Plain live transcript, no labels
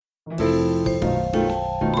Hello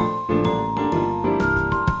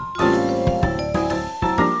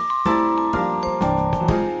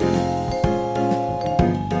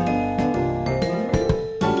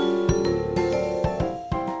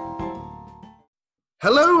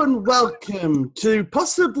and welcome to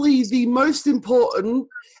possibly the most important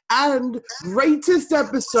and greatest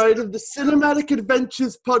episode of the Cinematic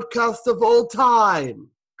Adventures podcast of all time.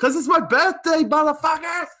 Because it's my birthday,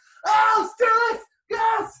 motherfucker! Oh, let's do it!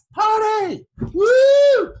 Yes! Party!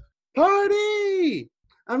 Woo! Party!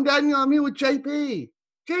 I'm Daniel, I'm here with JP.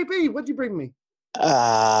 JP, what'd you bring me?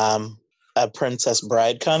 A Princess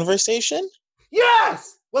Bride conversation?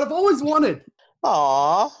 Yes! What I've always wanted.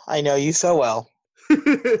 Aw, I know you so well.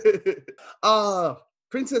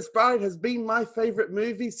 Princess Bride has been my favorite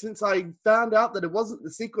movie since I found out that it wasn't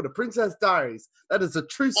the sequel to Princess Diaries. That is a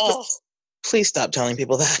true story. Oh, please stop telling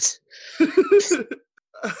people that.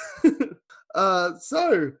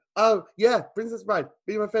 Yeah, Princess Bride,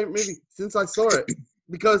 been my favorite movie since I saw it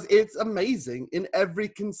because it's amazing in every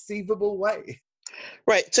conceivable way.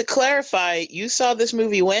 Right, to clarify, you saw this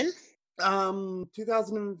movie when?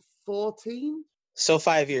 2014? So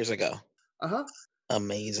 5 years ago. Uh-huh.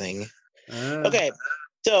 Amazing. Okay,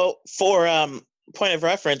 so for point of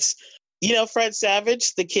reference, you know Fred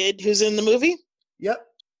Savage, the kid who's in the movie? Yep.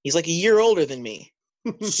 He's like a year older than me.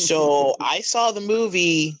 So I saw the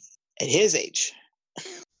movie at his age.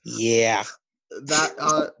 Yeah.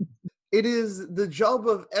 It is the job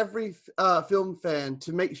of every film fan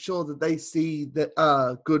to make sure that they see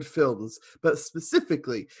good films, but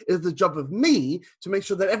specifically, it is the job of me to make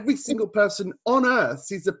sure that every single person on Earth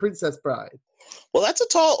sees The Princess Bride. Well, that's a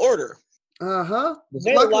tall order. Uh-huh.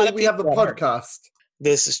 Luckily, we have a podcast.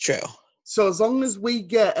 This is true. So as long as we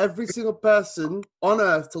get every single person on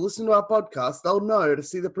Earth to listen to our podcast, they'll know to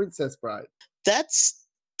see The Princess Bride. That's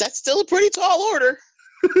still a pretty tall order.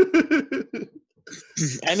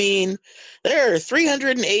 I mean, there are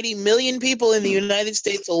 380 million people in the United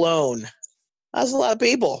States alone. That's a lot of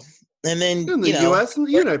people. And then, in the US,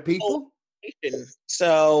 people.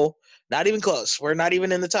 So, not even close. We're not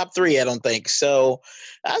even in the top 3, I don't think. So,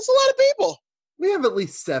 that's a lot of people. We have at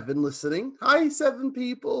least 7 listening. Hi, 7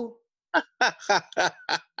 people.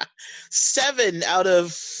 7 out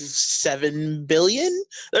of 7 billion?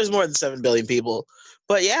 There's more than 7 billion people.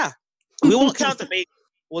 But yeah, we won't count the baby.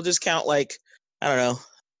 We'll just count I don't know,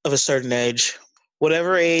 of a certain age.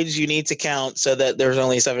 Whatever age you need to count so that there's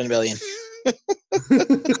only 7 billion.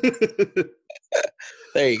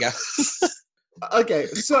 There you go. Okay,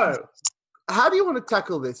 so how do you want to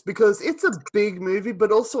tackle this? Because it's a big movie,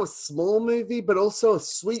 but also a small movie, but also a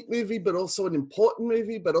sweet movie, but also an important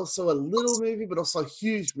movie, but also a little movie, but also a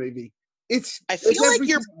huge movie. I feel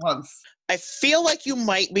like you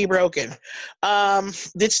might be broken.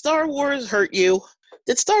 Did Star Wars hurt you?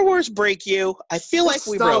 Did Star Wars break you? I feel like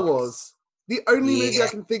we broke. Star Wars. The only movie I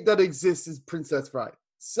can think that exists is Princess Bride.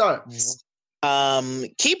 So,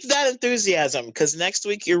 keep that enthusiasm because next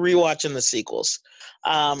week you're rewatching the sequels.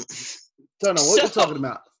 Don't know what you're talking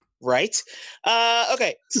about. Right?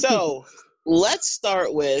 Okay, so let's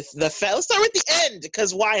start with let's start with the end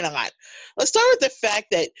because why not? Let's start with the fact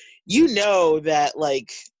that that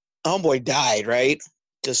homeboy died, right?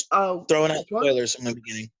 Just throwing out spoilers from the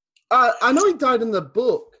beginning. I know he died in the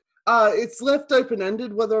book. It's left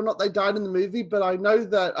open-ended whether or not they died in the movie, but I know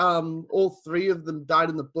that all 3 of them died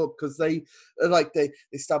in the book because they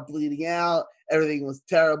stopped bleeding out, everything was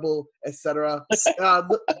terrible, etc.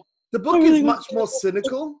 The book is much more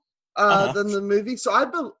cynical than the movie, so I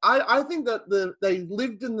think that they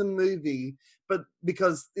lived in the movie, but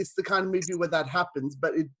because it's the kind of movie where that happens,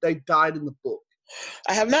 but they died in the book.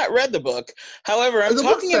 I have not read the book. However, the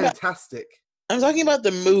book's fantastic. I'm talking about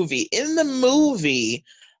the movie. In the movie,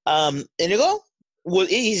 Inigo,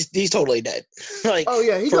 he's totally dead. He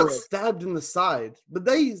got stabbed in the side, but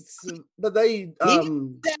they stabbed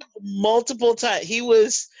multiple times. He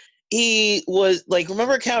was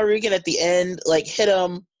remember Cal Regan at the end hit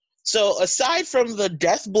him. So aside from the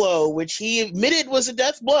death blow, which he admitted was a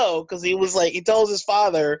death blow because he was he tells his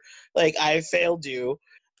father I failed you.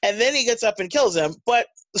 And then he gets up and kills him. But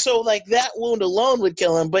so that wound alone would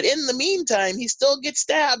kill him. But in the meantime, he still gets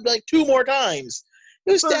stabbed 2 more times.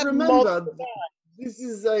 He was stabbed multiple times. This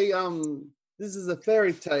is a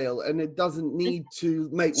fairy tale, and it doesn't need to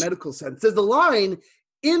make medical sense. There's a line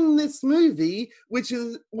in this movie where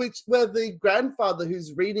the grandfather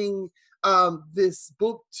who's reading this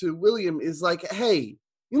book to William is like, "Hey,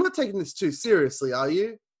 you're not taking this too seriously, are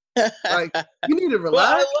you? You need to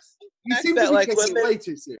relax." You seem to be taking it way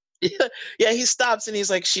too serious. Yeah, he stops and he's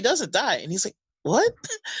like, "She doesn't die," and he's like, what?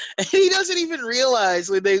 And he doesn't even realize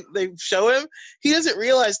when they show him, he doesn't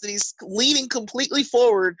realize that he's leaning completely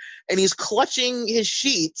forward and he's clutching his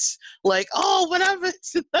sheets like, oh, what happened?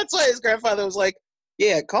 That's why his grandfather was like,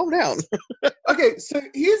 yeah, calm down. Okay, so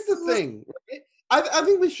here's the thing. Right? I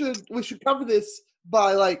think we should cover this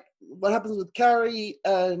by like what happens with Carrie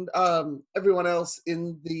and everyone else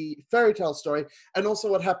in the fairy tale story, and also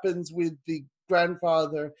what happens with the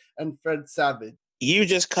grandfather and Fred Savage. You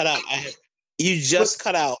just cut out.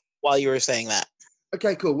 Cut out while you were saying that.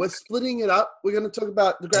 Okay, cool. We're splitting it up. We're going to talk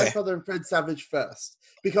about the grandfather and Fred Savage first.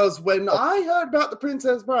 Because when I heard about The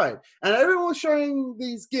Princess Bride, and everyone was showing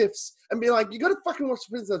these gifts and being like, you got to fucking watch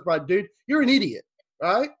The Princess Bride, dude. You're an idiot,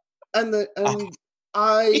 right? I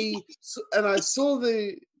saw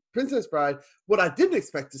The Princess Bride. What I didn't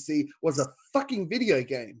expect to see was a fucking video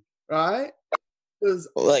game, right? It was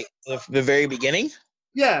like the very beginning?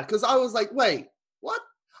 Yeah, because I was like, wait, what?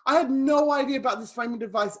 I had no idea about this framing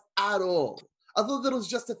device at all. I thought that it was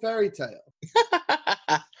just a fairy tale.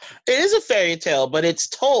 It is a fairy tale, but it's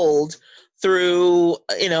told through,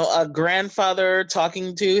 a grandfather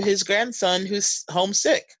talking to his grandson who's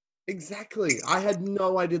homesick. Exactly. I had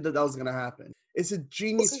no idea that was going to happen. It's a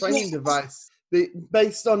genius framing device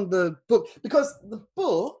based on the book. Because the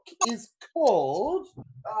book is called...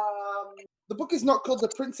 the book is not called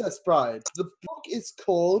The Princess Bride. The book is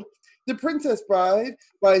called The Princess Bride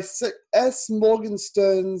by S.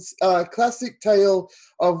 Morgenstern's classic tale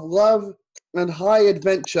of love and high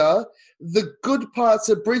adventure. The Good Parts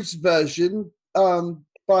abridged version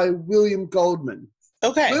by William Goldman.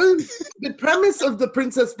 Okay. The premise of The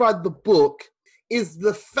Princess Bride, the book, is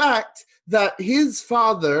the fact that his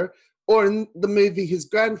father, or in the movie his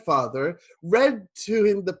grandfather, read to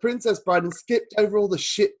him The Princess Bride and skipped over all the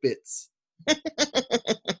shit bits.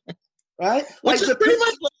 Right? Which is pretty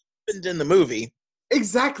much what happened in the movie.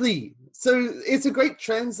 Exactly. So it's a great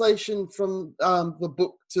translation from the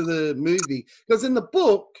book to the movie. Because in the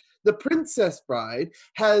book, The Princess Bride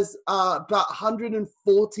has about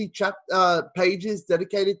 140 pages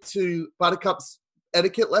dedicated to Buttercup's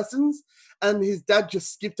etiquette lessons. And his dad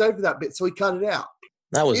just skipped over that bit, so he cut it out.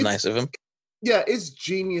 That was nice of him. Yeah, it's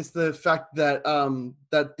genius, the fact that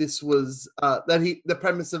that this was the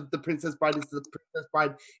premise of The Princess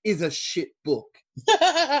Bride is a shit book.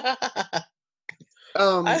 I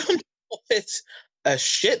don't know if it's a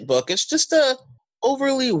shit book. It's just a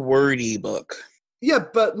overly wordy book. Yeah,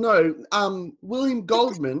 but no. William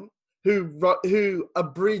Goldman, who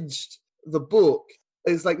abridged the book,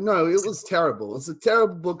 is like, no, it was terrible. It's a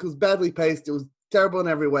terrible book. It was badly paced. It was terrible in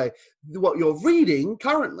every way. What you're reading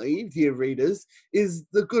currently, dear readers, is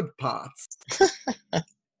the good parts.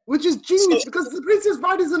 Which is genius, because The Princess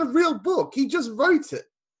Bride isn't a real book. He just wrote it.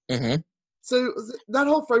 Mm-hmm. So that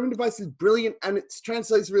whole framing device is brilliant, and it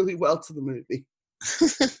translates really well to the movie.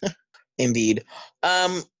 Indeed.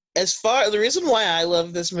 The reason why I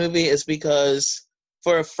love this movie is because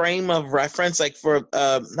for a frame of reference,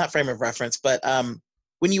 not frame of reference, but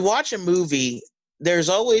when you watch a movie, there's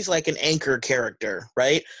always like an anchor character,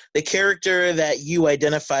 right? The character that you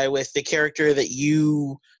identify with, the character that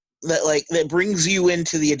brings you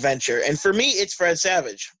into the adventure. And for me, it's Fred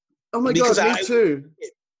Savage. Oh my God, me too.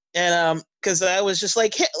 And because I was just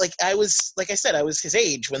like I was his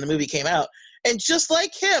age when the movie came out, and just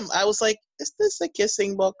like him, I was like, is this a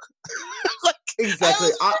kissing book?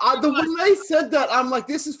 Exactly. When they said that, I'm like,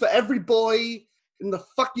 this is for every boy in the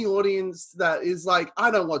fucking audience that is like,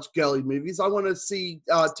 I don't watch girly movies. I want to see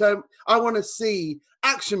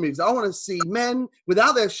action movies. I want to see men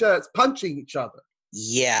without their shirts punching each other.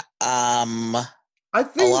 Yeah. I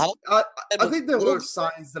think there were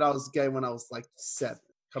signs that I was gay when I was like 7.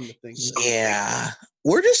 Come to think. Yeah.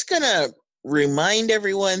 We're just gonna remind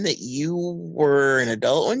everyone that you were an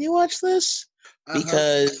adult when you watched this,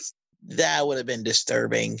 because that would have been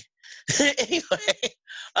disturbing. Anyway.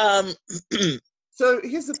 So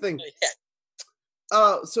here's the thing.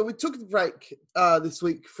 So we took the break this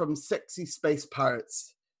week from sexy space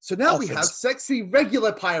pirates. So now we have sexy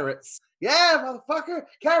regular pirates. Yeah, motherfucker.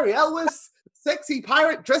 Cary Elwes, sexy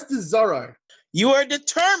pirate dressed as Zorro. You are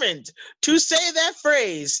determined to say that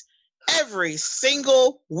phrase every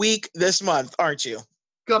single week this month, aren't you?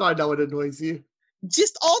 God, I know it annoys you.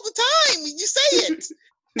 Just all the time. You say it.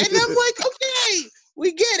 And I'm like, okay,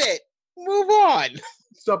 we get it. Move on.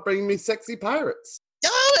 Stop bringing me sexy pirates.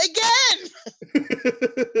 Oh,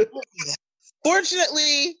 again!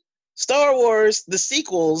 Fortunately, Star Wars, the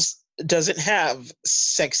sequels, doesn't have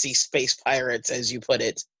sexy space pirates, as you put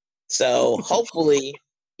it. So hopefully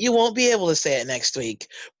you won't be able to say it next week.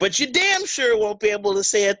 But you damn sure won't be able to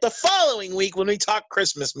say it the following week when we talk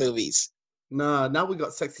Christmas movies. Nah, now we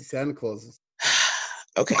got sexy Santa Clauses.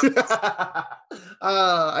 Okay.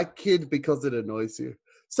 I kid because it annoys you.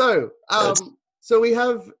 So, Good. so we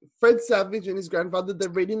have Fred Savage and his grandfather. They're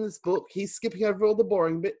reading this book. He's skipping over all the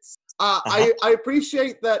boring bits. I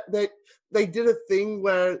appreciate that they did a thing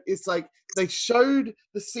where it's like they showed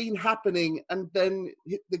the scene happening, and then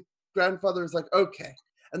the grandfather is like, okay.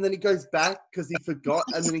 And then he goes back because he forgot,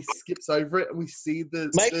 and then he skips over it, and we see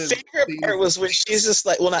My favorite part was when she's just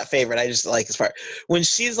like, well, not favorite, I just like this part. When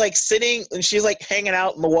she's like sitting, and she's like hanging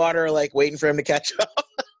out in the water, like waiting for him to catch up.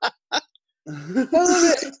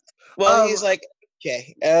 Well, he's like,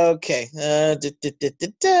 okay. And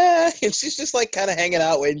she's just like kind of hanging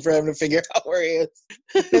out, waiting for him to figure out where he is.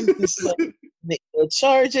 And just, like, the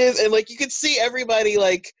charges, and like you could see everybody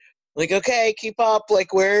like, okay, keep up.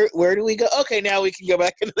 Like, where do we go? Okay, now we can go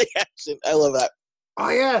back into the action. I love that. Oh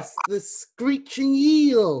yes, the screeching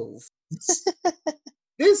eels.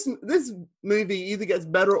 This movie either gets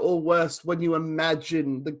better or worse when you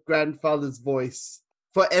imagine the grandfather's voice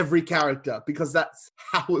for every character, because that's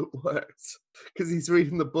how it works. Because he's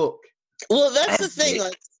reading the book. Well, that's the thing.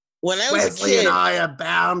 Like, when I was Wesley a kid, and I are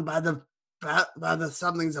bound by the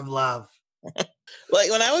somethings of love. like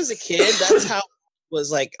when I was a kid, that's how I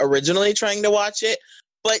was like originally trying to watch it.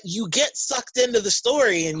 But you get sucked into the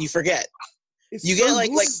story and you forget. You get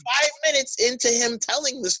like 5 minutes into him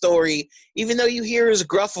telling the story, even though you hear his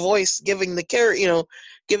gruff voice giving the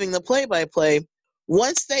play-by-play.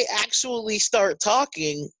 Once they actually start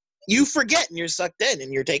talking, you forget and you're sucked in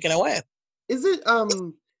and you're taken away. Is it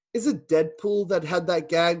Deadpool that had that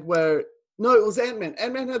gag where? No, it was Ant-Man.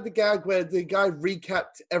 Ant-Man had the gag where the guy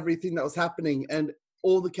recapped everything that was happening, and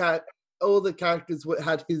all the characters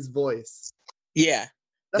had his voice. Yeah.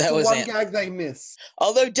 That's the one gag they miss.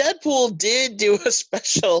 Although Deadpool did do a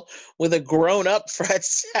special with a grown-up Fred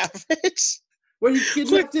Savage. Where he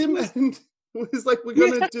kidnapped him and was like, we're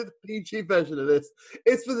going to do the PG version of this.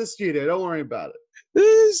 It's for the studio. Don't worry about it. This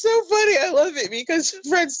is so funny. I love it because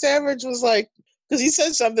Fred Savage was like, because he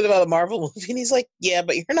said something about a Marvel movie, and he's like, yeah,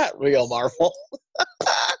 but you're not real Marvel.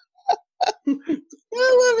 I love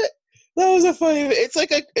it. That was a funny,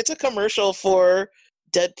 it's a commercial for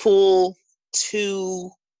Deadpool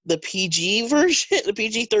 2, the PG version, the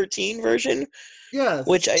PG-13 version. Yes.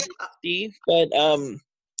 Which I didn't see, but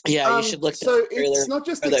yeah, you should look. So it's not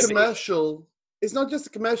just a commercial. It's not just a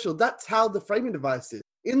commercial. That's how the framing device is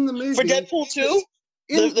in the movie for Deadpool 2.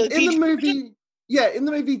 In the movie, yeah, in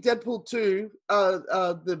the movie Deadpool 2,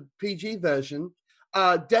 the PG version,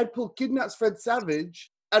 Deadpool kidnaps Fred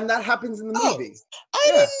Savage, and that happens in the movie. I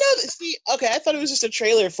didn't know that. See, okay, I thought it was just a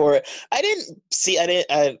trailer for it. Sadly,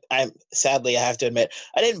 I have to admit,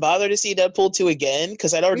 I didn't bother to see Deadpool 2 again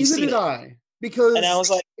because I'd already seen it. And I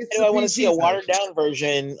was like, do I want to see a watered down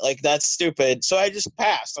version? Like, that's stupid. So I just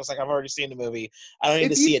passed. I was like, I've already seen the movie. I don't need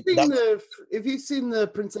to see it. If you've seen the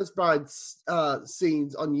Princess Bride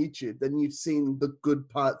scenes on YouTube, then you've seen the good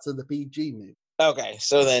parts of the PG movie. Okay,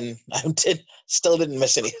 so then I still didn't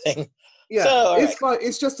miss anything. Yeah, so, it's fine.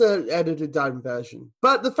 It's just an edited down version.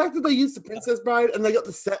 But the fact that they used the Princess Bride and they got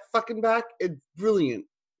the set fucking back, it's brilliant.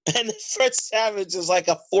 And Fred Savage is like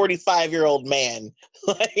a 45-year-old man,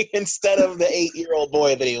 like instead of the 8-year-old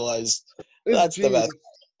boy that he was. That's the best.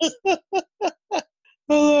 I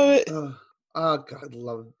love it. Oh God,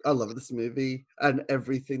 I love this movie and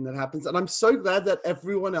everything that happens. And I'm so glad that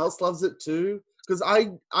everyone else loves it too. Because I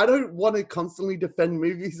don't want to constantly defend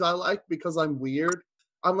movies I like because I'm weird.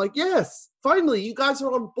 I'm like, yes, finally, you guys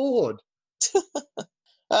are on board.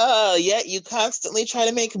 Yet you constantly try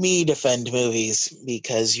to make me defend movies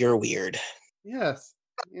because you're weird. Yes,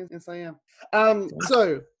 I am.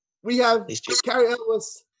 So we have Carrie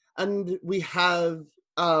Ellis, and we have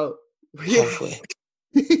we have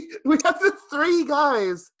the three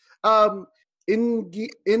guys,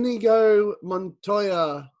 Inigo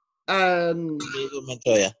Montoya and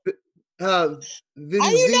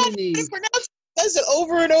Vizzini. Does it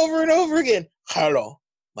over and over and over again. Hello,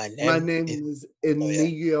 my name is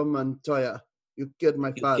Inigo Montoya. You killed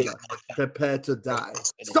my father. Prepare to die.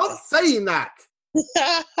 Stop saying that.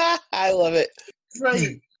 I love it.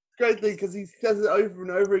 Great thing because he says it over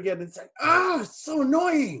and over again. It's like, it's so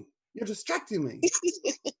annoying. You're distracting me.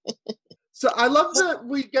 So I love that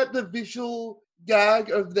we get the visual gag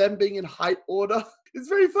of them being in height order. It's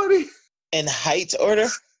very funny. In height order?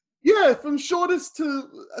 Yeah, from shortest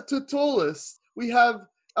to tallest. We have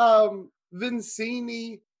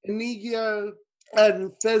Vizzini, Inigo,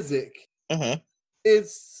 and Fezzik. Uh-huh.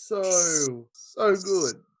 It's so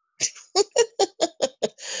good.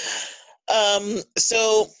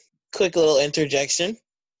 So quick little interjection.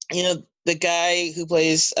 You know, the guy who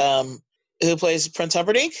plays Prince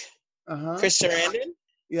Humperdinck, Chris Sarandon,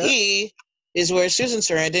 yeah. he is where Susan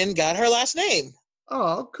Sarandon got her last name.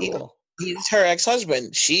 Oh, cool. He's her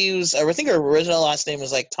ex-husband. I think her original last name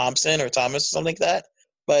was like Thompson or Thomas or something like that.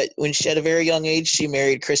 But when she had a very young age, she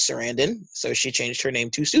married Chris Sarandon, so she changed her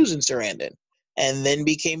name to Susan Sarandon, and then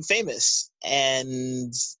became famous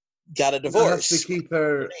and got a divorce. Has to keep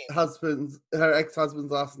her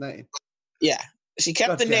ex-husband's last name. Yeah, she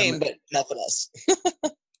kept the name, but nothing else.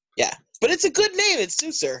 Yeah, but it's a good name. It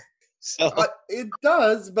suits her. So it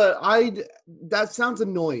does, but that sounds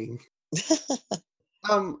annoying.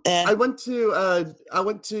 I went to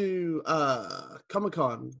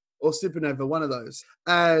Comic-Con or Supernova, one of those,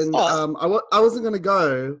 and I wasn't gonna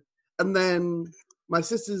go, and then my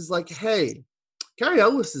sister's like, "Hey, Carrie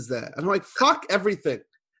Ellis is there," and I'm like, "Fuck everything,"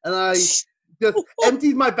 and I just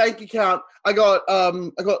emptied my bank account. I got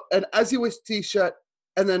an As You Wish T-shirt,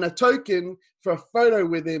 and then a token for a photo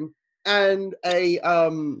with him, and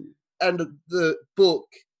and the book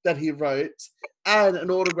that he wrote, and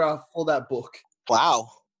an autograph for that book. Wow.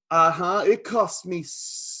 It cost me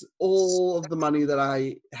all of the money that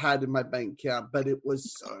I had in my bank account, but it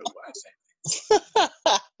was so worth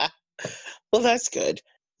it. Well, that's good.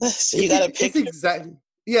 So you got a picture.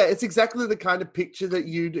 It's exactly the kind of picture that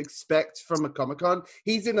you'd expect from a Comic-Con.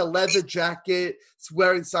 He's in a leather jacket,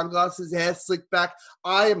 wearing sunglasses, hair slicked back.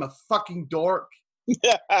 I am a fucking dork.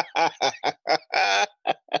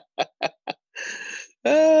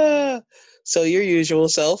 So your usual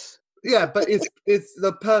self. Yeah, but it's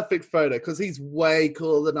the perfect photo because he's way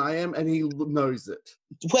cooler than I am, and he knows it.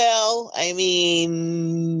 Well, I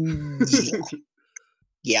mean,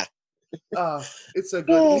 yeah. It's so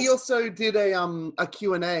good. He also did a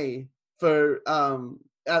Q&A for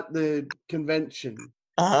at the convention.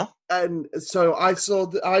 And so I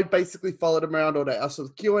basically followed him around all day. I saw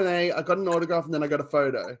the Q&A, I got an autograph, and then I got a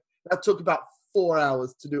photo. That took about 4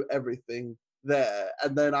 hours to do everything there.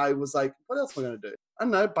 And then I was like, what else am I going to do? I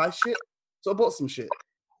don't know, buy shit. So I bought some shit.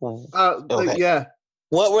 Okay. Yeah.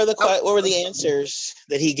 What were the answers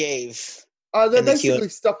that he gave? They're basically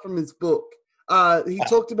stuff from his book. He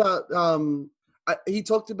talked about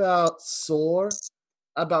Saw,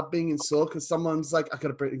 about being in Saw, because someone's like, I could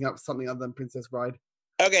have bring up something other than Princess Bride.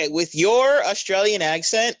 Okay, with your Australian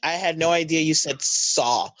accent, I had no idea you said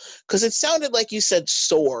saw, because it sounded like you said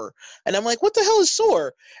sore. And I'm like, what the hell is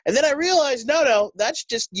sore? And then I realized, no, that's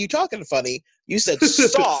just you talking funny. You said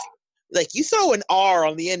saw. Like, you throw an R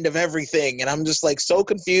on the end of everything, and I'm just, like, so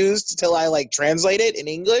confused until I, like, translate it in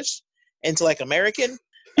English into, like, American.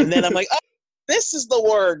 And then I'm like, oh, this is the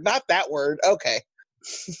word, not that word. Okay.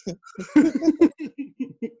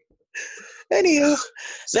 Anywho,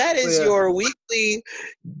 that is your weekly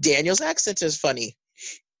Daniel's accent is funny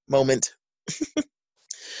moment.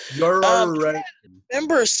 You're right.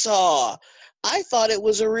 Remember Saw? I thought it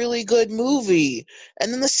was a really good movie,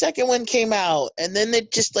 and then the second one came out, and then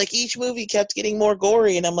it just like each movie kept getting more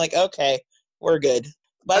gory, and I'm like, okay, we're good.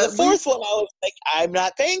 By the fourth one, I was like, I'm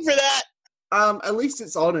not paying for that. At least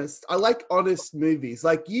it's honest. I like honest movies.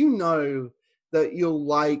 Like, you know that you'll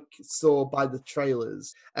like Saw by the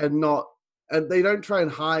trailers, and they don't try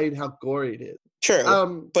and hide how gory it is.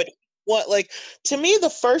 True. But to me, the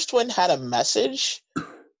first one had a message,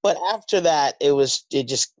 but after that, it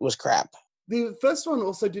just was crap. The first one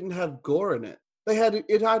also didn't have gore in it.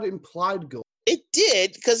 It had implied gore. It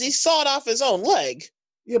did, because he sawed off his own leg.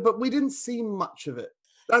 Yeah, but we didn't see much of it.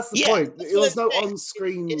 That's the point. It was no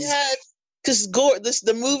on-screen. It had, because gore.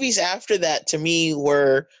 The movies after that, to me,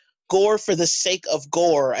 were gore for the sake of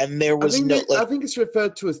gore, and there was I think it's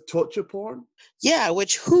referred to as torture porn. Yeah,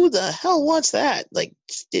 which who the hell wants that? Like,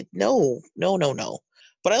 no.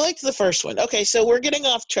 But I liked the first one. Okay, so we're getting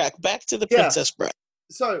off track. Back to the Princess Bride.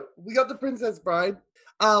 So we got the Princess Bride.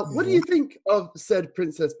 What do you think of said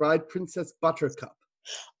Princess Bride, Princess Buttercup?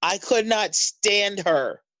 I could not stand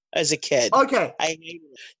her as a kid. Okay.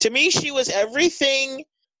 To me, she was everything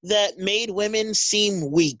that made women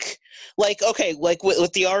seem weak. Like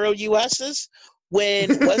with the ROUSs, when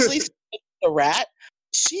Wesley the rat,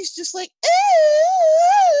 she's just like,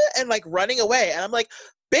 and like running away. And I'm like,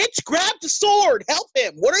 bitch, grab the sword, help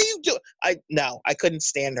him. What are you doing? I couldn't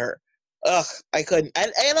stand her. Ugh, I couldn't.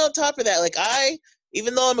 And on top of that, like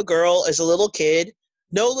even though I'm a girl, as a little kid,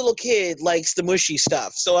 no little kid likes the mushy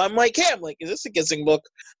stuff. So I'm like, hey, is this a kissing book?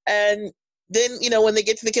 And then, when they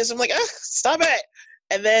get to the kiss, I'm like, stop it.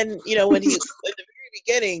 And then, when he, at the very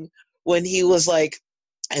beginning, when he was like,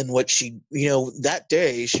 and what she, that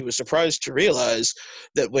day she was surprised to realize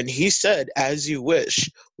that when he said, as you wish,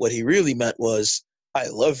 what he really meant was, I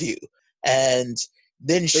love you. And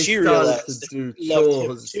then she realized to do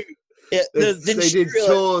chores. Yeah, they did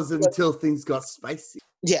chores until things got spicy.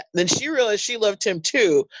 Yeah, then she realized she loved him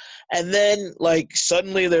too, and then like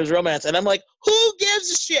suddenly there's romance, and I'm like, who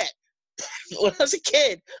gives a shit? When I was a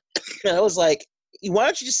kid, I was like, why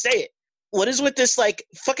don't you just say it? What is with this like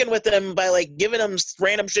fucking with them by like giving them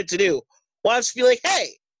random shit to do? Why don't you be like, hey,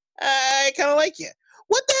 I kind of like you.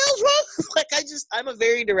 What the hell's wrong? Like I'm a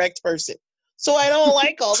very direct person, so I don't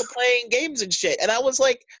like all the playing games and shit. And I was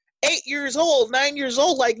like 8 years old, 9 years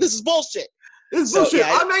old, like this is bullshit. It's bullshit.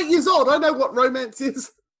 Yeah, I'm 8 years old. I know what romance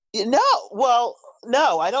is. No, well,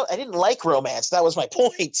 no, I don't. I didn't like romance. That was my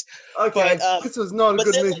point. Okay, but, this was not a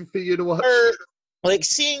good movie for you to watch. Like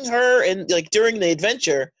seeing her and like during the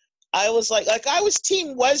adventure, I was like I was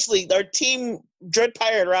Team Wesley or Team Dread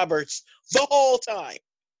Pirate Roberts the whole time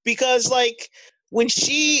because like when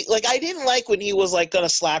she like I didn't like when he was like gonna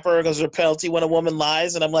slap her because of a penalty when a woman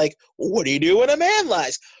lies, and I'm like, what do you do when a man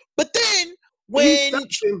lies? But then when he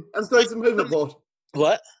stabs him and throws him overboard.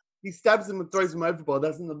 What? He stabs him and throws him overboard.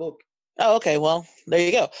 That's in the book. Oh, okay. Well, there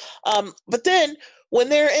you go. But then when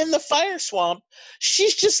they're in the fire swamp,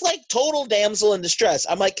 she's just like total damsel in distress.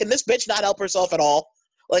 I'm like, can this bitch not help herself at all?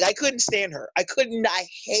 Like, I couldn't stand her. I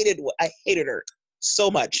hated her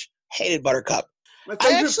so much. Hated Buttercup. My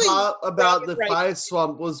favorite part about the fire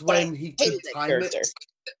swamp was when he could time it.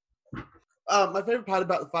 My favorite part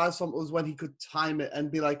about the fire swamp was when he could time it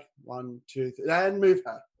and be like 1, 2, 3, and move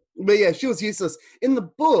her. But yeah, she was useless. In the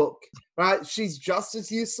book, right, she's just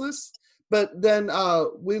as useless. But then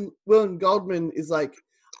William Goldman is like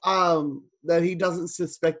that he doesn't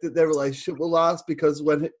suspect that their relationship will last because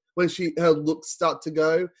when her looks start to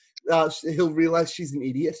go, he'll realize she's an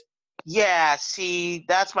idiot. Yeah, see,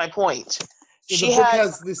 that's my point. So the book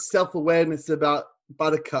has this self-awareness about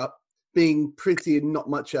Buttercup being pretty and not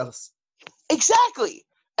much else. Exactly.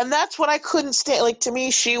 And that's what I couldn't stand. Like, to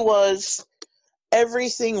me, she was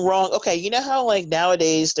everything wrong. Okay, you know how, like,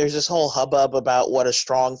 nowadays there's this whole hubbub about what a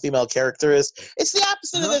strong female character is? It's the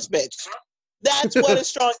opposite of this bitch. That's what a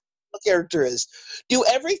strong female character is. Do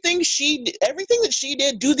everything that she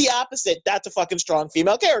did, do the opposite. That's a fucking strong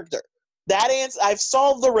female character. I've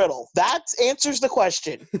solved the riddle. That answers the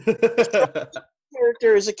question.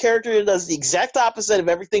 Character is a character that does the exact opposite of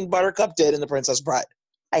everything Buttercup did in The Princess Bride.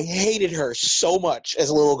 I hated her so much as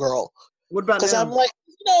a little girl. What about now? Because I'm like,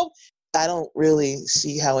 I don't really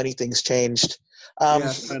see how anything's changed. Yeah,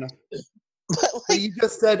 fair enough. But you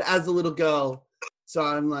just said as a little girl, so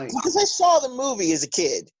I'm like... Because I saw the movie as a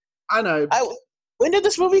kid. I know. When did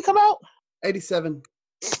this movie come out? 87.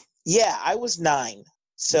 Yeah, I was 9.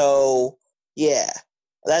 So, yeah.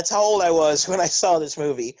 That's how old I was when I saw this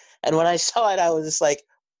movie. And when I saw it, I was just like,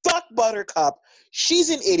 fuck Buttercup. She's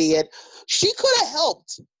an idiot. She could have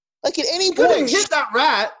helped. Like, at any point. Could have hit that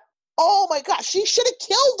rat. Oh, my gosh. She should have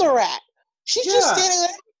killed the rat. She's just standing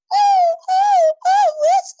there. Oh,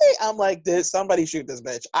 Wesley. I'm like, somebody shoot this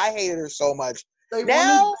bitch. I hated her so much. They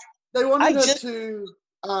wanted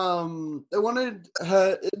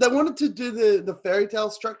to do the fairy tale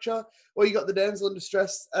structure where you got the damsel in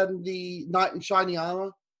distress and the knight in shiny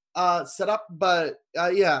armor set up, but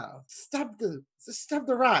stab the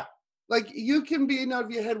rat. Like, you can be in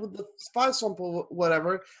over your head with the fire swamp or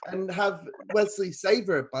whatever and have Wesley save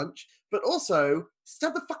her a bunch, but also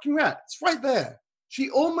stab the fucking rat. It's right there. She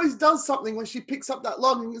almost does something when she picks up that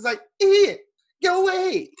log and is like, go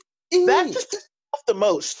away. That just pissed me off the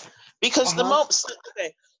most. Because the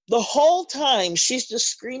whole time she's just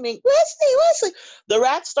screaming, Wesley. The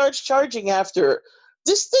rat starts charging after her.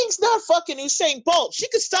 This thing's not fucking Usain Bolt. She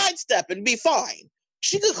could sidestep and be fine.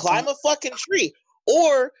 She could climb a fucking tree.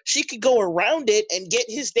 Or she could go around it and get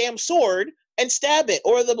his damn sword and stab it.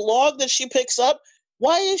 Or the log that she picks up,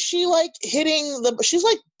 why is she like she's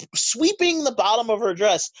like sweeping the bottom of her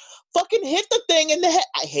dress. Fucking hit the thing in the head.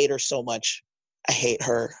 I hate her so much. I hate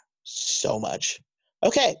her so much.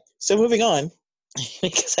 Okay, so moving on.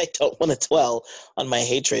 Because I don't want to dwell on my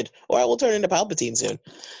hatred, or I will turn into Palpatine soon.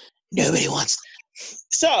 Nobody wants that.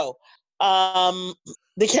 So,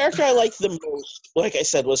 the character I liked the most, like I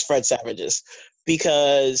said, was Fred Savage's,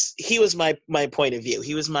 because he was my point of view.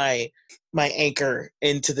 He was my anchor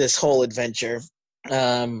into this whole adventure.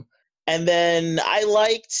 And then I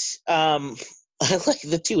liked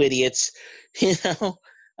the two idiots,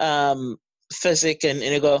 Fezzik and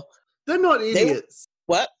Inigo. They're not idiots.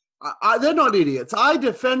 What? They're not idiots. I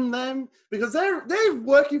defend them because they're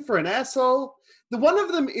working for an asshole. The one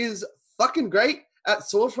of them is fucking great at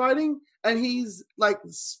sword fighting, and he's like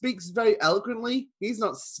speaks very eloquently. He's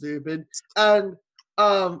not stupid. And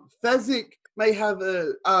Fezzik may have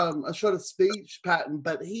a short of speech pattern,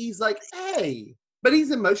 but he's like, hey. But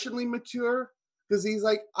he's emotionally mature because he's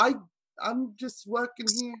like, I'm just working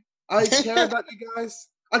here. I care about you guys.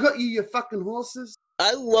 I got you your fucking horses.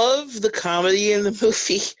 I love the comedy in the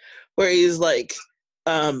movie where he's like,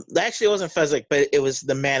 actually it wasn't Fezzik, but it was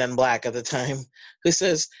the Man in Black at the time, who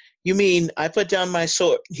says, "You mean I put down my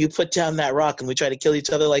sword, you put down that rock, and we try to kill each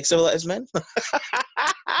other like civilized men?"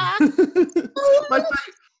 my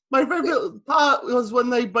my favorite part was when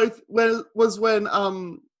they both when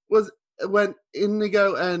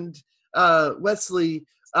Inigo and Wesley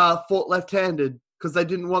fought left-handed because they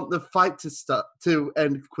didn't want the fight to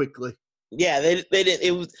end quickly. Yeah, they didn't.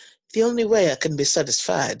 It was the only way I can be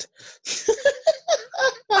satisfied.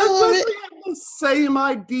 I love it. Wesley had the same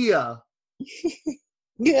idea.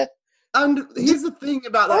 Yeah. And here's the thing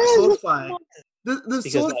about that sword fight. The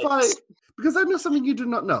sword fight, because I know something you do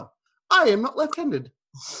not know. I am not left-handed.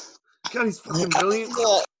 God, he's fucking brilliant.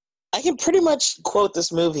 I can pretty much quote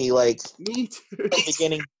this movie like Me too. from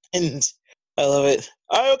beginning to end. I love it.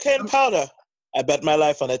 Iocane powder. I bet my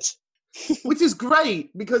life on it. Which is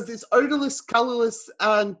great because it's odorless, colorless,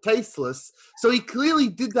 and tasteless. So he clearly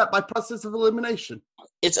did that by process of elimination.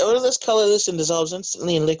 It's odorless, colorless, and dissolves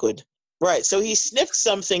instantly in liquid. Right. So he sniffed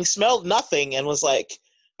something, smelled nothing, and was like,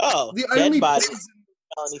 "Oh, The dead only body." poison-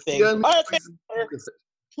 Smell anything? the only Iocane poison- powder.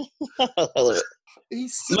 I love it.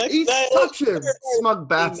 He's My such a smug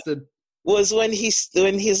bastard. Was when he's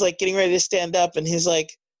like getting ready to stand up, and he's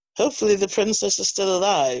like, "Hopefully the princess is still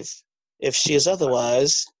alive. If she is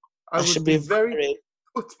otherwise, I should be very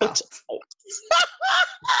put out."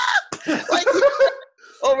 like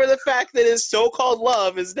over the fact that his so-called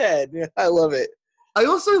love is dead. I love it. I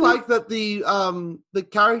also like that the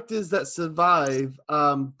characters that survive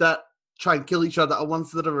that try and kill each other are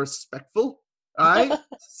ones that are respectful. Right?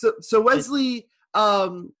 so Wesley,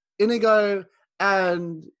 Inigo,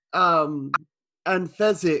 and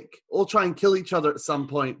Fezzik all try and kill each other at some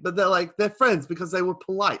point, but they're friends because they were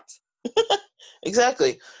polite.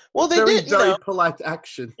 Exactly. Well, they very, did. Very polite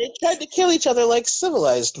action. They tried to kill each other like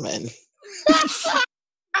civilized men. I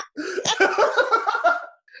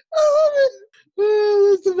love it. Oh,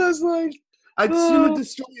 that's the best line. I'd sooner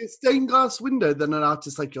destroy a stained glass window than an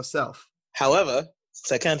artist like yourself. However,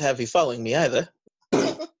 since I can't have you following me either.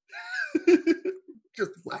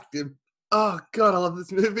 Just whacked him. Oh, God, I love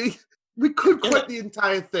this movie. We could quit the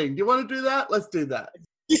entire thing. Do you want to do that? Let's do that.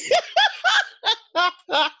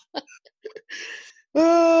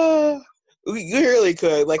 We really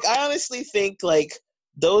could. Like, I honestly think, like,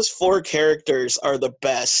 those four characters are the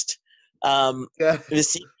best.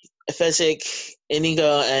 Fezzik,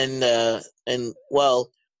 Inigo, and well,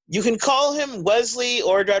 you can call him Wesley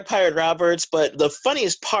or Dread Pirate Roberts, but the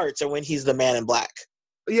funniest parts are when he's the Man in Black.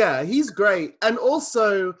 Yeah, he's great. And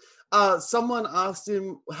also, someone asked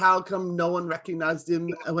him how come no one recognized him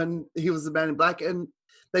when he was the Man in Black, and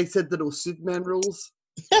they said that it was Superman rules.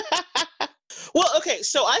 Well, okay,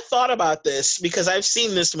 so I thought about this because I've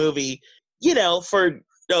seen this movie, for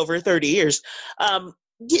over 30 years.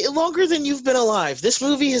 Longer than you've been alive. This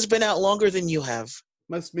movie has been out longer than you have.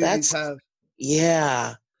 Most movies have.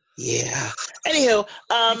 Yeah. Anywho,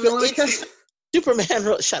 it's Superman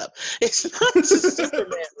rules. Shut up. It's not just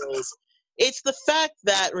Superman rules. It's the fact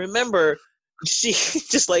that, remember, she,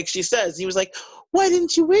 just like she says, he was like, "Why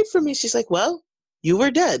didn't you wait for me?" She's like, "Well, you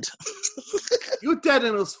were dead." You were dead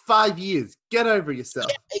and it was 5 years. Get over yourself.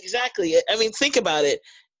 Yeah, exactly. I mean, think about it.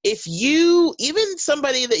 If you, even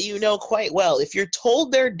somebody that you know quite well, if you're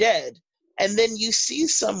told they're dead and then you see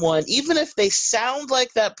someone, even if they sound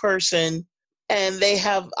like that person and they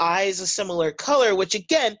have eyes a similar color, which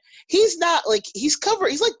again, he's not like, he's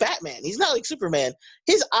like Batman. He's not like Superman.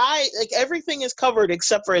 His eye, like everything is covered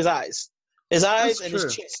except for his eyes. His eyes and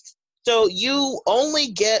his chest. So you only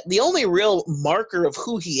get, the only real marker of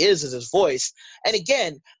who he is his voice. And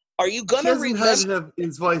again, are you going to remember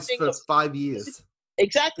his voice for 5 years?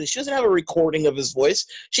 Exactly. She doesn't have a recording of his voice.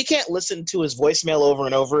 She can't listen to his voicemail over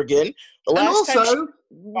and over again. When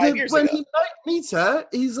he meets her,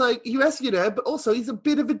 he's like, he rescued her, but also he's a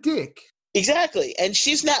bit of a dick. Exactly. And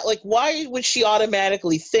she's not like, why would she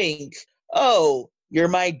automatically think, "Oh, you're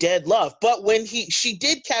my dead love"? But when she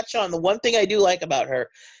did catch on. The one thing I do like about her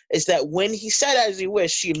is that when he said "as you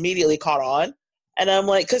wish," she immediately caught on. And I'm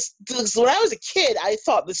like, because when I was a kid, I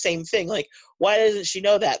thought the same thing. Like, why doesn't she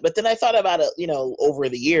know that? But then I thought about it, over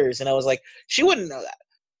the years, and I was like, she wouldn't know that.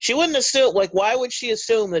 She wouldn't assume, like, why would she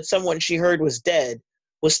assume that someone she heard was dead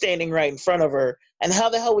was standing right in front of her? And how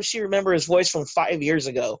the hell would she remember his voice from 5 years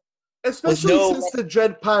ago? Especially since the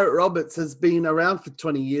Dread Pirate Roberts has been around for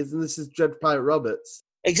 20 years, and this is Dread Pirate Roberts.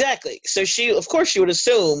 Exactly. So of course, she would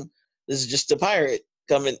assume this is just a pirate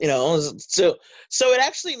coming, So it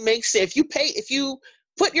actually makes it, if you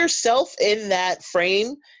put yourself in that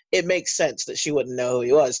frame, it makes sense that she wouldn't know who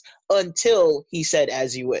he was until he said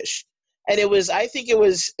 "as you wish." And I think it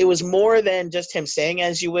was more than just him saying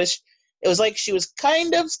 "as you wish." It was like she was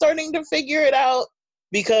kind of starting to figure it out,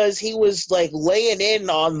 because he was like laying in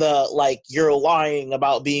on the like, you're lying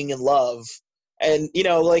about being in love. And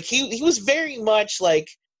like he was very much like,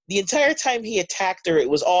 the entire time he attacked her, it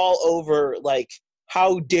was all over like,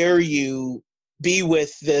 how dare you be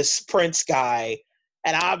with this prince guy,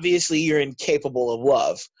 and obviously you're incapable of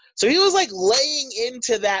love. So he was like laying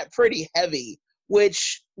into that pretty heavy,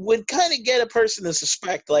 which would kind of get a person to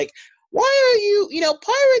suspect, like, why are you,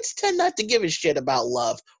 pirates tend not to give a shit about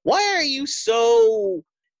love. Why are you so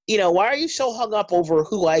hung up over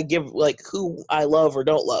who I love or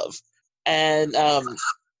don't love? And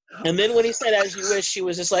then when he said "as you wish," she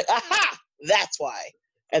was just like, aha, that's why.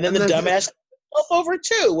 And then the dumbass fell over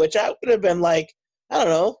too, which I would have been like, I don't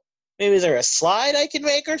know, maybe is there a slide I can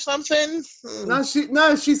make or something? No,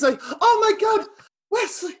 she's like, oh my God,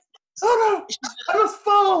 Wesley, oh no, I must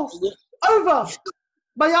fall over.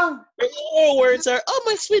 My young. Her little words are, oh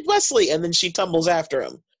my sweet Wesley, and then she tumbles after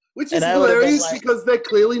him. Which is hilarious because they're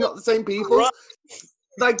clearly not the same people. Right.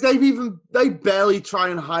 Like they barely try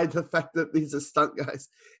and hide the fact that these are stunt guys.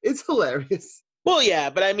 It's hilarious. Well, yeah,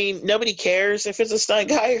 but I mean, nobody cares if it's a stunt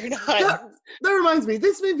guy or not. That reminds me,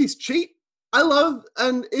 this movie's cheap.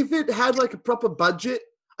 And if it had like a proper budget,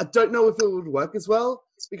 I don't know if it would work as well,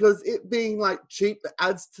 because it being like cheap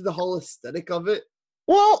adds to the whole aesthetic of it.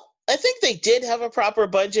 Well, I think they did have a proper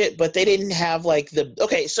budget, but they didn't have like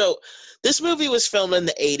okay, so this movie was filmed in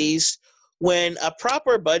the 80s when a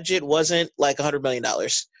proper budget wasn't like $100 million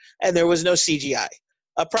and there was no CGI.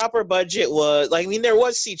 A proper budget was there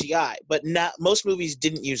was CGI, but not most movies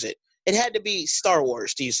didn't use it. It had to be Star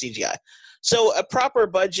Wars to use CGI. So a proper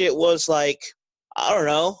budget was like, I don't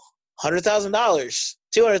know, $100,000,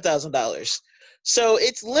 $200,000. So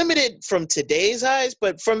it's limited from today's eyes,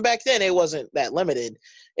 but from back then it wasn't that limited.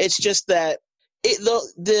 It's just that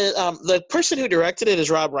the person who directed it is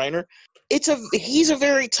Rob Reiner. He's a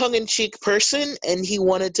very tongue-in-cheek person, and he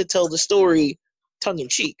wanted to tell the story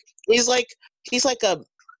tongue-in-cheek. He's like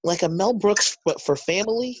a Mel Brooks, but for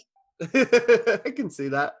family. I can see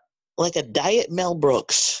that. Like a diet Mel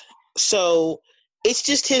Brooks. So it's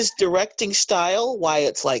just his directing style why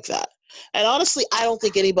it's like that. And honestly, I don't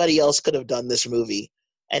think anybody else could have done this movie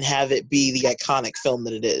and have it be the iconic film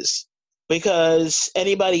that it is. Because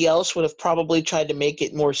anybody else would have probably tried to make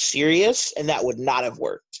it more serious, and that would not have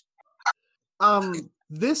worked.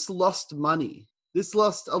 This lost money. This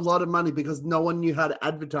lost a lot of money because no one knew how to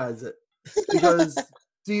advertise it. Because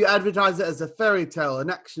do you advertise it as a fairy tale, an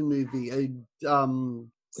action movie, a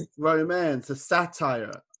romance, a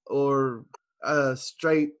satire, or a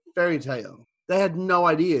straight fairy tale? They had no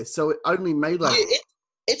idea, so it only made like...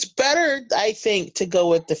 It's better, I think, to go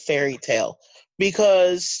with the fairy tale,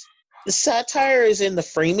 because the satire is in the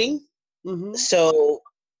framing. Mm-hmm. So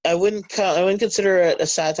I wouldn't consider it a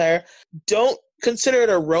satire. Don't consider it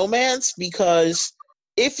a romance, because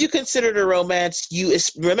if you consider it a romance,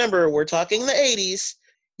 remember, we're talking the 80s,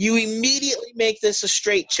 you immediately make this a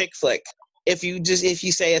straight chick flick if you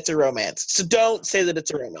say it's a romance. So don't say that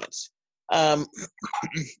it's a romance.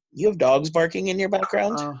 You have dogs barking in your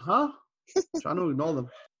background? Uh-huh. Trying to ignore them.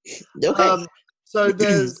 Okay. So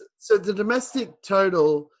the domestic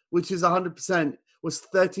total, which is 100%, was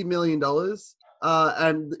 $30 million,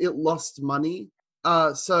 and it lost money.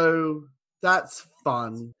 So that's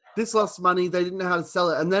fun. This lost money. They didn't know how to sell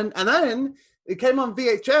it, and then it came on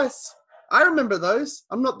VHS. I remember those.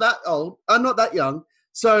 I'm not that old. I'm not that young.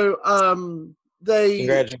 So they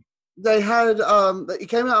had it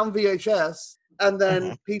came out on VHS, and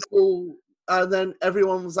then and then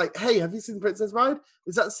everyone was like, "Hey, have you seen The Princess Bride?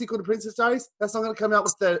 Is that the sequel to Princess Diaries? That's not going to come out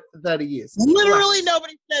for 30 years." Literally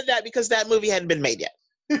nobody said that because that movie hadn't been made yet.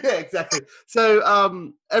 Yeah, exactly.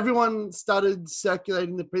 So everyone started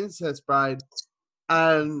circulating The Princess Bride,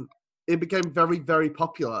 and it became very, very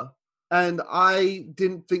popular. And I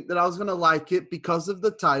didn't think that I was going to like it because of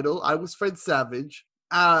the title. I was Fred Savage.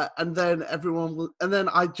 And then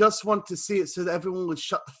I just want to see it so that everyone would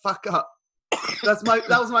shut the fuck up. That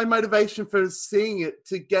was my motivation for seeing it,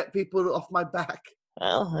 to get people off my back.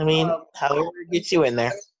 Well, I mean, however it gets you in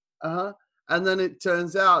there. Uh-huh. And then it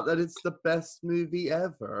turns out that it's the best movie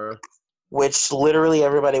ever. Which literally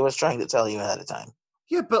everybody was trying to tell you ahead of time.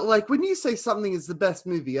 Yeah, but like when you say something is the best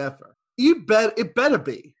movie ever, it better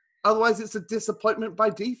be. Otherwise, it's a disappointment by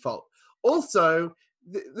default. Also,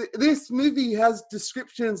 this movie has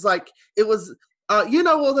descriptions like it was,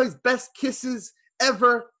 all those best kisses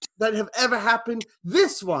ever that have ever happened.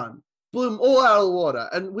 This one blew them all out of the water.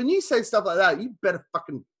 And when you say stuff like that, you better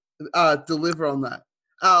fucking deliver on that.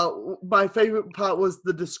 My favorite part was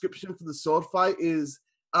the description for the sword fight is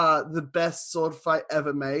the best sword fight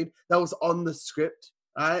ever made. That was on the script,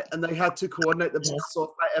 right? And they had to coordinate the best sword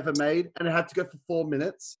fight ever made, and it had to go for 4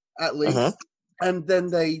 minutes at least. And then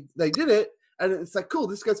they did it, and it's like, cool,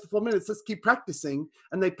 this goes for 4 minutes. Let's keep practicing.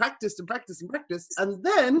 And they practiced and practiced and practiced, and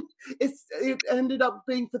then it ended up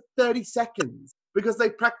being for 30 seconds because they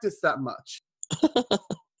practiced that much.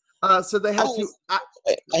 So they had to.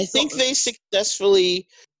 I think it's successfully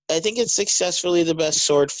the best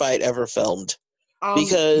sword fight ever filmed.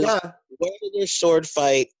 Because their sword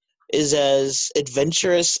fight is as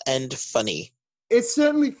adventurous and funny. It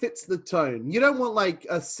certainly fits the tone. You don't want like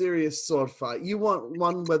a serious sword fight. You want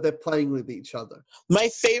one where they're playing with each other. My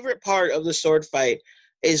favorite part of the sword fight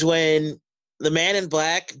is when the man in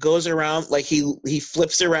black goes around, like he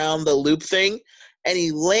flips around the loop thing, and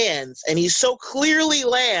he lands, and he so clearly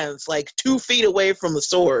lands like 2 feet away from the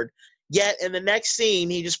sword. Yet in the next scene,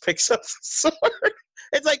 he just picks up the sword.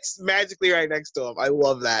 It's like magically right next to him. I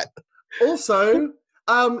love that. Also,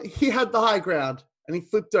 he had the high ground, and he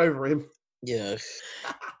flipped over him. Yeah.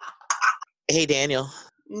 Hey, Daniel.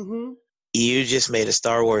 Mm-hmm. You just made a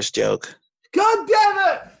Star Wars joke. God damn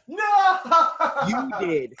it! No! You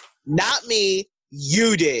did. Not me.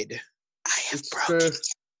 You did. I have broken.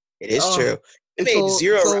 It is true. It made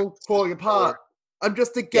zero. It's all falling apart. I'm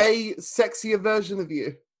just a gay, sexier version of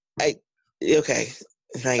you. Okay.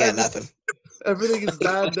 I got nothing. Everything is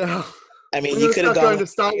bad now. I mean, you could have gone going to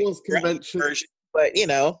Star Wars convention, version, but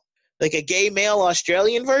like a gay male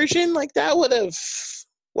Australian version, like that would have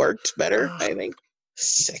worked better. I think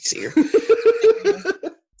sexier.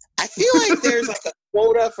 I feel like there's like a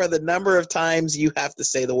quota for the number of times you have to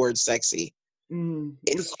say the word sexy.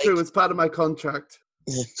 It's true. It's part of my contract.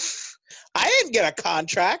 I didn't get a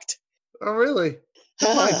contract. Oh, really?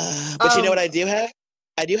 But you know what I do have?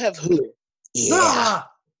 I do have Hulu. Yeah.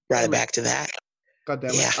 Brought it back to that. God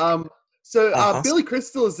damn it. So Billy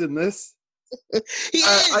Crystal is in this. He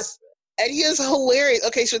is. And he is hilarious.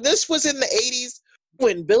 Okay, so this was in the 80s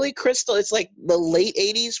when Billy Crystal, it's like the late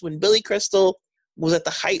 80s when Billy Crystal was at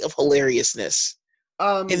the height of hilariousness.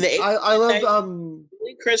 In the 80s, I love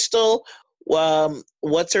Billy Crystal.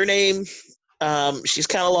 What's her name? She's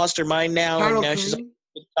kind of lost her mind now. Carol and now King? she's on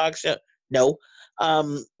a talk show. No.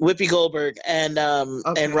 Whoopi Goldberg and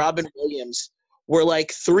Robin Williams were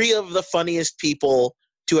like 3 of the funniest people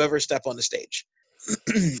to ever step on the stage.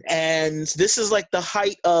 And this is like the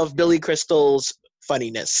height of Billy Crystal's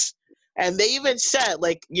funniness. And they even said,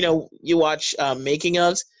 like, you watch making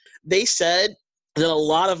ofs, they said that a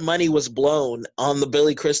lot of money was blown on the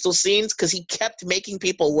Billy Crystal scenes because he kept making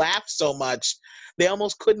people laugh so much they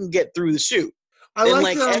almost couldn't get through the shoot. I don't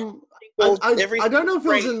know if it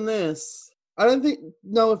was in this. I don't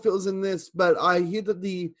know if it was in this, but I hear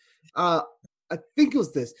that I think it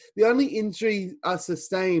was this. The only injury I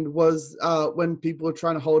sustained was when people were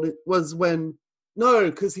trying to hold it.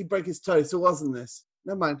 Because he broke his toe, so it wasn't this.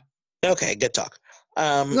 Never mind. Okay, good talk.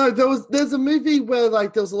 No, there's a movie where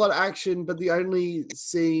like there was a lot of action, but the only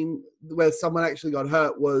scene where someone actually got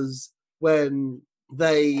hurt was when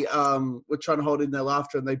they were trying to hold in their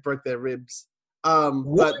laughter and they broke their ribs.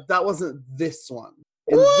 But that wasn't this one.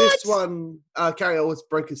 In this one, Cary Elwes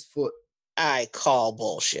broke his foot. I call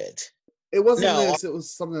bullshit. It wasn't this. It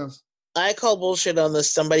was something else. I call bullshit on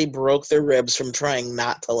this. Somebody broke their ribs from trying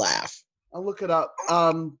not to laugh. I'll look it up.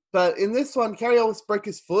 But in this one, Cary Elwes broke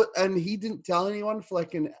his foot, and he didn't tell anyone for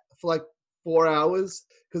like 4 hours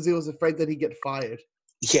because he was afraid that he'd get fired.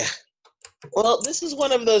 Yeah. Well, this is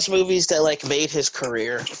one of those movies that like made his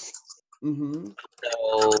career. Mm-hmm.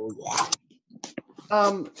 So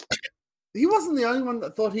yeah. He wasn't the only one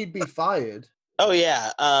that thought he'd be fired. Oh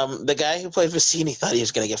yeah. The guy who played Vicini thought he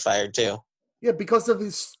was gonna get fired too. Yeah, because of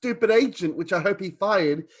his stupid agent, which I hope he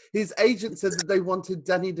fired. His agent said that they wanted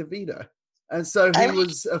Danny DeVito. And so he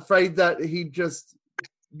was afraid that he'd just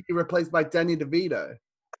be replaced by Danny DeVito.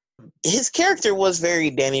 His character was very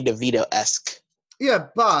Danny DeVito-esque. Yeah,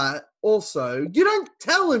 but also, you don't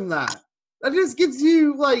tell him that. That just gives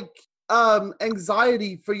you, like,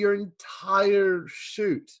 anxiety for your entire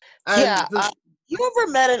shoot. And you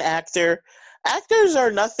ever met an actor? Actors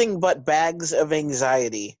are nothing but bags of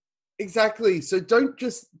anxiety. Exactly. So don't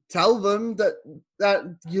just tell them that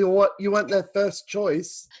you weren't their first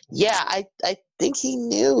choice. Yeah, I think he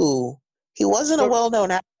knew. He wasn't a well-known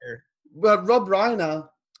actor. But Rob Reiner,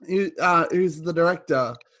 who's the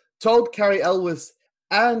director, told Cary Elwes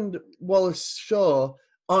and Wallace Shaw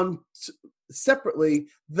separately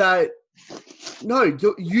that no,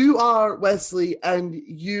 you are Wesley and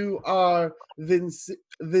you are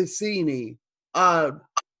Vicini.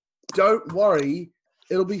 Don't worry.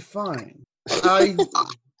 It'll be fine.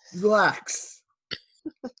 Relax.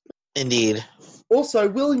 Indeed. Also,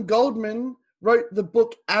 William Goldman wrote the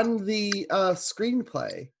book and the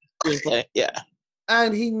screenplay. Yeah.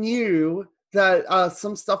 And he knew that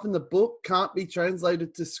some stuff in the book can't be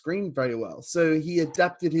translated to screen very well. So he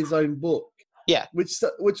adapted his own book. Yeah. Which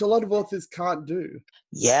a lot of authors can't do.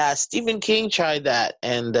 Yeah, Stephen King tried that,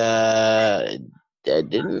 and that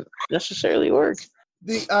didn't necessarily work.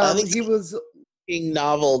 I think he was...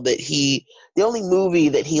 novel that the only movie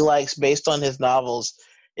that he likes based on his novels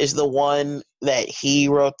is the one that he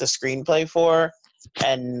wrote the screenplay for,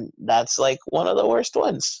 and that's like one of the worst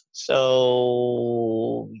ones.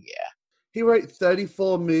 So yeah, he wrote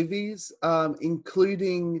 34 movies,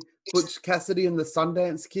 including Butch Cassidy and the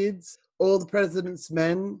Sundance Kids, All the President's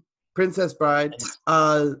Men, Princess Bride,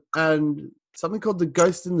 and something called The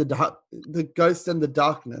Ghost and the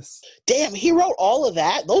Darkness. Damn, he wrote all of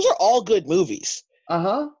that. Those are all good movies.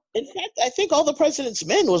 In fact, I think All the President's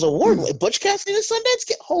Men was award-winning. Butch Cassidy and the Sundance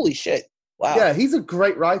Kid. Holy shit! Wow. Yeah, he's a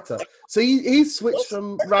great writer. So he switched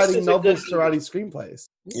from writing novels to writing screenplays.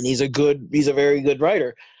 And he's a very good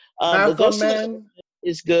writer. Marathon Man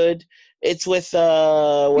is good. It's with he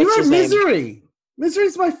wrote Misery. Name?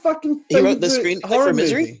 Misery's my fucking favorite. He wrote the screenplay for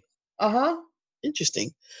Misery. Movie.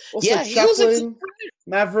 Interesting. Also, yeah, Chaplin,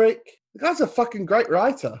 Maverick. The guy's a fucking great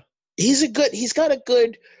writer. He's got a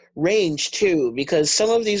good range too, because some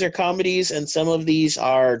of these are comedies and some of these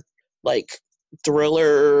are like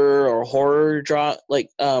thriller or horror like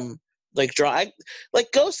Ghost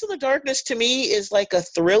in the Darkness to me is like a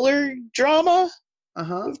thriller drama.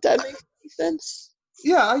 If that makes any sense.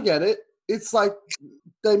 Yeah, I get it. It's like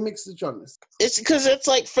they mix the genres. It's because it's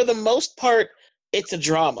like for the most part it's a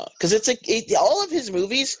drama because all of his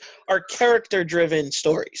movies are character-driven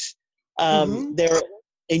stories. They're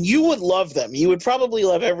and you would love them. You would probably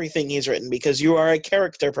love everything he's written because you are a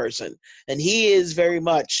character person, and he is very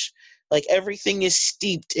much like everything is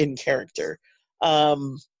steeped in character.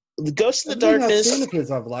 The Ghost in the Darkness. I've seen of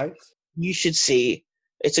his I've liked. You should see.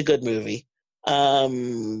 It's a good movie.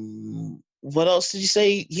 What else did you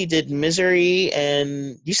say? He did Misery,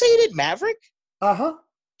 and you say he did Maverick?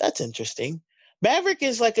 That's interesting. Maverick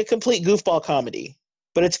is like a complete goofball comedy,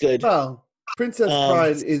 but it's good. Well, Princess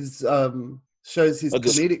Bride is shows his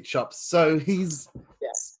comedic chops, so he's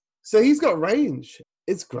got range.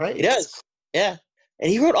 It's great. He does, yeah.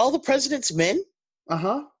 And he wrote All the President's Men.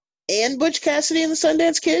 And Butch Cassidy and the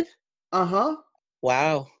Sundance Kid.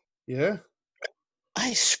 Wow. Yeah. I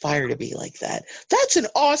aspire to be like that. That's an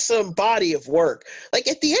awesome body of work. Like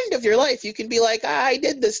at the end of your life, you can be like, I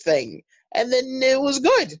did this thing, and then it was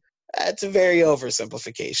good. That's a very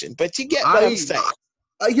oversimplification, but you get what I'm saying.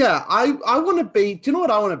 Yeah, I want to be. Do you know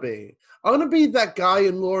what I want to be? I want to be that guy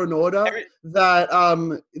in Law and Order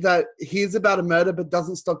that hears about a murder but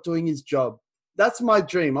doesn't stop doing his job. That's my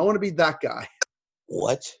dream. I want to be that guy.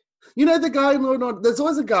 What? You know the guy in Law and Order? There's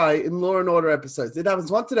always a guy in Law and Order episodes. It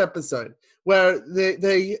happens once an episode where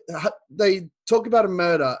they talk about a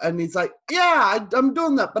murder and he's like, yeah, I'm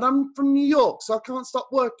doing that, but I'm from New York, so I can't stop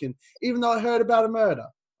working, even though I heard about a murder.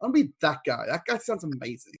 I'll be that guy. That guy sounds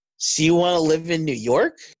amazing. So you want to live in New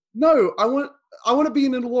York? No, I want to be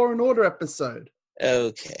in a Law and Order episode.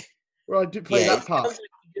 Okay. Where I do play that part. Like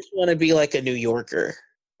you just want to be like a New Yorker.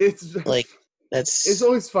 It's like that's. It's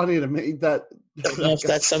always funny to me that. I don't know if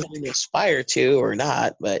that's something to aspire to or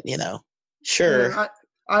not, but sure. Yeah,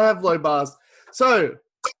 I have low bars. So.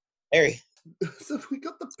 Harry. So we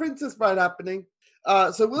got the Princess Bride happening.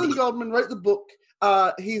 So William Goldman wrote the book.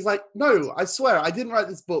 He's like, no, I swear, I didn't write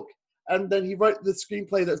this book. And then he wrote the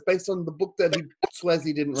screenplay that's based on the book that he swears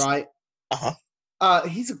he didn't write.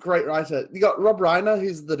 He's a great writer. You got Rob Reiner,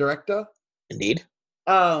 who's the director. Indeed.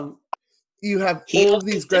 You have all of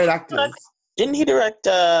these great actors. Didn't he direct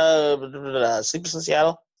Sleepless in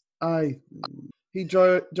Seattle? He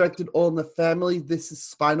directed All in the Family, This is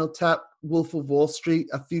Spinal Tap, Wolf of Wall Street,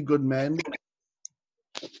 A Few Good Men.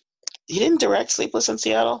 He didn't direct Sleepless in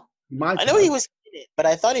Seattle? I know he was in it, but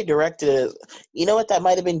I thought he directed it. You know what? That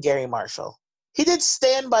might have been Gary Marshall. He did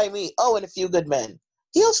Stand By Me. Oh, and A Few Good Men.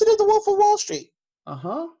 He also did The Wolf of Wall Street.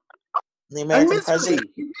 The American President.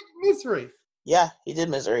 He did Misery. Yeah, he did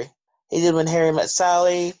Misery. He did When Harry Met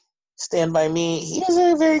Sally, Stand By Me. He has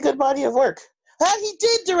a very good body of work. He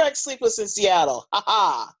did direct Sleepless in Seattle.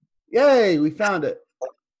 Ha-ha. Yay, we found it.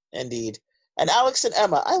 Indeed. And Alex and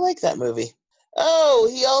Emma. I like that movie. Oh,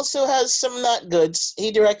 he also has some not goods. He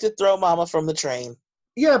directed Throw Mama from the Train.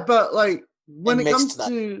 Yeah, but like when it comes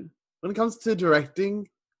to directing,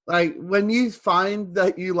 like when you find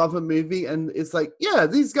that you love a movie and it's like, yeah,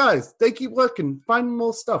 these guys, they keep working, find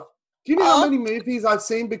more stuff. Do you know how many movies I've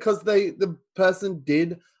seen because the person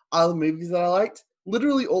did other movies that I liked?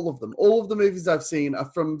 Literally all of them. All of the movies I've seen are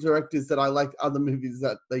from directors that I like other movies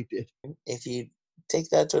that they did. If you take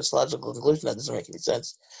that to its logical conclusion, that doesn't make any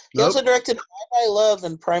sense. He Nope. also directed Why I Love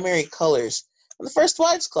and Primary Colors and The First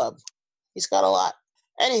Wives Club. He's got a lot.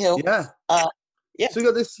 Anywho, Yeah. Yeah. So we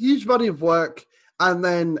got this huge body of work, and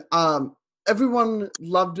then everyone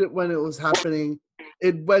loved it when it was happening.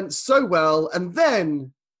 It went so well, and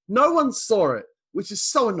then no one saw it, which is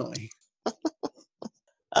so annoying.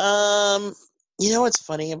 You know what's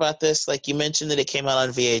funny about this? Like you mentioned that it came out on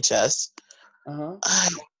VHS. Uh-huh. I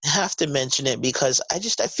have to mention it because I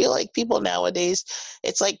feel like people nowadays,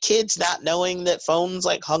 it's like kids not knowing that phones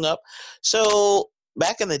like hung up. So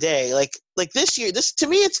back in the day, like this year, this to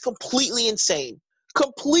me, it's completely insane.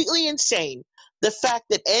 Completely insane. The fact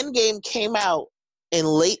that Endgame came out in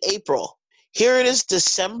late April. Here it is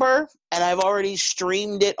December, and I've already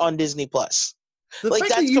streamed it on Disney Plus. The Like, fact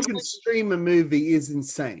that that's you can stream a movie is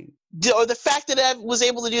insane. Or the fact that I was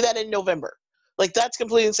able to do that in November. Like, that's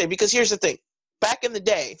completely insane. Because here's the thing. Back in the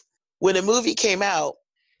day, when a movie came out,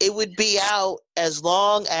 it would be out as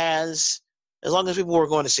long as people were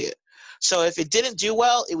going to see it. So if it didn't do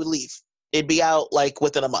well, it would leave. It'd be out, like,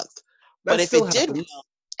 within a month. That But if still it did happens.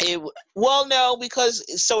 well, no, because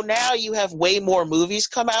so now you have way more movies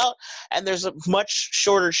come out, and there's a much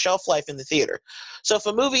shorter shelf life in the theater. So if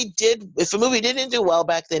a movie didn't do well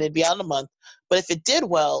back then, it'd be out in a month. But if it did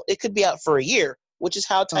well, it could be out for a year, which is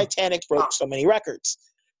how Titanic broke so many records,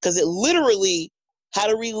 because it literally had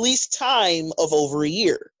a release time of over a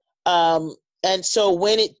year. And so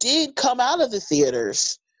when it did come out of the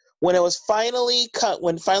theaters, when it was finally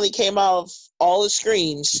came out of all the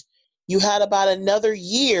screens, you had about another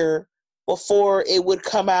year before it would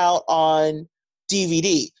come out on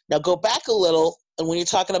DVD. Now go back a little, and when you're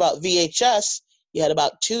talking about VHS, you had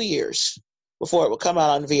about 2 years before it would come out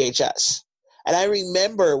on VHS. And I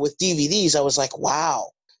remember with DVDs, I was like,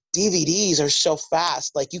 wow, DVDs are so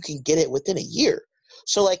fast. Like, you can get it within a year.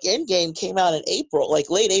 So, like, Endgame came out in April, like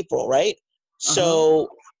late April, right? Uh-huh. So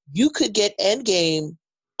you could get Endgame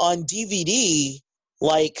on DVD,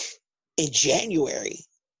 like, in January.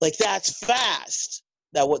 Like, that's fast.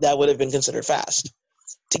 That would have been considered fast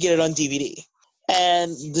to get it on DVD.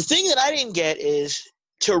 And the thing that I didn't get is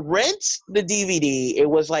to rent the DVD, it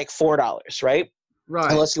was like $4, right?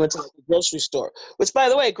 Right. Unless you went to like a grocery store. Which, by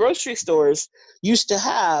the way, grocery stores used to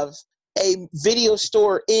have a video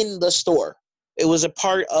store in the store. It was a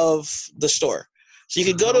part of the store. So you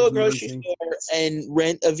could go to a grocery store and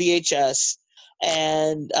rent a VHS,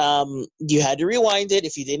 and you had to rewind it.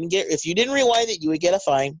 If you didn't rewind it, you would get a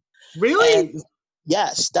fine. Really? And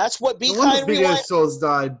yes, that's what Be No wonder Kind video Rewind. stores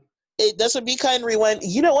died. That's what Be Kind Rewind.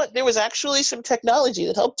 You know what? There was actually some technology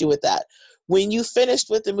that helped you with that. When you finished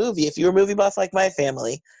with the movie, if you were a movie buff like my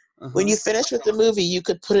family, when you finished with the movie, you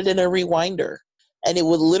could put it in a rewinder, and it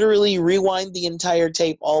would literally rewind the entire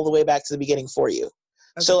tape all the way back to the beginning for you.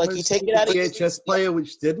 So, like, you take it out of the VHS player,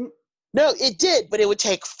 which didn't. No, it did, but it would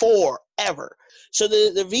take forever. So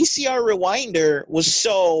the VCR rewinder was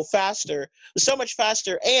so much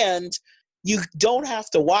faster, and you don't have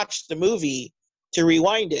to watch the movie to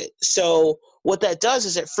rewind it. So what that does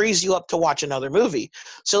is it frees you up to watch another movie.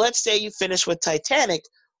 So let's say you finish with Titanic,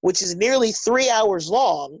 which is nearly 3 hours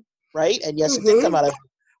long, right? And yes, it did come out of,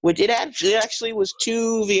 which it actually was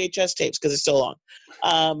 2 VHS tapes because it's so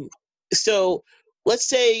long. So let's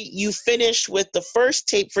say you finish with the first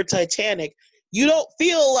tape for Titanic. You don't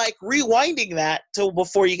feel like rewinding that till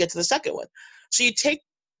before you get to the second one. So you take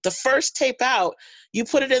the first tape out, you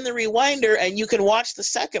put it in the rewinder, and you can watch the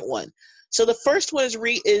second one. So the first one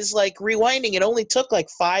is like rewinding. It only took like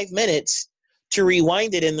 5 minutes to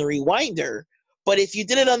rewind it in the rewinder. But if you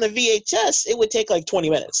did it on the VHS, it would take like 20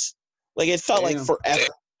 minutes. Like, it felt like forever.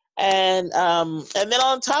 And then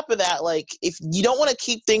on top of that, like, if you don't want to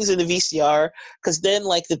keep things in the VCR, because then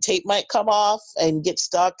like the tape might come off and get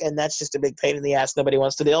stuck, and that's just a big pain in the ass nobody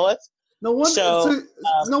wants to deal with. No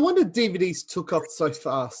wonder DVDs took off so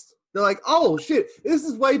fast. They're like, oh shit, this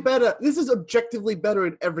is way better. This is objectively better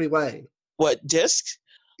in every way. What, disc?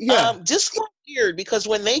 Yeah. Disc was weird because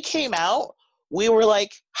when they came out, we were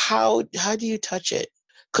like, how do you touch it?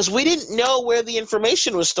 Because we didn't know where the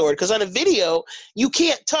information was stored. Because on a video, you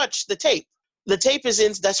can't touch the tape. The tape is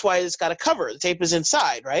in. That's why it's got a cover. The tape is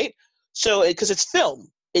inside, right? So, because it's film,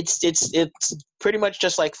 it's pretty much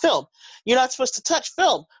just like film. You're not supposed to touch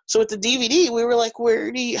film. So with the DVD, we were like,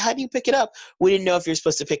 how do you pick it up? We didn't know if you're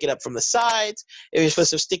supposed to pick it up from the sides, if you're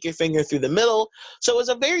supposed to stick your finger through the middle. So it was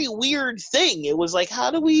a very weird thing. It was like,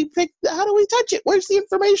 how do we touch it? Where's the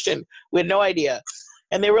information? We had no idea.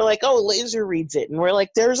 And they were like, oh, laser reads it. And we're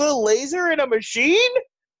like, there's a laser in a machine?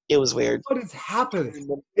 It was weird. What is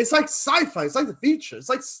happening? It's like sci-fi. It's like the future. It's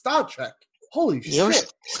like Star Trek. Holy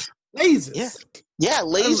shit. Lasers. Yeah,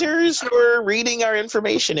 lasers were reading our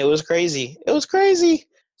information. It was crazy.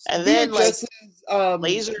 And then VHSs,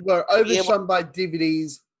 lasers were overshone by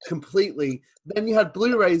DVDs completely. Then you had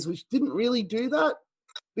Blu-rays, which didn't really do that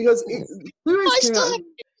because Blu-rays came out.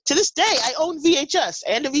 To this day, I own VHS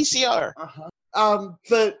and a VCR.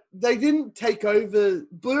 But they didn't take over.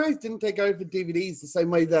 Blu-rays didn't take over DVDs the same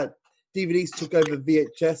way that DVDs took over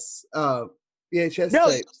VHS. VHS No,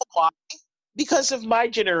 tapes. you know why? Because of my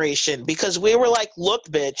generation. Because we were like, look,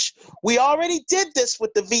 bitch, we already did this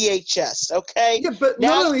with the VHS. Okay. Yeah, but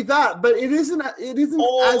now, not only that, but it isn't as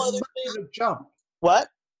much of a jump. What?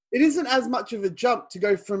 It isn't as much of a jump to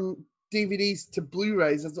go from DVDs to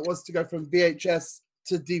Blu-rays as it was to go from VHS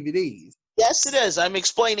to DVDs. Yes, it is. I'm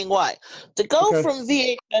explaining why. To go from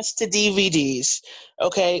VHS to DVDs,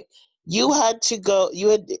 okay, you had to go. You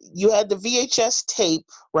had the VHS tape,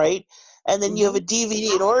 right? And then you have a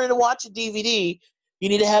DVD. In order to watch a DVD, you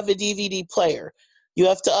need to have a DVD player. You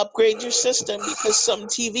have to upgrade your system because some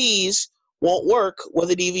TVs won't work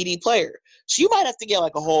with a DVD player. So you might have to get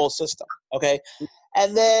like a whole system, okay?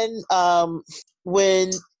 And then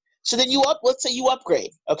let's say you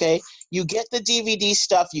upgrade, okay? You get the DVD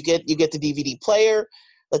stuff, you get the DVD player.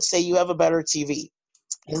 Let's say you have a better TV.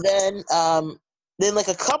 And then like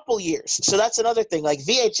a couple years. So that's another thing. Like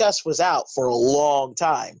VHS was out for a long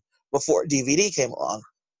time before DVD came along.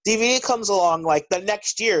 DVD comes along like the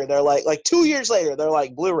next year. They're like 2 years later, they're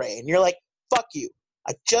like Blu-ray. And you're like, fuck you.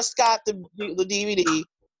 I just got the DVD.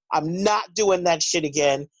 I'm not doing that shit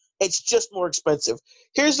again. It's just more expensive.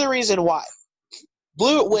 Here's the reason why.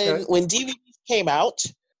 When DVDs came out,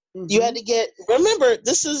 you had to get – remember,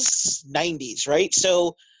 this is 90s, right?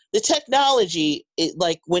 So the technology,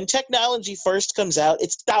 when technology first comes out,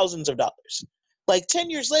 it's thousands of dollars. Like 10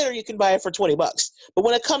 years later, you can buy it for $20. But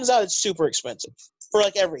when it comes out, it's super expensive for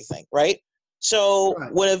like everything, right? So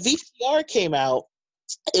when a VCR came out,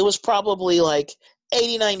 it was probably like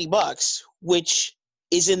 $80, $90, which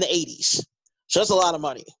is in the 80s. So that's a lot of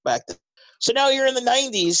money back then. So now you're in the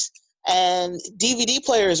 90s and DVD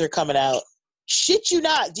players are coming out. Shit you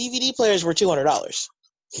not, DVD players were $200.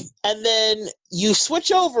 And then you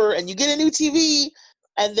switch over and you get a new TV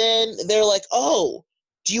and then they're like, oh,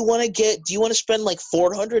 do you want to spend like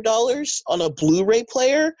 $400 on a Blu-ray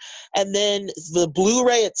player? And then the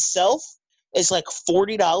Blu-ray itself is like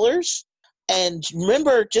 $40. And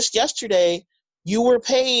remember, just yesterday, you were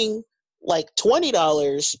paying like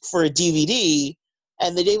 $20 for a DVD,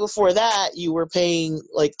 and the day before that, you were paying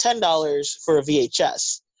like $10 for a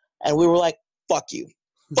VHS. And we were like, fuck you.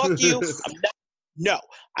 Fuck you. No,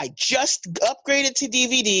 I just upgraded to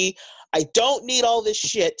DVD. I don't need all this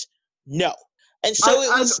shit. No. And so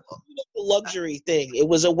it was a luxury thing. It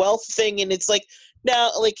was a wealth thing, and it's like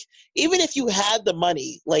now, like even if you had the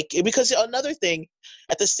money, like because another thing,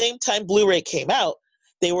 at the same time Blu-ray came out,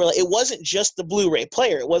 they were like, it wasn't just the Blu-ray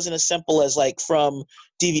player. It wasn't as simple as like from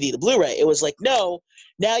DVD to Blu-ray. It was like, no,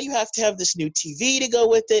 now you have to have this new TV to go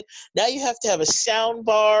with it. Now you have to have a sound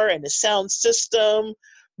bar and a sound system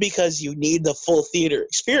because you need the full theater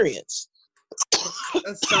experience.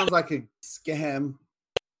 That sounds like a scam.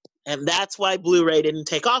 And that's why Blu-ray didn't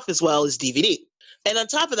take off as well as DVD. And on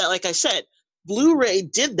top of that, like I said, Blu-ray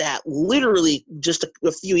did that literally just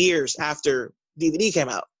a few years after DVD came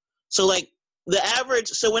out. So like the average,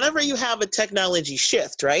 so whenever you have a technology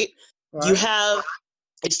shift, right? You have,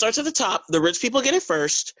 it starts at the top, the rich people get it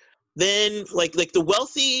first, then like the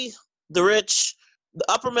wealthy, the rich, the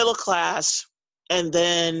upper middle class, and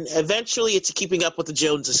then eventually it's keeping up with the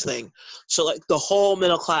Joneses thing. So like the whole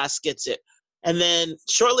middle class gets it. And then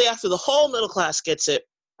shortly after the whole middle class gets it,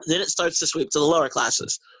 then it starts to sweep to the lower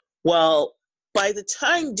classes. Well, by the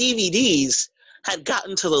time DVDs had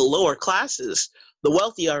gotten to the lower classes, the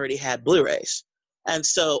wealthy already had Blu-rays. And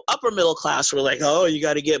so upper middle class were like, oh, you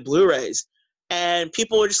got to get Blu-rays. And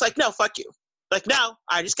people were just like, no, fuck you. Like, no,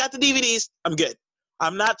 I just got the DVDs. I'm good.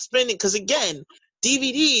 I'm not spending, because again,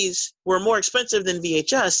 DVDs were more expensive than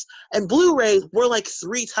VHS, and Blu-ray were like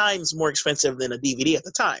 3 times more expensive than a DVD at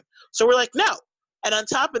the time. So we're like, no. And on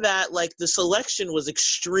top of that, like the selection was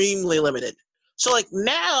extremely limited. So like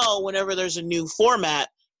now, whenever there's a new format,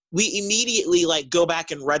 we immediately like go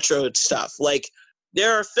back and retro stuff. Like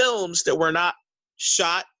there are films that were not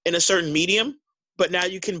shot in a certain medium, but now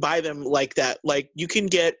you can buy them like that. Like you can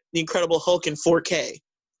get The Incredible Hulk in 4K.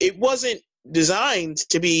 It wasn't designed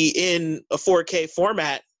to be in a 4K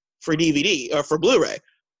format for DVD or for Blu-ray,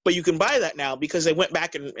 but you can buy that now because they went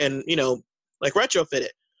back and you know, like retrofit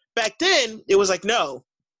it. Back then, it was like, no,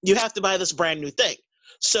 you have to buy this brand new thing.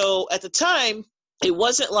 So at the time, it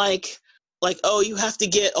wasn't like oh, you have to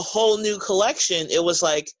get a whole new collection. It was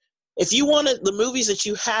like if you wanted the movies that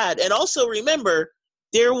you had, and also remember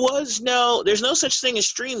there's no such thing as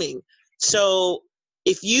streaming. So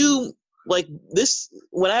if you like this,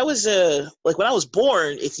 when I was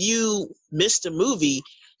born, if you missed a movie,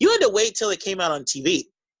 you had to wait till it came out on TV,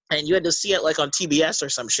 and you had to see it like on TBS or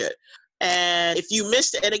some shit. And if you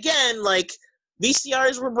missed it, and again, like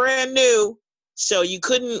VCRs were brand new, so you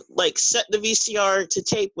couldn't like set the VCR to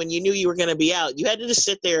tape when you knew you were going to be out. You had to just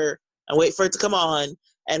sit there and wait for it to come on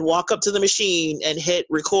and walk up to the machine and hit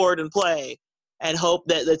record and play and hope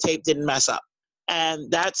that the tape didn't mess up. And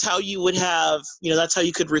that's how you would have, that's how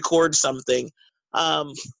you could record something.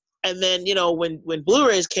 And then, when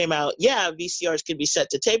Blu-rays came out, yeah, VCRs could be set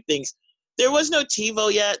to tape things. There was no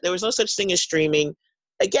TiVo yet. There was no such thing as streaming.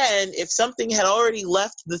 Again, if something had already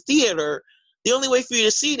left the theater, the only way for you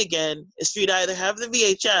to see it again is for you to either have the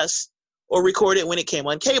VHS or record it when it came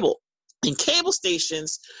on cable. And cable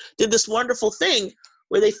stations did this wonderful thing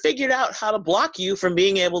where they figured out how to block you from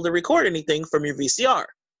being able to record anything from your VCR.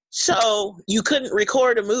 So you couldn't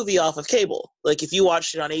record a movie off of cable. Like if you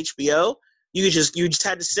watched it on HBO, you just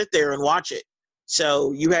had to sit there and watch it.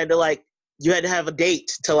 So you had to have a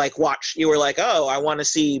date to like watch. You were like, oh, I want to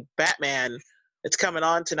see Batman. It's coming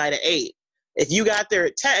on tonight at 8. If you got there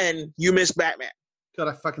at 10, you missed Batman. God,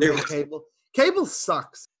 I fucking hate cable. Cable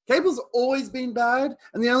sucks. Cable's always been bad,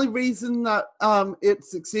 and the only reason that it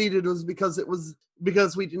succeeded was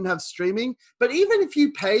because we didn't have streaming. But even if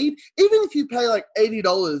you pay like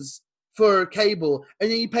 $80 for cable,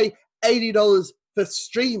 and then you pay $80 for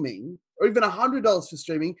streaming, or even $100 for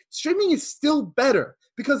streaming is still better.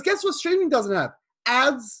 Because guess what streaming doesn't have?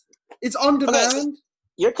 Ads. It's on demand. Okay,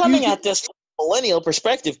 you're coming at this from a millennial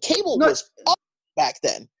perspective. Cable was up back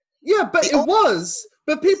then. Yeah, but it was.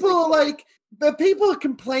 But people are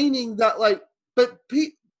complaining that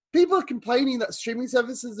people are complaining that streaming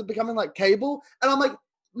services are becoming like cable. And I'm like,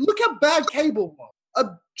 look how bad cable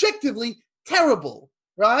was. Objectively terrible,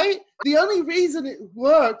 right? The only reason it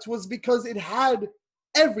worked was because it had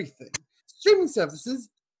everything. Streaming services,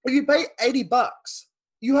 if you pay $80,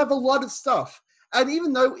 you have a lot of stuff. And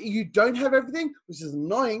even though you don't have everything, which is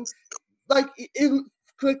annoying, like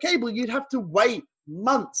for cable, you'd have to wait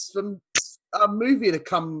months for a movie to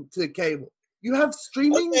come to cable. You have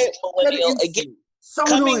streaming. Okay, again, so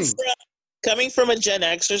annoying. Coming from a Gen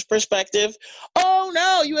Xer's perspective, oh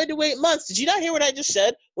no, you had to wait months. Did you not hear what I just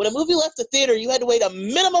said? When a movie left the theater, you had to wait a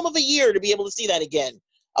minimum of a year to be able to see that again.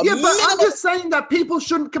 But I'm just saying that people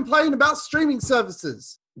shouldn't complain about streaming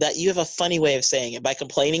services. That you have a funny way of saying it by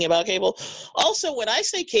complaining about cable. Also, when I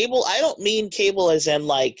say cable, I don't mean cable as in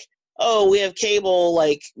like, oh, we have cable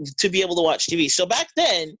like to be able to watch TV. So back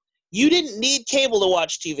then, you didn't need cable to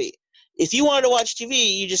watch TV. If you wanted to watch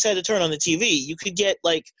TV, you just had to turn on the TV. You could get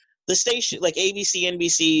like the station, like ABC,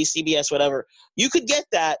 NBC, CBS, whatever. You could get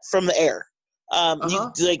that from the air.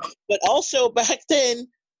 But also back then,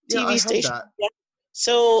 TV stations.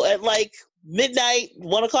 So at like midnight,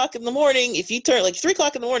 1 o'clock in the morning, if you turn like 3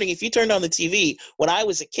 o'clock in the morning, if you turned on the TV when I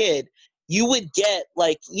was a kid, you would get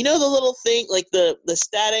like, the little thing, like the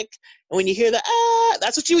static. And when you hear the,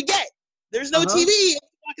 that's what you would get. There's no TV at 3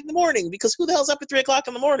 o'clock in the morning because who the hell's up at 3 o'clock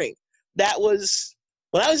in the morning? That was,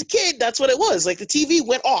 when I was a kid, that's what it was. Like the TV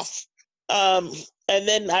went off. And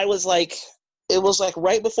then I was like, it was like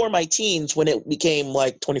right before my teens when it became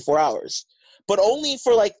like 24 hours, but only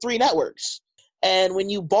for like 3 networks. And when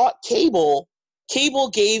you bought cable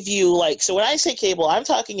gave you like, so when I say cable, I'm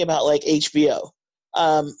talking about like HBO.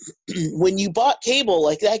 When you bought cable,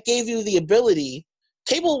 like that gave you the ability,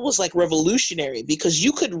 cable was like revolutionary because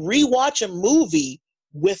you could rewatch a movie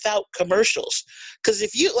without commercials. Because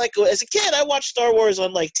if you, like as a kid, I watched Star Wars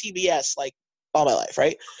on like TBS like all my life,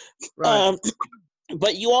 right? But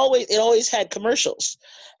it always had commercials.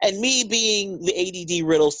 And me being the ADD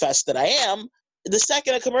riddled fest that I am, the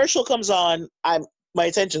second a commercial comes on, my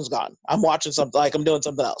attention's gone. I'm watching something, like I'm doing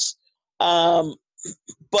something else.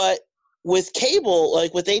 But with cable,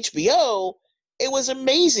 like with HBO, it was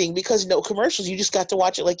amazing because no commercials. You just got to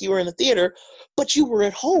watch it like you were in the theater, but you were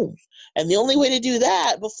at home. And the only way to do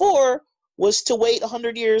that before was to wait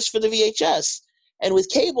 100 years for the VHS. And with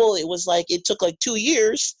cable, it was like it took like 2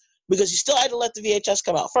 years because you still had to let the VHS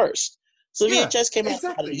come out first. So the VHS came out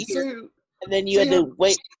about a year. And then you had to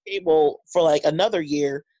wait for cable for like another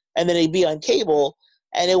year, and then it'd be on cable.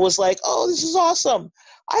 And it was like, oh, this is awesome.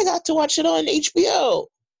 I got to watch it on HBO.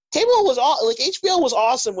 Cable was HBO was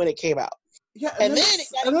awesome when it came out. Yeah, and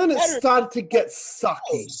then it started to get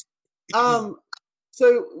sucky.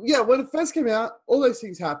 So yeah, when it first came out, all those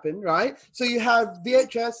things happened, right? So you have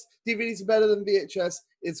VHS, DVDs are better than VHS,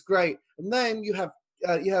 It's great. And then you have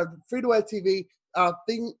free-to-air TV.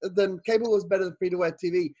 Then cable was better than free-to-air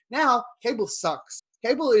TV. Now cable sucks.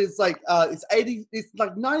 Cable is like it's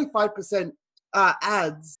like 95%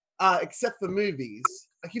 ads, except for movies.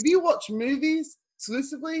 Like if you watch movies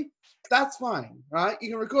exclusively, that's fine, right? You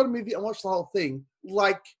can record a movie and watch the whole thing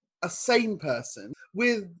like a sane person.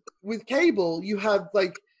 With cable, you have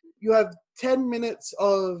 10 minutes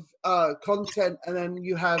of content, and then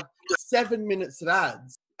you have 7 minutes of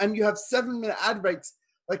ads, and you have 7-minute ad breaks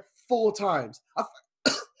like 4 times.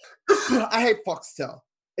 I hate Foxtel.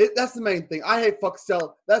 That's the main thing. I hate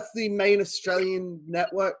Foxtel. That's the main Australian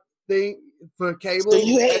network thing for cable. So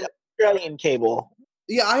you hate Australian cable?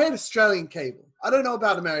 Yeah, I hate Australian cable. I don't know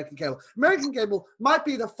about American cable. American cable might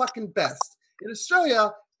be the fucking best. In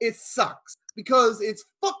Australia, it sucks because it's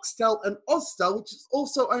Foxtel and Austel, which is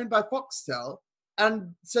also owned by Foxtel.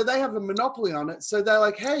 And so they have a monopoly on it. So they're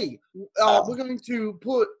like, hey, we're going to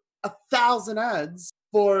put 1,000 ads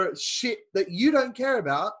for shit that you don't care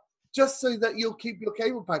about, just so that you'll keep your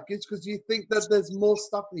cable package because you think that there's more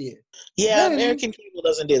stuff here. Yeah, then, American cable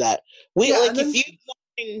doesn't do that.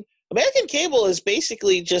 American cable is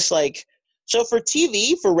basically just like, so for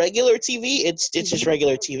TV, for regular TV, it's just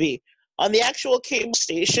regular TV. On the actual cable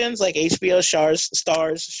stations like HBO, Stars,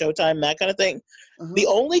 Showtime, that kind of thing, the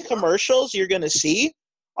only commercials you're going to see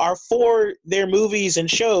are for their movies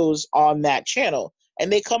and shows on that channel.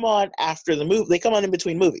 And they come on after the movie. They come on in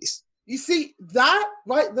between movies. You see, that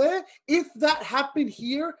right there, if that happened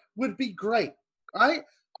here, would be great, right?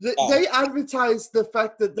 They advertised the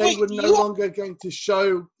fact that they were no longer going to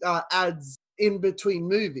show ads in between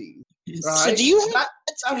movies, right? So do you have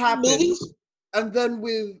that happened? Movies?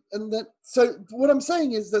 So what I'm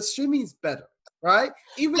saying is that streaming is better, right?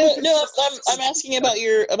 I'm asking about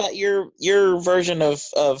your version of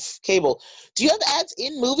cable. Do you have ads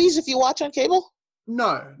in movies if you watch on cable?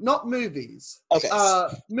 No, not movies. Okay.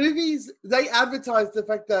 Movies, they advertised the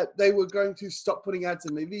fact that they were going to stop putting ads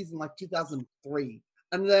in movies in like 2003.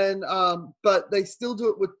 And then, but they still do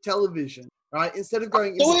it with television, right? Instead of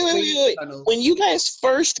going into wait. Channels. When you guys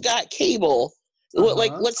first got cable,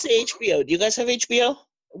 like let's say HBO, do you guys have HBO?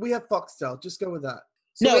 We have Foxtel. Just go with that.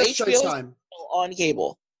 So no, HBO Showtime. On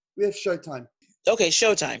cable. We have Showtime. Okay,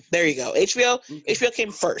 Showtime. There you go. HBO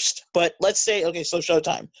came first. But let's say, okay, so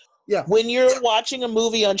Showtime. Yeah. When you're watching a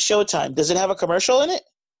movie on Showtime, does it have a commercial in it?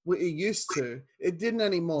 Well, it used to. It didn't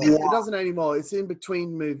anymore. Yeah. It doesn't anymore. It's in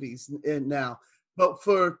between movies now. But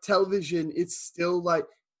for television, it's still like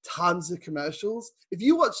tons of commercials. If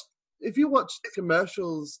you watch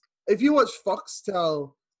commercials, if you watch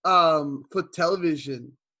Foxtel for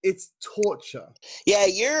television, it's torture. Yeah,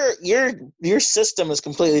 your system is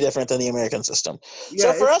completely different than the American system.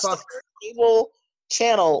 Yeah, so for us, the first cable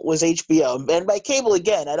channel was HBO. And by cable,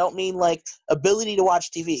 again, I don't mean like ability to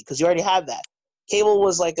watch TV, because you already have that. Cable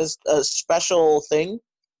was like a special thing.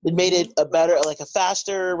 It made it a better, like a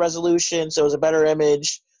faster resolution, so it was a better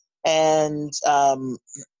image, and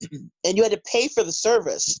you had to pay for the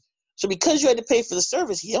service. So because you had to pay for the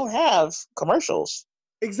service, you don't have commercials.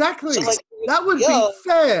 Exactly. So like, that would be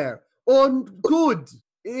fair or good.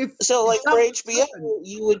 For HBO,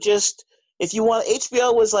 you would just, if you want,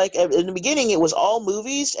 HBO was like, in the beginning, it was all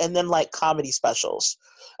movies and then like comedy specials.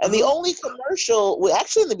 And the only commercial, well,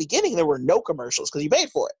 actually in the beginning, there were no commercials because you paid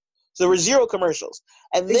for it. So there were 0 commercials.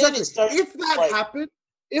 And then it started, if that happened,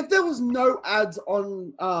 if there was no ads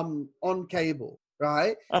on cable,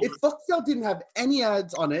 right? If Foxtel didn't have any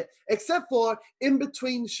ads on it, except for in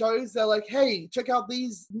between shows, they're like, hey, check out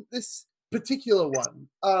this particular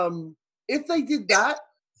one. If they did that,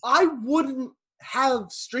 I wouldn't have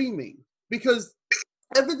streaming because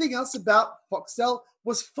everything else about Foxtel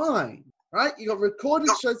was fine, right? You got recorded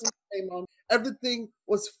shows that came on. Everything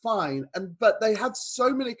was fine, but they had so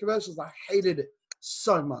many commercials. I hated it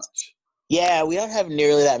so much. Yeah, we don't have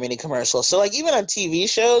nearly that many commercials. So, like, even on TV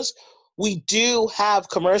shows, we do have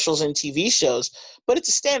commercials in TV shows, but it's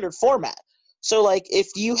a standard format. So, like, if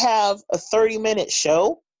you have a 30-minute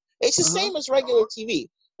show, it's the same as regular TV.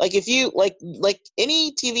 Like, if you like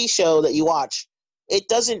any TV show that you watch, it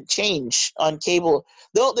doesn't change on cable.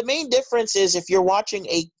 The main difference is if you're watching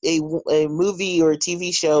a movie or a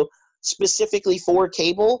TV show specifically for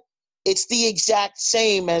cable, it's the exact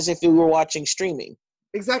same as if you were watching streaming.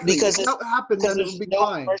 Exactly. Because if that happened, then it would be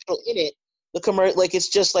fine. Commercial in it. Like it's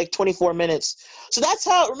just like 24 minutes. So that's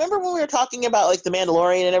how. Remember when we were talking about like The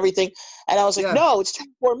Mandalorian and everything, and I was like, no, it's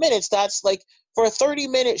 24 minutes. That's like for a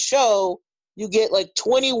 30-minute show, you get like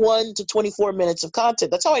 21 to 24 minutes of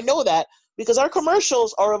content. That's how I know that, because our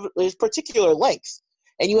commercials are of a particular length,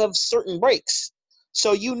 and you have certain breaks.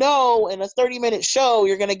 So in a 30-minute show,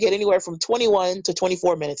 you're going to get anywhere from 21 to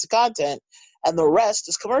 24 minutes of content, and the rest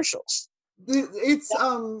is commercials. It's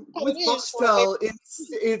with Foxtel,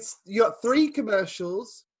 it's you got 3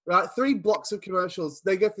 commercials, right? 3 blocks of commercials.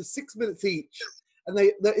 They go for 6 minutes each, and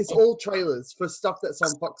it's all trailers for stuff that's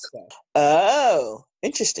on Foxtel. Oh,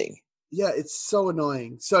 interesting. Yeah, it's so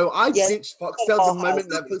annoying. So I ditched Foxtel the moment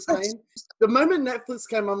Netflix came. The moment Netflix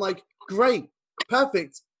came, I'm like, great,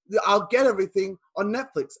 perfect. I'll get everything on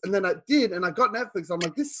Netflix. And then I did, and I got Netflix. I'm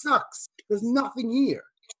like, this sucks. There's nothing here.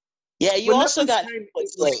 Yeah, you also got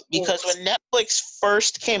Netflix late because when Netflix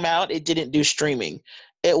first came out, it didn't do streaming.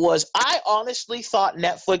 I honestly thought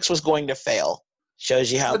Netflix was going to fail.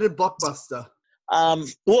 Shows you how. So did Blockbuster.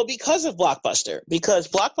 Well, because of Blockbuster. Because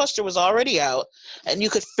Blockbuster was already out, and you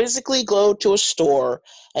could physically go to a store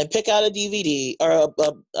and pick out a DVD, or at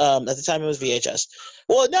the time it was VHS.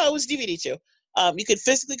 Well, no, it was DVD too. You could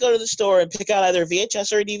physically go to the store and pick out either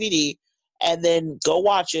VHS or a DVD, and then go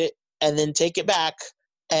watch it, and then take it back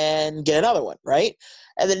and get another one, right?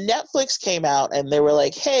 And then Netflix came out, and they were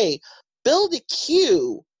like, hey, build a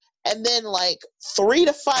queue, and then like 3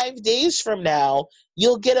 to 5 days from now,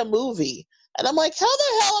 you'll get a movie. And I'm like, how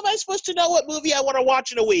the hell am I supposed to know what movie I want to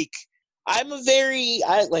watch in a week?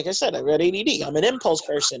 Like I said, I read ADD. I'm an impulse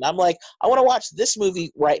person. I'm like, I want to watch this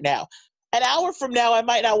movie right now. An hour from now, I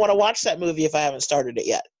might not want to watch that movie if I haven't started it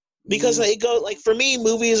yet. Because for me,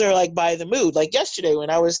 movies are like by the mood. Like yesterday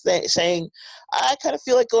when I was saying, I kind of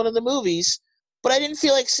feel like going to the movies, but I didn't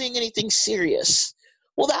feel like seeing anything serious.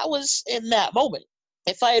 Well, that was in that moment.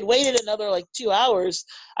 If I had waited another like 2 hours,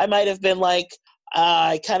 I might have been like,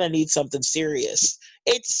 I kind of need something serious.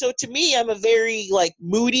 So to me, I'm a very like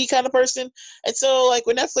moody kind of person. And so like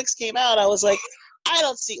when Netflix came out, I was like,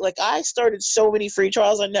 I started so many free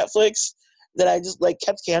trials on Netflix that I just like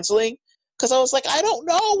kept canceling because I was like, I don't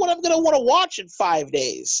know what I'm going to want to watch in 5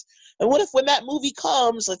 days. And what if when that movie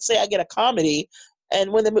comes, let's say I get a comedy,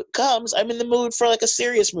 and when it comes, I'm in the mood for like a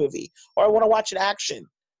serious movie, or I want to watch an action.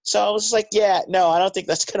 So I was just like, yeah, no, I don't think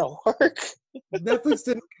that's going to work. Netflix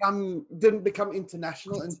didn't become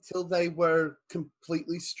international until they were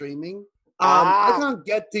completely streaming. I can't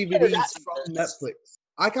get DVDs from Netflix.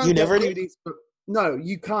 I can't get DVDs. No,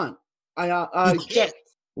 you can't. I checked.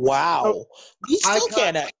 Wow. So You still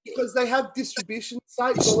can't. Because they have distribution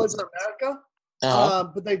sites all over America,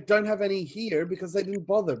 but they don't have any here because they didn't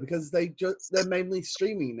bother because they're mainly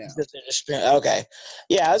streaming now. Okay.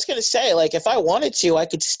 Yeah, I was gonna say, like, if I wanted to, I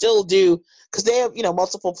could still do because they have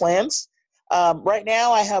multiple plans. Right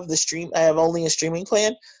now, I have only a streaming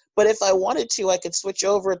plan, but if I wanted to, I could switch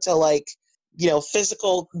over to like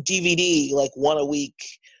physical DVD, like one a week.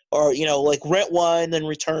 Or, like rent one, then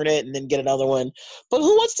return it, and then get another one. But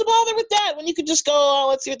who wants to bother with that when you could just go, oh,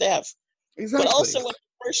 let's see what they have. Exactly. But also, when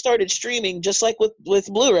I first started streaming, just like with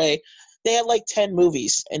Blu-ray, they had like 10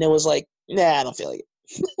 movies. And it was like, nah, I don't feel like it.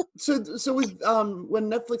 So with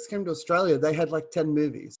when Netflix came to Australia, they had like 10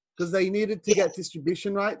 movies. Because they needed to get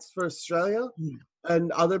distribution rights for Australia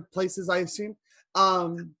and other places, I assume.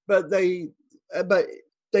 But they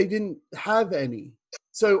didn't have any.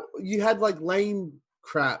 So you had like lame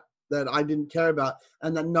crap that I didn't care about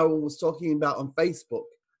and that no one was talking about on Facebook.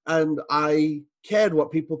 And I cared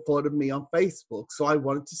what people thought of me on Facebook. So I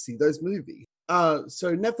wanted to see those movies.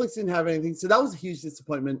 So Netflix didn't have anything. So that was a huge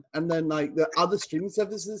disappointment. And then like the other streaming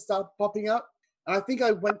services started popping up. And I think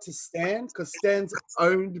I went to Stan because Stan's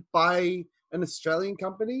owned by an Australian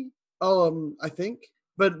company. I think.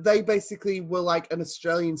 But they basically were like an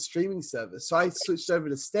Australian streaming service. So I switched over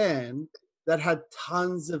to Stan that had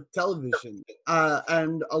tons of television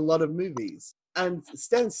and a lot of movies. And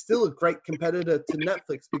Stan's still a great competitor to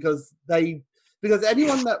Netflix because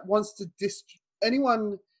anyone that wants to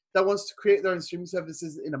create their own streaming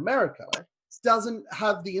services in America doesn't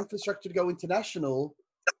have the infrastructure to go international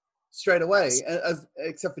straight away,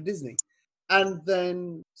 except for Disney. And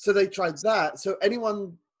then so they tried that.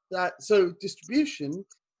 So distribution,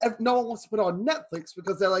 no one wants to put it on Netflix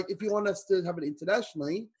because they're like, if you want us to have it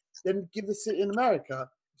internationally, then give us it in America.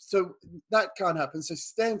 So that can't happen. So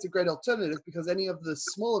Stan's a great alternative because any of the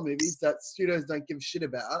smaller movies that studios don't give a shit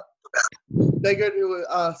about, they go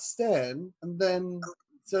to Stan, and then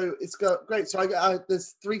so it's got great. So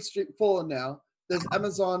there's 4 now. There's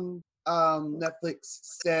Amazon, Netflix,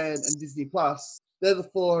 Stan, and Disney Plus. They're the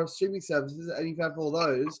 4 streaming services, and you can have all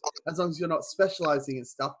those as long as you're not specializing in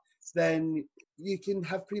stuff. Then you can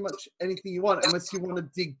have pretty much anything you want, unless you want to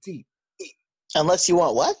dig deep. Unless you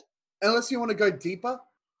want what? Unless you want to go deeper.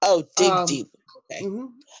 Oh, dig deep. Okay. Mm-hmm.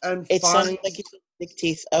 And it sounds like you said big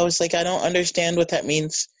teeth. I was like, I don't understand what that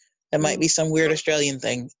means. It might be some weird Australian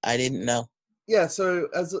thing. I didn't know. Yeah, so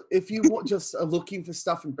if you want just are looking for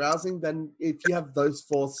stuff in browsing, then if you have those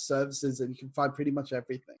 4 services, then you can find pretty much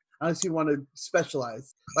everything. Unless you want to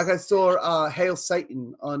specialize. Like I saw Hail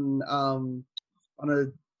Satan on a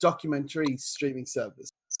documentary streaming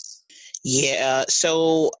service. Yeah,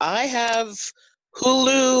 so I have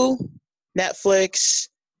Hulu, Netflix,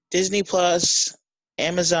 Disney Plus,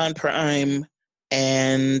 Amazon Prime,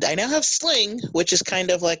 and I now have Sling, which is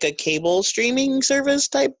kind of like a cable streaming service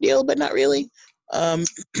type deal, but not really.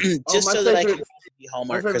 Just so that I can be my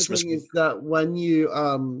Hallmark favorite Christmas. thing is that when you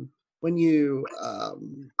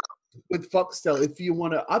with Foxtel, if you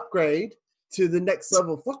want to upgrade to the next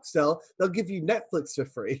level of Foxtel, they'll give you Netflix for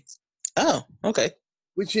free. Oh, okay.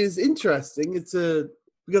 Which is interesting.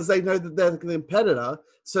 Because they know that they're the competitor,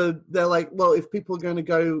 so they're like, well, if people are going to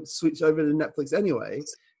go switch over to Netflix anyway,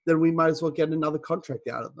 then we might as well get another contract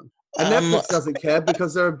out of them. And Netflix doesn't care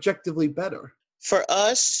because they're objectively better. For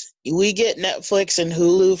us, we get Netflix and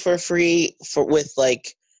Hulu for free with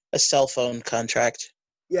like a cell phone contract.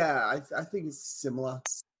 Yeah, I think it's similar.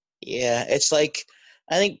 Yeah, it's like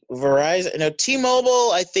I think Verizon. No, T-Mobile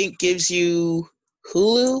I think gives you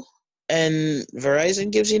Hulu, and Verizon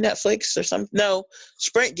gives you Netflix or something. No,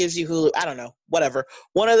 Sprint gives you Hulu. I don't know. Whatever.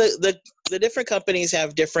 One of the different companies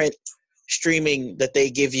have different streaming that they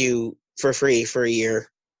give you for free for a year.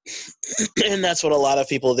 And that's what a lot of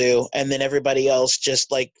people do. And then everybody else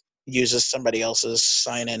just like uses somebody else's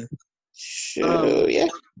sign in. So, yeah.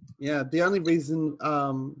 Yeah, the only reason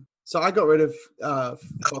so I got rid of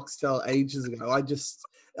Foxtel ages ago. I just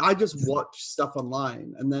watch stuff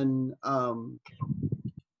online, and then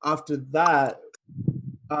after that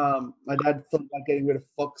my dad thought about getting rid of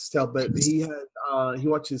Foxtel, but he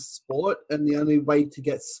watches sport, and the only way to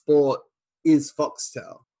get sport is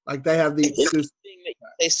Foxtel. Like they have the exclusive.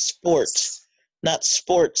 They sports, not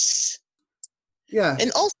sports. Yeah,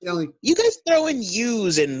 and also you guys throw in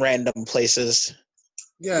U's in random places.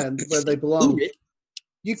 Yeah, where they belong.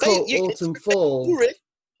 You call autumn fall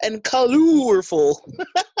and colorful.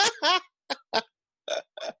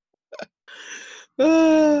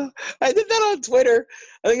 I did that on Twitter.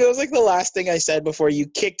 I think it was like the last thing I said before you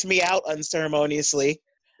kicked me out unceremoniously.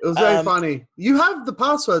 It was very funny. You have the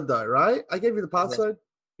password though, right? I gave you the password.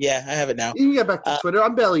 Yeah, I have it now. You can get back to Twitter.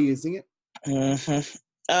 I'm barely using it.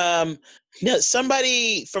 Mm-hmm. No,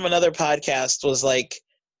 somebody from another podcast was like,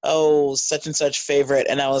 "Oh, such and such favorite,"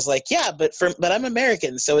 and I was like, "Yeah, but I'm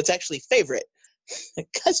American, so it's actually favorite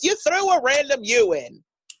because you throw a random U in."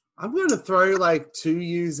 I'm going to throw like 2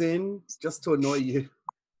 U's in just to annoy you.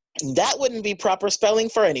 That wouldn't be proper spelling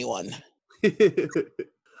for anyone.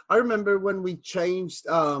 I remember when we changed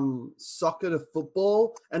soccer to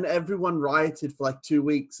football, and everyone rioted for like 2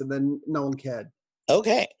 weeks, and then no one cared.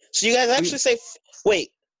 Okay. So you guys actually say,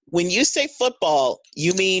 wait, when you say football,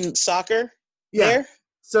 you mean soccer? Yeah. There?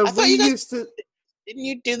 So we used to... Didn't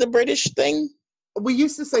you do the British thing? We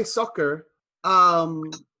used to say soccer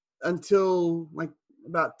until like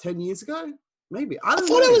about 10 years ago, maybe. I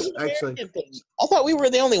thought it was actually. Thing. I thought we were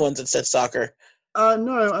the only ones that said soccer.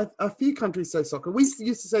 No, a few countries say soccer. We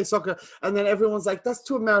used to say soccer, and then everyone's like, "That's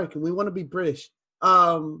too American. We want to be British."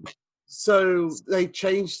 So they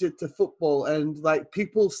changed it to football, and like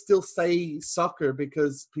people still say soccer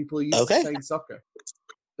because people are used to saying soccer.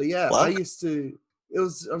 But yeah, I used to. It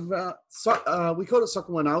was around. We called it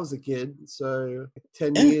soccer when I was a kid, so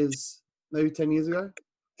 10 years, maybe 10 years ago.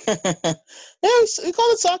 Yeah, we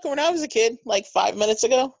called it soccer when I was a kid, like 5 minutes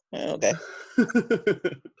ago. Okay.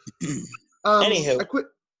 Anywho,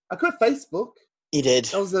 I quit Facebook. You did.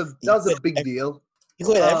 That was a big deal. You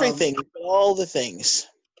quit everything, all the things.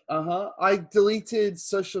 I deleted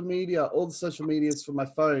social media, all the social medias from my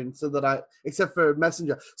phone, so that except for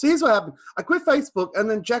Messenger. So here's what happened: I quit Facebook, and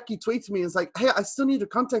then Jackie tweets me and is like, "Hey, I still need to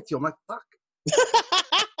contact you." I'm like, "Fuck."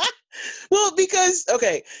 Well, because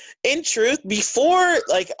in truth, before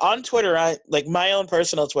like on Twitter, my own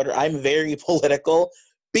personal Twitter, I'm very political.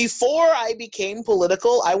 Before I became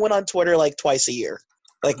political, I went on Twitter like twice a year.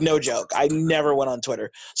 Like no joke, I never went on Twitter,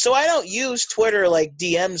 so I don't use Twitter like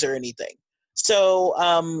DMs or anything. So,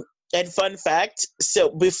 and fun fact,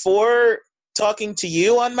 so before talking to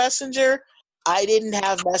you on Messenger, I didn't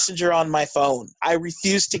have Messenger on my phone. I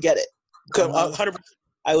refused to get it. 100%.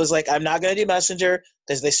 I was like, I'm not going to do Messenger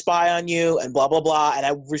because they spy on you and blah, blah, blah. And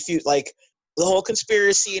I refused, like, the whole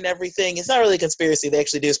conspiracy and everything. It's not really a conspiracy. They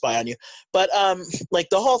actually do spy on you. But, like,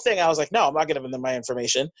 the whole thing, I was like, no, I'm not giving them my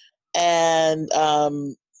information. And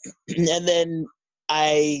then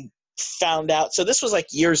I found out. So this was, like,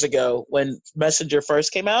 years ago when Messenger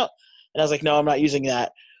first came out. And I was like, no, I'm not using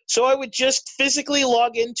that. So I would just physically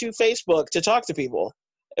log into Facebook to talk to people.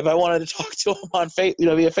 if I wanted to talk to him on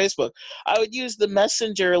via Facebook. I would use the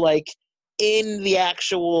Messenger like in the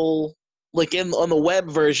actual on the web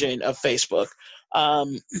version of Facebook.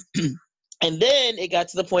 And then it got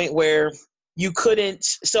to the point where you couldn't.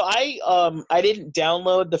 So I didn't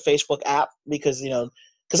download the Facebook app because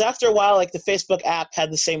after a while, like the Facebook app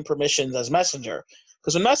had the same permissions as Messenger.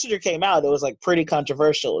 Because when Messenger came out, it was like pretty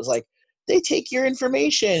controversial. It was like, they take your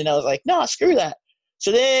information. And I was like, no, screw that.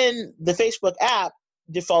 So then the Facebook app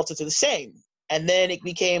defaulted to the same. And then it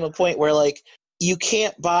became a point where like you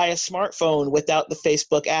can't buy a smartphone without the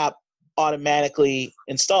Facebook app automatically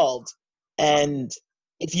installed. And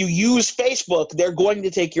if you use Facebook, they're going to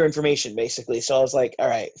take your information basically. So I was like, all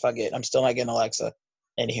right, fuck it. I'm still not getting Alexa.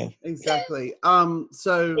 Anywho. Exactly.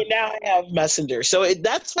 So now I have Messenger. So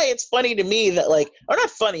that's why it's funny to me that like, or not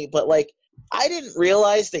funny, but like, I didn't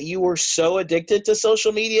realize that you were so addicted to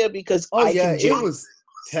social media because it was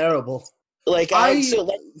terrible. Like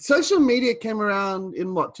social media came around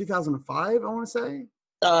in what, 2005? I want to say.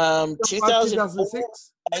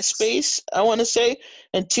 2006. MySpace, I want to say,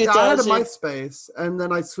 and 2000. Yeah, I had a MySpace, and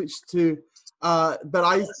then I switched to. But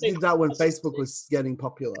I did that when Facebook was getting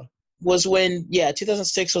popular. Was when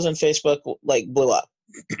 2006 was when Facebook like blew up.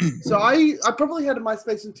 So I probably had a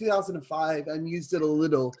MySpace in 2005 and used it a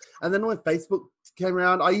little, and then when Facebook came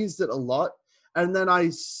around, I used it a lot, and then I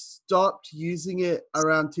stopped using it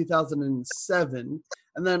around 2007,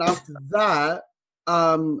 and then after that,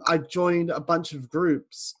 I joined a bunch of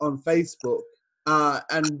groups on Facebook,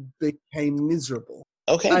 and became miserable.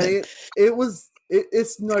 Okay,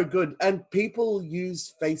 it's no good, and people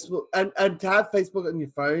use Facebook, and to have Facebook on your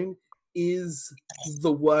phone is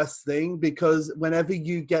the worst thing, because whenever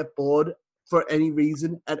you get bored for any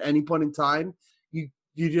reason at any point in time, you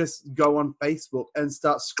just go on Facebook and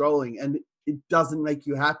start scrolling, and it doesn't make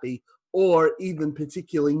you happy or even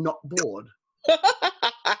particularly not bored.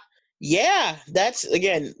 Yeah, that's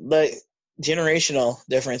again the generational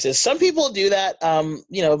differences. Some people do that,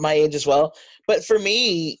 my age as well, but for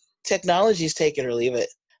me, technology's take it or leave it.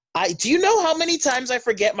 Do you know how many times I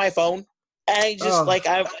forget my phone? And I just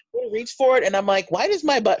I reach for it, and I'm like, why does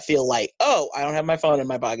my butt feel light? Oh, I don't have my phone in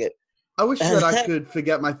my pocket. I wish that I could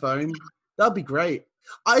forget my phone. That'd be great.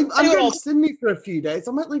 I'm going to Sydney for a few days.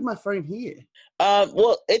 I might leave my phone here.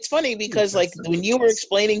 Well, it's funny because like when you were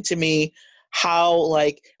explaining to me how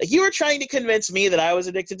like you were trying to convince me that I was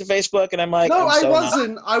addicted to Facebook, and I'm like, no, I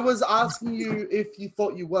wasn't. I was asking you if you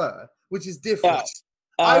thought you were, which is different.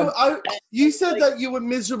 You said that you were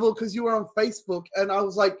miserable because you were on Facebook, and I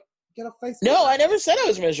was like, get off Facebook. No, I never said I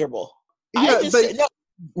was miserable. Yeah,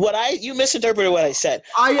 you misinterpreted what I said.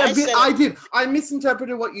 I did. I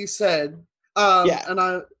misinterpreted what you said. And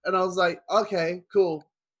I was like, okay, cool.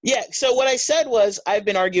 Yeah. So what I said was, I've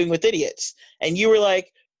been arguing with idiots, and you were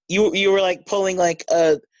like, you were like pulling like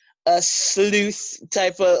a sleuth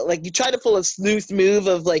type of, like you tried to pull a sleuth move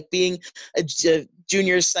of like being a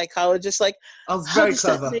junior psychologist. Like, I was very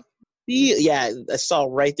clever. Yeah, I saw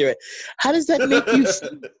right through it. How does that make you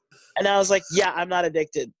feel? And I was like, yeah, I'm not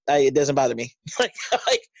addicted. It doesn't bother me. like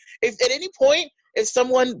if at any point, if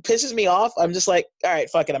someone pisses me off, I'm just like, all right,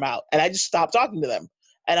 fuck it, I'm out. And I just stop talking to them.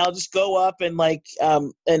 And I'll just go up and like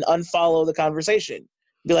and unfollow the conversation.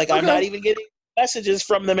 Be like, okay. I'm not even getting messages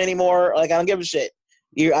from them anymore. Like, I don't give a shit.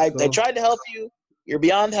 I tried to help you. You're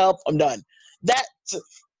beyond help. I'm done.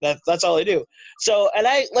 That's all I do. So, and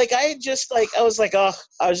I was like, oh,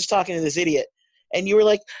 I was just talking to this idiot. And you were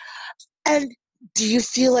like, and do you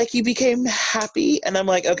feel like you became happy? And I'm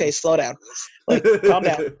like, okay, slow down. Like, calm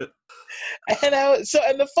down. And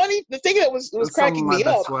the thing that was cracking me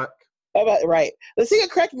up the thing that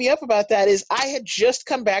cracked me up about that is I had just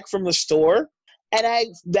come back from the store, and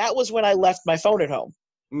that was when I left my phone at home.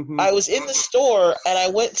 Mm-hmm. I was in the store, and I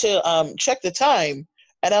went to check the time,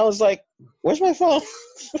 and I was like, where's my phone?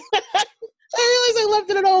 I realized I left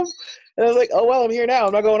it at home. And I was like, oh, well, I'm here now.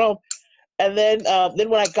 I'm not going home. And then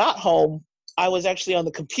when I got home, I was actually on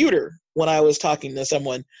the computer when I was talking to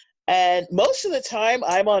someone. And most of the time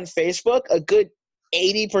I'm on Facebook, a good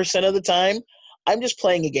 80% of the time, I'm just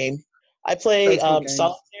playing a game. I play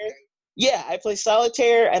solitaire. Yeah, I play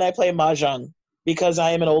solitaire and I play Mahjong because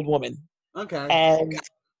I am an old woman. Okay. And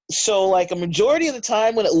so like a majority of the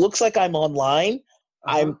time when it looks like I'm online,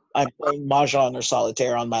 I'm playing Mahjong or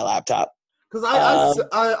solitaire on my laptop. Because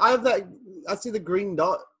I have that, I see the green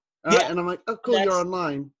dot, and I'm like, oh, cool, you're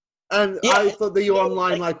online. And I thought that you were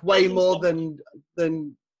online like way more than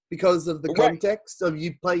because of the context of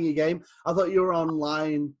you playing a game. I thought you were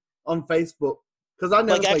online on Facebook because I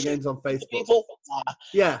never play games on Facebook.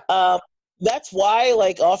 Yeah. That's why,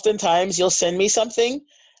 like, oftentimes you'll send me something,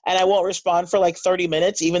 and I won't respond for like 30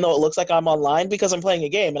 minutes, even though it looks like I'm online because I'm playing a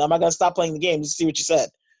game, and I'm not gonna stop playing the game to see what you said.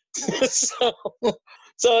 so,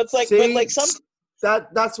 so it's like, but like some.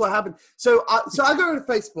 That's what happened. So I got rid of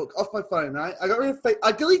Facebook off my phone, right? I got rid of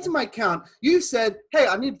I deleted my account. You said, "Hey,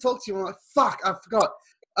 I need to talk to you." I'm like, "Fuck, I forgot."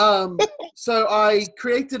 So I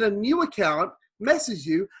created a new account, messaged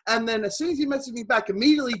you, and then as soon as you messaged me back,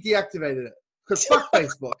 immediately deactivated it because fuck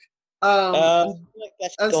Facebook. And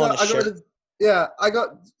so I got rid of,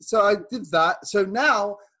 I did that. So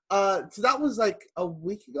now, so that was like a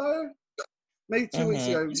week ago, maybe 2 weeks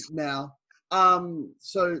ago now.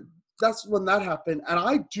 So that's when that happened, and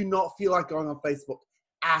I do not feel like going on Facebook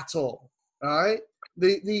at all. All right,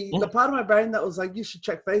 the part of my brain that was like, you should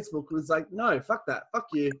check Facebook was like, no, fuck that, fuck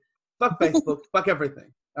you, fuck Facebook, fuck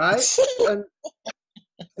everything. All right, and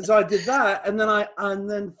so I did that, and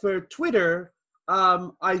then for Twitter,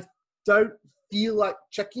 I don't feel like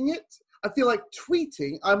checking it. I feel like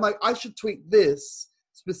tweeting. I'm like, I should tweet this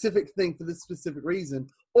specific thing for this specific reason,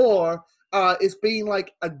 or it's been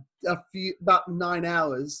like about 9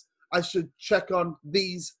 hours. I should check on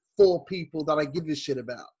these 4 people that I give a shit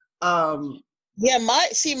about. Yeah,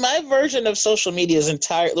 my version of social media is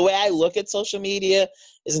the way I look at social media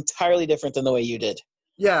is entirely different than the way you did.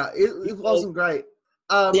 Yeah, it wasn't great.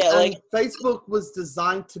 And Facebook was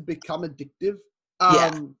designed to become addictive.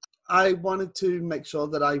 I wanted to make sure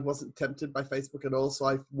that I wasn't tempted by Facebook at all, so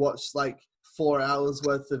I watched like 4 hours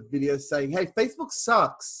worth of videos saying, "Hey, Facebook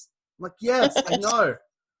sucks." I'm like, yes, I know.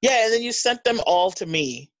 Yeah, and then you sent them all to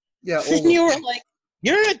me. Yeah, and you were like,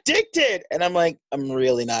 "You're addicted," and I'm like, "I'm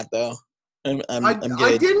really not, though. I'm good."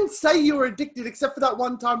 I didn't say you were addicted, except for that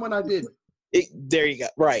one time when I did. There you go.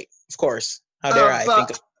 Right, of course. How dare I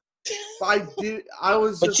think of? I did. I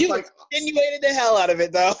was but just you like, insinuated the hell out of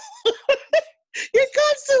it, though. You're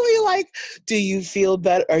constantly like, "Do you feel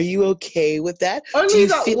better? Are you okay with that?" Only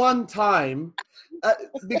that one time.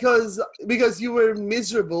 Because you were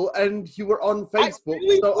miserable and you were on Facebook,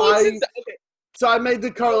 so I made the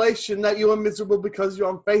correlation that you were miserable because you're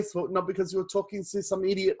on Facebook, not because you were talking to some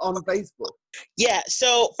idiot on Facebook. Yeah.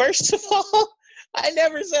 So first of all, I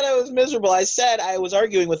never said I was miserable. I said I was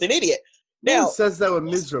arguing with an idiot. Now, who says they were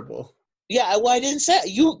miserable? Yeah, well, I didn't say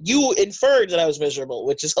you inferred that I was miserable,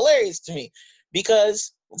 which is hilarious to me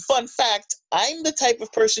because, fun fact, I'm the type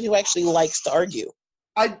of person who actually likes to argue.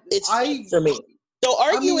 It's fun for me. So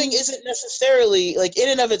arguing isn't necessarily, like, in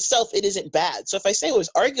and of itself, it isn't bad. So if I say I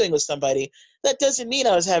was arguing with somebody, that doesn't mean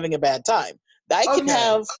I was having a bad time. I can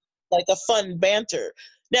have, like, a fun banter.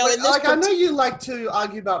 Now, I know you like to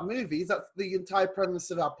argue about movies. That's the entire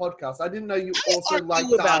premise of our podcast. I didn't know you also like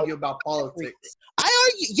to argue about politics.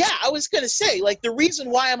 I was going to say, like, the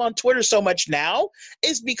reason why I'm on Twitter so much now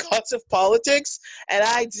is because of politics, and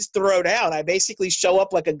I just throw down. I basically show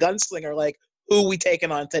up like a gunslinger, like, who we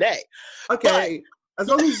taking on today? Okay, as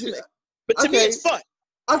long as you... But to me, it's fun.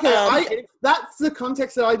 Okay, that's the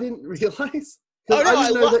context that I didn't realize. I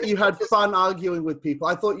didn't know that you had fun arguing with people.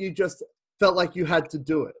 I thought you just felt like you had to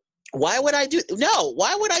do it. Why would I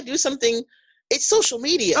do something? It's social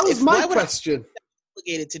media. That was my question.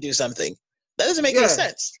 Obligated to do something. That doesn't make any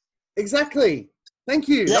sense. Exactly. Thank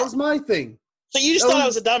you. Yeah. That was my thing. So you just thought I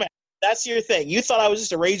was a dumbass. That's your thing. You thought I was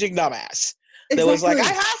just a raging dumbass. Exactly. That was like, I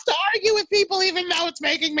have to argue with people even though it's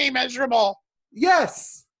making me miserable.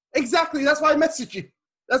 Yes. Exactly. That's why I messaged you.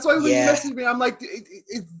 That's why when you messaged me, I'm like, are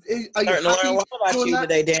you starting to learn a lot about you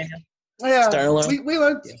today, Daniel. Yeah. We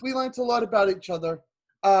learned a lot about each other.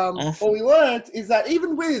 What we learned is that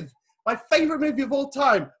even with my favorite movie of all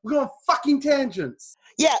time, we're going on fucking tangents.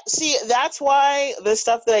 Yeah, see, that's why the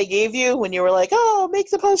stuff that I gave you when you were like, "Oh, make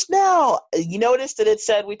the post now," you noticed that it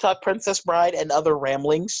said we talked Princess Bride and other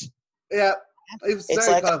ramblings. Yeah, it was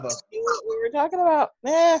very clever. Knew what we were talking about.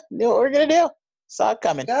 Knew what we were gonna do. Saw it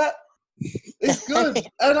coming. Yeah, it's good.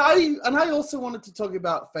 and I also wanted to talk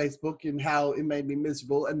about Facebook and how it made me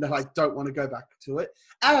miserable, and that I don't want to go back to it.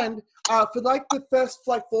 And for like the first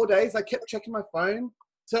 4 days, I kept checking my phone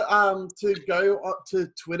to go to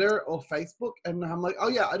Twitter or Facebook, and I'm like, oh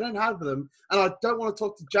yeah, I don't have them, and I don't want to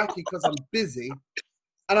talk to Jackie because I'm busy,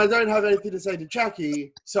 and I don't have anything to say to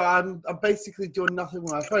Jackie, so I'm basically doing nothing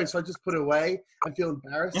with my phone, so I just put it away and feel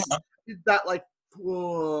embarrassed. I did that like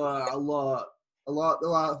a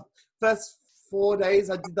lot. First 4 days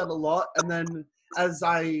I did that a lot, and then as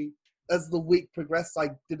the week progressed,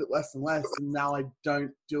 I did it less and less, and now I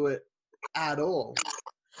don't do it at all.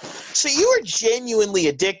 So you were genuinely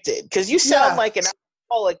addicted because you sound like an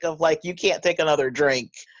alcoholic of like you can't take another drink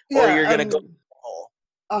or you're gonna go.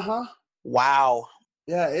 Uh-huh. Wow.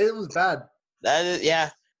 Yeah, it was bad. That is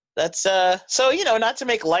That's so not to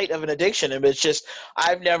make light of an addiction, but it's just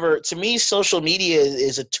to me social media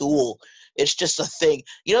is a tool. It's just a thing.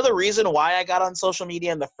 The reason why I got on social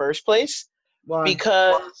media in the first place? Why?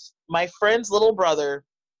 Because my friend's little brother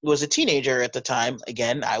was a teenager at the time.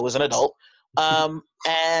 Again, I was an adult.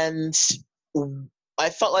 And I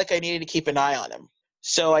felt like I needed to keep an eye on him.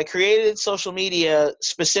 So I created social media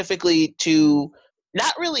specifically to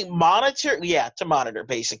not really monitor, to monitor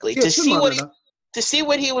basically, Yeah, to see monitor.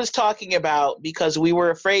 what he was talking about, because we were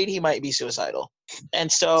afraid he might be suicidal.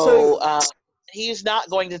 And so he's not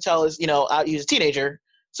going to tell his, he's a teenager,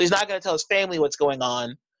 so he's not going to tell his family what's going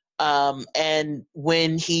on. And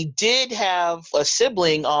when he did have a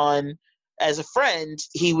sibling on as a friend,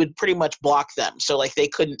 he would pretty much block them. So like they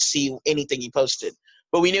couldn't see anything he posted,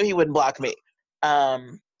 but we knew he wouldn't block me.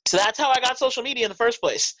 So that's how I got social media in the first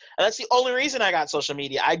place. And that's the only reason I got social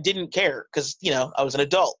media. I didn't care because, I was an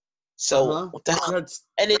adult. So what the hell?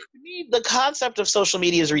 And to me, the concept of social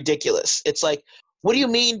media is ridiculous. It's like, what do you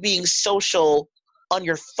mean being social on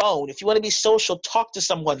your phone? If you want to be social, talk to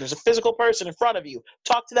someone. There's a physical person in front of you.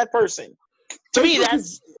 Talk to that person. To me,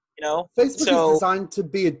 that's, Facebook is designed to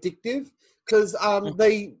be addictive because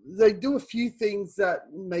they do a few things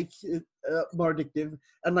that make it more addictive,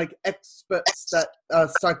 and like experts that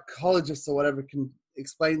psychologists or whatever can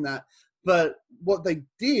explain that. But what they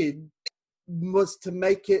did was to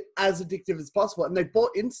make it as addictive as possible, and they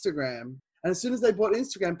bought Instagram. And as soon as they bought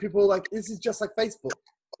Instagram, people were like, "This is just like Facebook.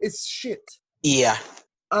 It's shit." Yeah.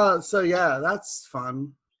 So yeah, that's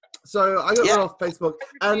fun. So I got rid off Facebook,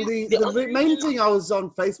 and the main thing I was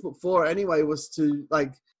on Facebook for anyway was to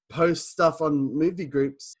like post stuff on movie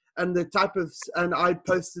groups, and and I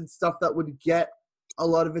posted stuff that would get a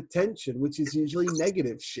lot of attention, which is usually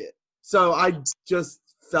negative shit. So I just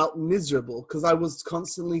felt miserable because I was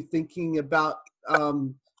constantly thinking about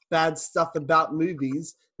bad stuff about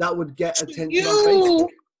movies that would get attention on Facebook.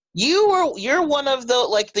 You're one of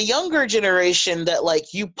the younger generation that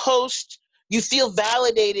like you post, you feel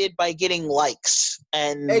validated by getting likes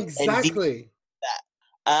and exactly.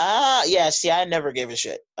 See, I never gave a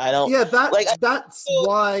shit. I don't. Yeah, that's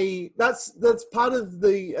why that's part of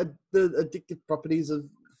the addictive properties of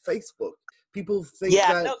Facebook. People think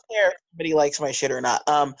that. I don't care if somebody likes my shit or not.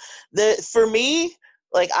 For me,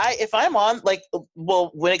 if I'm on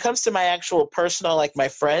when it comes to my actual personal my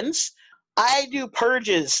friends, I do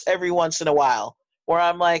purges every once in a while where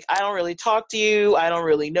I'm like, I don't really talk to you, I don't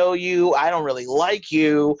really know you, I don't really like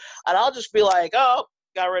you, and I'll just be like, oh,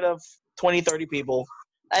 got rid of 20, 30 people.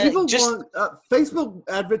 Facebook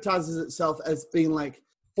advertises itself as being like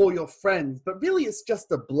for your friends, but really it's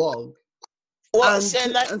just a blog. Well, and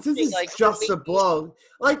since it's just a blog,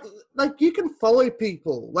 like you can follow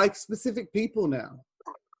people, like specific people now,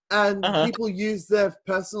 and people use their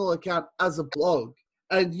personal account as a blog,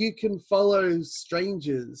 and you can follow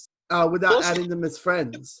strangers without adding them as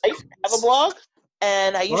friends. I used to have a blog,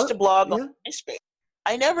 and I used to blog on Facebook.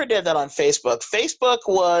 I never did that on Facebook.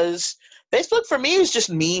 Facebook for me was just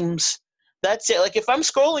memes. That's it. Like if I'm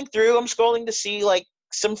scrolling through, I'm scrolling to see like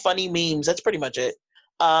some funny memes. That's pretty much it.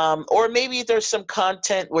 Or maybe there's some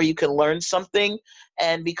content where you can learn something,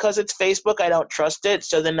 and because it's Facebook, I don't trust it.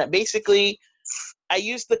 So then basically I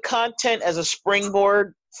use the content as a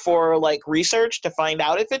springboard for like research to find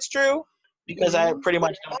out if it's true, because I pretty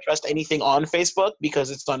much don't trust anything on Facebook because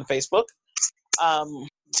it's on Facebook.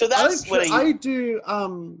 So that's what I do.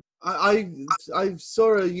 I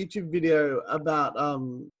saw a YouTube video about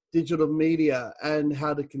digital media and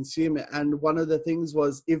how to consume it, and one of the things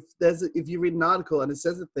was if you read an article and it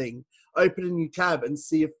says a thing, open a new tab and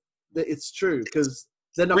see if it's true, because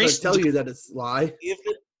they're not going to tell you that it's a lie.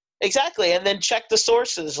 Exactly, and then check the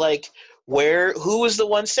sources, like who is the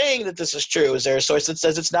one saying that this is true? Is there a source that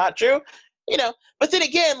says it's not true? But then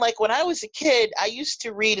again, like when I was a kid, I used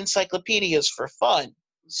to read encyclopedias for fun.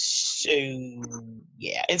 So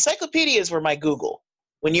yeah, encyclopedias were my Google.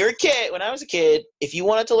 When I was a kid, if you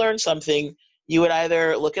wanted to learn something, you would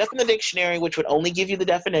either look it up in the dictionary, which would only give you the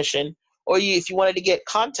definition, or if you wanted to get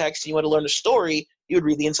context and you wanted to learn a story, you would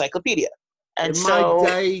read the encyclopedia. And in my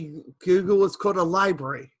day, Google was called a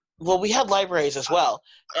library. Well, we had libraries as well,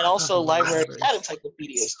 and also libraries had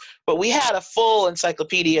encyclopedias, but we had a full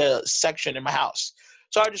encyclopedia section in my house.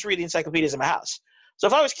 So I would just read the encyclopedias in my house. So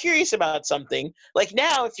if I was curious about something, like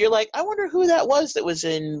now, if you're like, I wonder who that was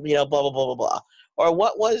in, blah, blah, blah, blah, blah, or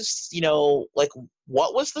what was,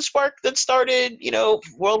 what was the spark that started,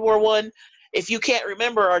 World War I? If you can't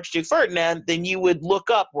remember Archduke Ferdinand, then you would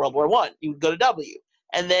look up World War I. You would go to W.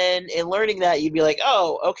 And then in learning that, you'd be like,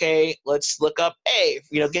 oh, okay, let's look up A,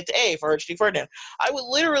 get to A for Archduke Ferdinand. I would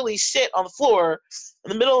literally sit on the floor, in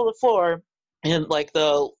the middle of the floor, in like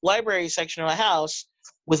the library section of my house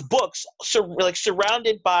with books, like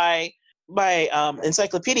surrounded by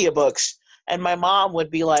encyclopedia books. And my mom would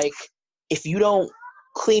be like, if you don't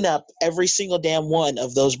clean up every single damn one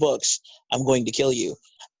of those books, I'm going to kill you.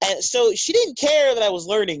 And so she didn't care that I was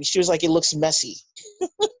learning. She was like, it looks messy.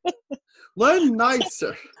 Learn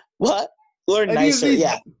nicer. What? Learn Any nicer, of these,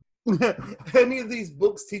 yeah. Any of these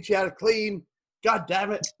books teach you how to clean? God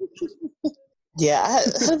damn it. Yeah, I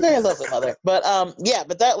had a very lovely mother. But yeah,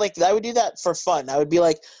 but that, like, I would do that for fun. I would be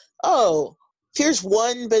like, oh, here's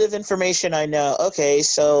one bit of information I know. Okay,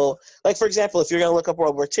 so, like, for example, if you're going to look up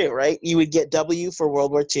World War II, right, you would get W for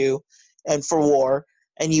World War II and for war,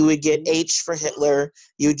 and you would get H for Hitler,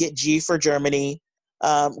 you would get G for Germany.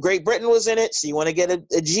 Great Britain was in it, so you want to get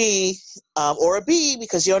a G or a B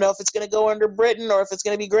because you don't know if it's going to go under Britain or if it's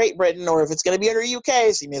going to be Great Britain or if it's going to be under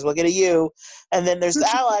UK, so you may as well get a U. And then there's the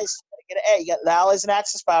Allies. Get an A. You got the Allies and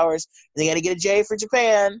Axis powers. And you got to get a J for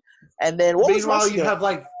Japan. And then what was Meanwhile,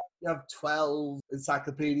 Russia? you have 12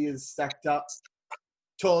 encyclopedias stacked up,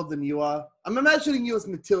 taller than you are. I'm imagining you as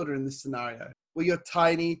Matilda in this scenario, where you're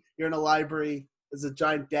tiny, you're in a library, there's a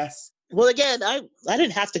giant desk. Well, again, I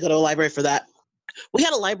didn't have to go to a library for that. We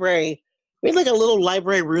had a library. We had like a little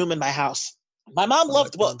library room in my house. My mom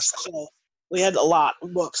loved books, so we had a lot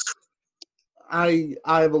of books. I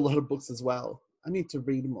have a lot of books as well. I need to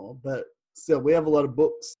read more, but still, we have a lot of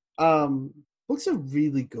books. Books are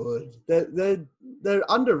really good. They're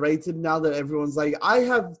underrated now that everyone's like, I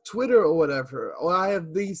have Twitter or whatever, or I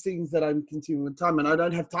have these things that I'm consuming with time, and I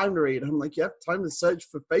don't have time to read. I'm like, you have time to search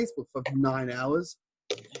for Facebook for 9 hours.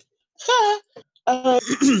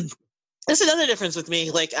 That's another difference with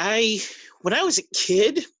me. Like when I was a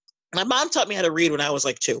kid, my mom taught me how to read when I was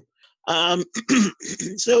like 2.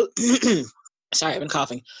 So sorry, I've been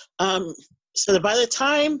coughing. So that by the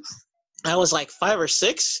time I was like 5 or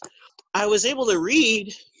 6, I was able to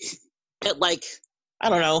read at like, I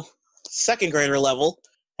don't know, second grader level.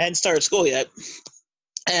 I hadn't started school yet.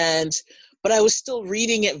 But I was still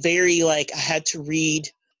reading it very like I had to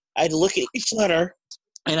look at each letter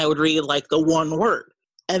and I would read like the one word.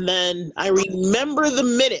 And then I remember the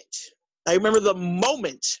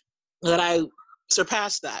moment that I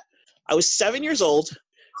surpassed that. I was 7 years old.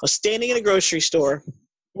 I was standing in a grocery store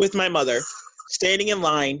with my mother, standing in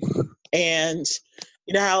line, and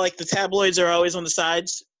you know how like the tabloids are always on the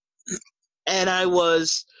sides? And I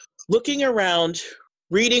was looking around,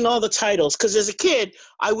 reading all the titles, because as a kid,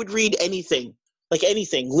 I would read anything,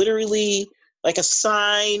 literally like a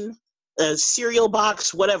sign, a cereal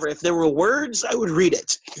box, whatever. If there were words, I would read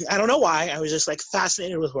it. I don't know why. I was just like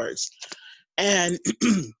fascinated with words. And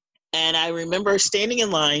and I remember standing in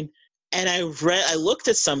line and I looked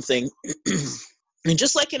at something and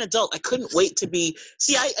just like an adult, I couldn't wait to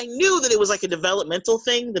I knew that it was like a developmental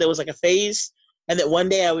thing, that it was like a phase and that one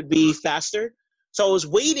day I would be faster. So I was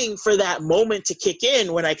waiting for that moment to kick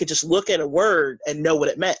in when I could just look at a word and know what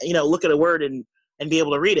it meant, look at a word and be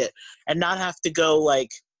able to read it and not have to go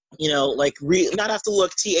not have to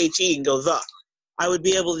look THE and go the. I would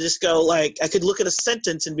be able to just go I could look at a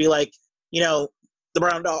sentence and be like, the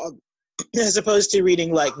brown dog, as opposed to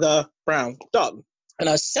reading like the brown dog. And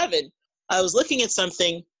I was 7, I was looking at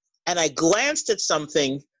something and I glanced at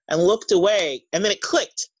something and looked away and then it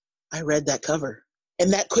clicked. I read that cover. In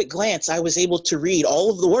that quick glance, I was able to read all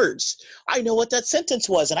of the words. I know what that sentence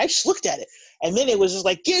was and I just looked at it. And then it was just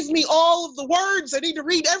like, give me all of the words. I need to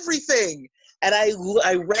read everything. And I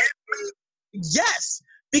read, yes,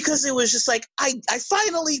 because it was just like, I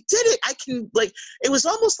finally did it. I can it was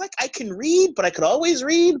almost like I can read, but I could always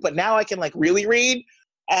read, but now I can really read.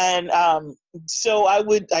 And so I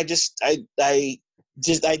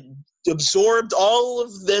absorbed all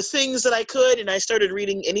of the things that I could, and I started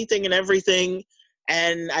reading anything and everything,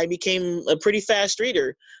 and I became a pretty fast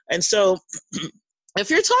reader. And so if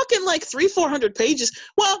you're talking 300-400 pages,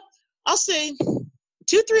 well, I'll say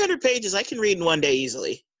 200-300 pages I can read in one day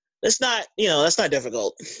easily. That's not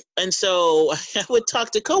difficult. And so I would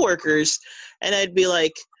talk to coworkers and I'd be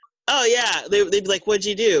like, oh yeah, they'd be like, what'd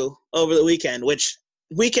you do over the weekend? Which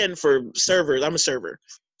weekend for servers, I'm a server.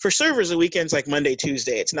 For servers, the weekend's like Monday,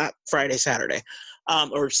 Tuesday. It's not Friday, Saturday,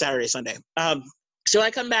 or Saturday, Sunday. So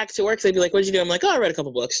I come back to work, they'd be like, what'd you do? I'm like, oh, I read a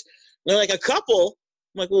couple books. And they're like, a couple?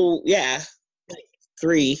 I'm like, well, yeah,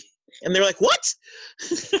 3. And they're like, what?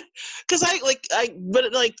 Because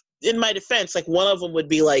in my defense, one of them would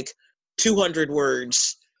be 200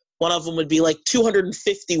 words. One of them would be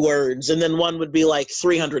 250 words. And then one would be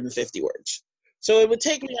 350 words. So it would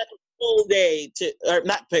take me a full day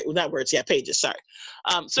not words, yeah, pages, sorry.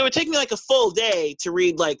 So it would take me a full day to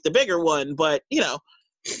read the bigger one, but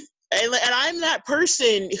And I'm that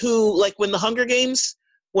person who, like, when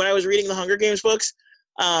I was reading the Hunger Games books,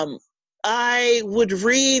 I would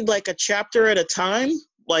read like a chapter at a time,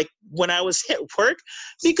 like when I was at work,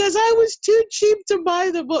 because I was too cheap to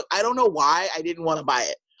buy the book. I don't know why I didn't want to buy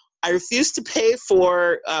it. I refused to pay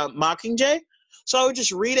for Mockingjay, so I would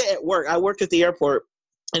just read it at work. I worked at the airport,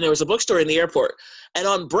 and there was a bookstore in the airport. And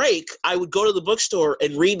on break, I would go to the bookstore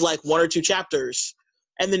and read like 1 or 2 chapters,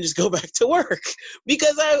 and then just go back to work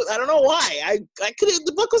because I don't know why. I could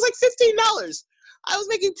the book was like $15. I was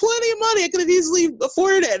making plenty of money. I could have easily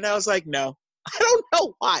afforded it, and I was like, no, I don't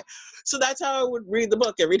know why. So that's how I would read the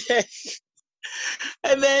book every day.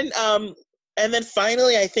 And then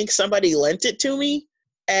finally, I think somebody lent it to me,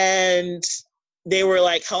 and they were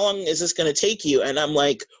like, "How long is this going to take you?" And I'm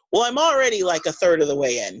like, "Well, I'm already like a third of the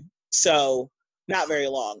way in, so not very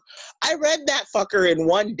long." I read that fucker in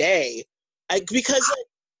one day, because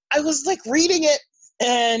I was like reading it,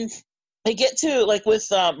 and I get to like with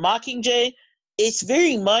Mockingjay. It's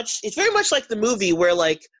very much like the movie where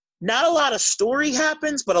like not a lot of story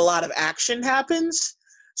happens, but a lot of action happens.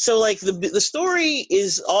 So like the story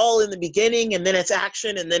is all in the beginning, and then it's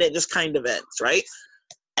action, and then it just kind of ends, right?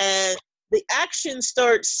 And the action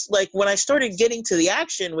starts like when I started getting to the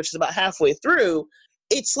action, which is about halfway through,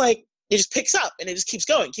 it's like it just picks up and it just keeps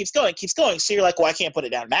going. So you're like, well, I can't put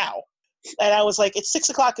it down now. And I was like, it's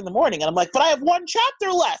 6:00 in the morning, and I'm like, but I have 1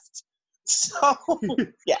 chapter left. So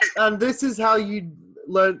yeah. And this is how you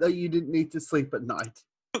learned that you didn't need to sleep at night.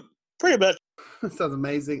 Pretty much. Sounds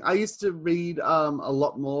amazing. I used to read a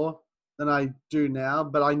lot more than I do now,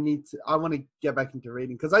 but I want to get back into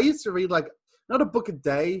reading, because I used to read like not a book a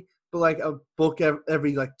day, but like a book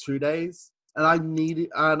every like 2 days, and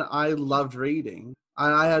I loved reading.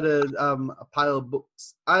 And I had a pile of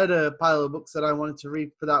books. I had a pile of books that I wanted to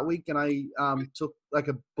read for that week, and I took like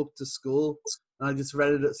a book to school, and I just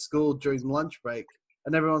read it at school during lunch break.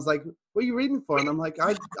 And everyone's like, "What are you reading for?" And I'm like,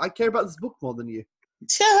 I care about this book more than you.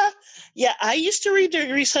 Yeah, I used to read during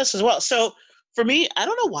recess as well. So for me, I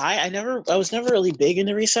don't know why I was never really big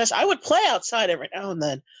into recess. I would play outside every now and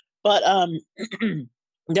then, but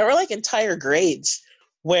there were like entire grades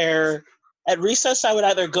where at recess I would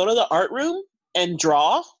either go to the art room and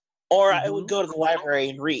draw, or I would go to the library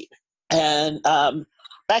and read. And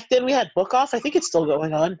back then we had book off. I think it's still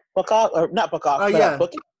going on. Book off, or not book off, but yeah.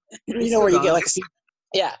 book. You know where you get like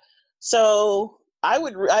yeah. So I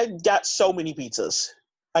got so many pizzas.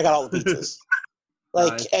 I got all the pizzas.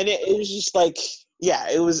 Like, nice. And it was just like, yeah,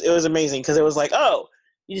 it was amazing, because it was like, oh,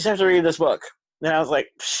 you just have to read this book. And I was like,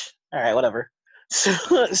 all right, whatever. So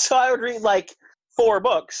I would read like 4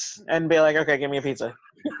 books and be like, okay, give me a pizza.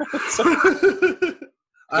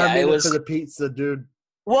 I'm in it for the pizza, dude.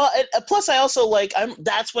 Well, plus I also like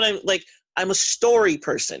I'm a story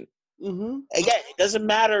person. Mm-hmm. Again, it doesn't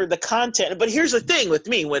matter the content, but here's the thing with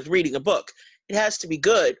me with reading a book: it has to be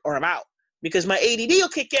good, or I'm out, because my ADD will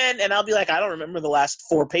kick in, and I'll be like, I don't remember the last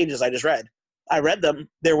 4 pages I just read. I read them;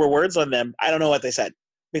 there were words on them. I don't know what they said,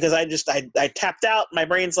 because I tapped out. My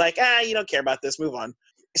brain's like, you don't care about this. Move on.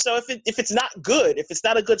 So if it's not good, if it's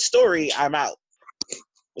not a good story, I'm out.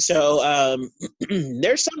 So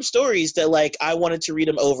there's some stories that like I wanted to read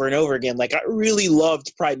them over and over again. Like I really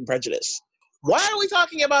loved Pride and Prejudice. Why are we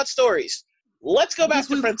talking about stories? Let's go back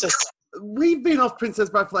to Princess Bride. We've been off Princess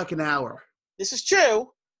Bride for like an hour. This is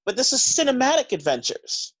true, but this is cinematic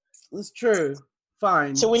adventures. That's true.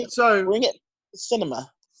 Fine. So bring it to cinema.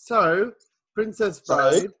 So Princess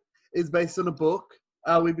Bride is based on a book.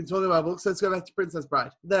 We've been talking about books. So let's go back to Princess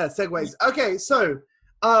Bride. There, segues. Okay, so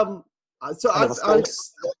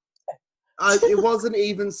it wasn't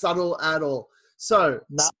even subtle at all. So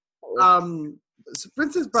so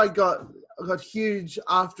Princess Bride got huge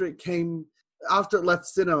after it left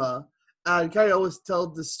cinema, and Cary always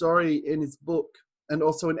told the story in his book and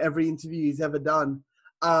also in every interview he's ever done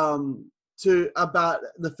about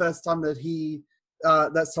the first time that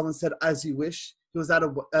that someone said "as you wish." He was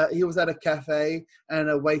at a cafe, and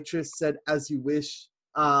a waitress said "as you wish"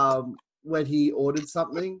 when he ordered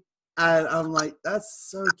something, and I'm like, that's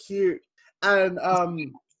so cute. And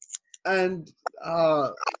Sean,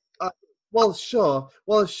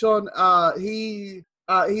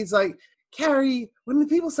 he's like, Cary, when the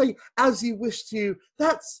people say "as you wish to,"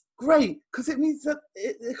 that's great, because it means that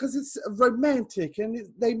because it's romantic, and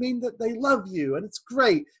they mean that they love you, and it's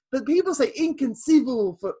great. But people say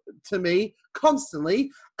 "inconceivable" to me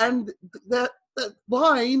constantly, and that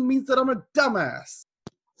line means that I'm a dumbass.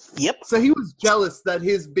 Yep. So he was jealous that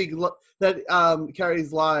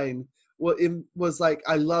Cary's line was like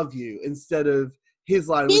 "I love you" instead of his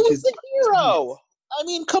line. He was the hero. I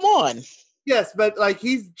mean, come on. Yes, but like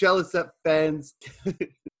he's jealous that fans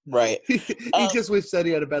Right. he just wished that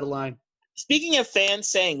he had a better line. Speaking of fans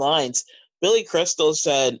saying lines, Billy Crystal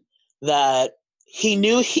said that he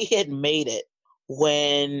knew he had made it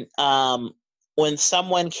when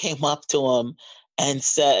someone came up to him and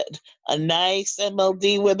said, "A nice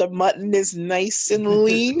MLD where the mutton is nice and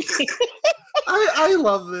lean." I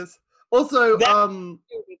love this. Also,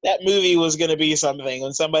 that movie was going to be something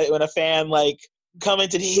when a fan like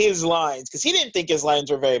commented his lines, because he didn't think his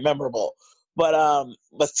lines were very memorable, but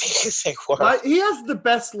they were. He has the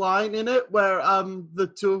best line in it where the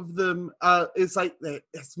two of them it's like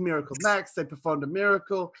it's Miracle Max, they performed a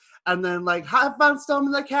miracle, and then like have fun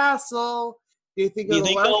storming the castle. Do you think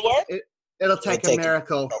it'll work? It'll take a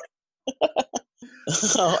miracle.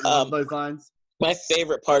 I love those lines. My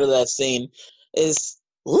favorite part of that scene is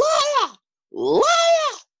liar, liar,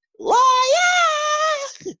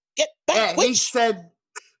 liar. Get back, witch. He said,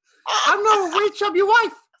 "I'm not a witch. I'm your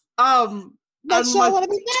wife." Not sure I want to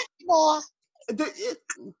be back anymore.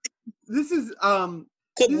 This is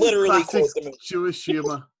could literally quote the Jewish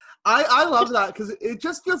humor. I love that because it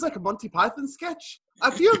just feels like a Monty Python sketch.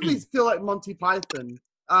 A few of these feel like Monty Python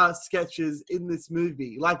sketches in this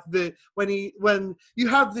movie, like when you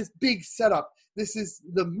have this big setup. This is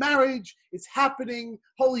the marriage. It's happening.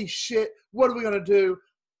 Holy shit! What are we gonna do?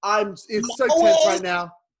 It's so tense right now.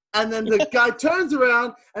 And then the guy turns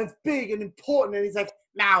around and it's big and important, and he's like,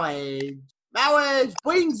 "Marriage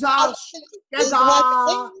brings us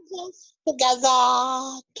together.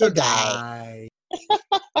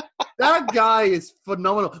 That guy is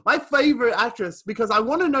phenomenal. My favorite actress, because I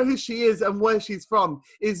want to know who she is and where she's from,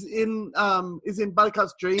 is in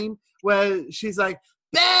Buttercup's Dream, where she's like,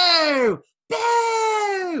 "Boo!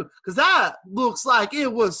 Boo!" Because that looks like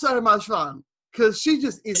it was so much fun. Because she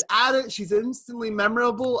just is at it. She's instantly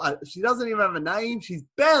memorable. She doesn't even have a name. She's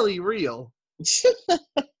barely real.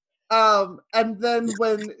 And then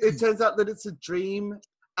when it turns out that it's a dream,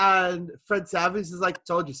 and Fred Savage is like,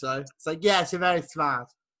 "Told you so." It's like, "Yes, you're very smart."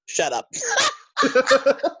 Shut up.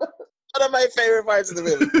 One of my favorite parts of the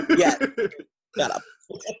movie. Yeah. Shut up.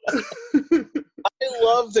 I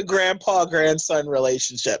love the grandpa-grandson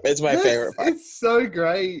relationship. It's my favorite part. It's so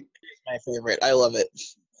great. It's my favorite. I love it.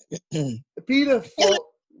 Peter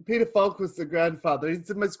Falk was the grandfather. He's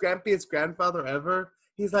the most grumpiest grandfather ever.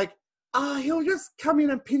 He's like, he'll just come in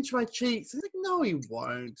and pinch my cheeks. He's like, "No, he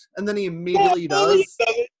won't." And then he immediately does.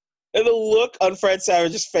 And the look on Fred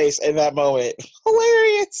Savage's face in that moment,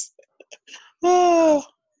 hilarious. Oh,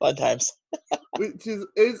 fun times. Which is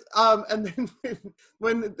and then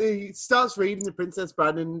when he starts reading The Princess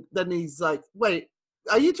Bride, and then he's like, "Wait,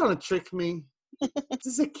 are you trying to trick me? Is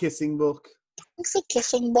this a kissing book?" It's a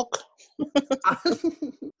kissing book.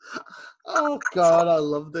 Oh God, I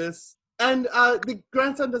love this. And the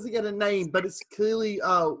grandson doesn't get a name, but it's clearly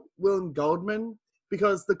William Goldman,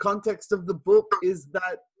 because the context of the book is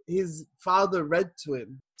that his father read to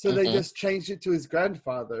him. So they just changed it to his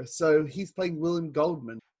grandfather. So he's playing William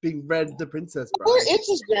Goldman, being read The Princess Bride. Where is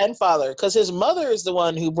his grandfather? Because his mother is the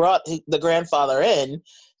one who brought the grandfather in.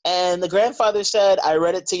 And the grandfather said, "I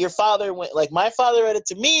read it to your father. Like my father read it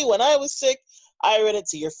to me when I was sick. I read it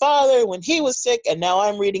to your father when he was sick. And now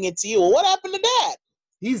I'm reading it to you." Well, what happened to Dad?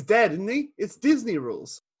 He's dead, isn't he? It's Disney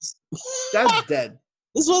rules. Dad's dead.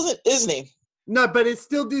 This wasn't Disney. No, but it's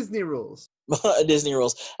still Disney rules. Disney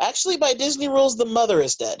rules. Actually, by Disney rules, the mother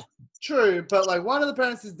is dead. True, but like one of the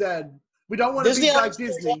parents is dead. We don't want to be like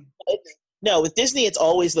Disney. No, with Disney, it's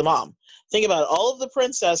always the mom. Think about it. All of the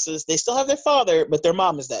princesses, they still have their father, but their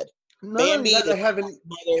mom is dead. No, Bambi, they haven't.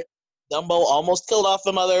 Mother, Dumbo almost killed off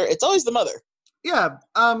the mother. It's always the mother. Yeah,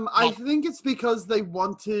 I think it's because they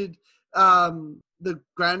wanted the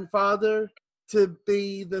grandfather to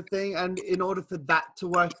be the thing, and in order for that to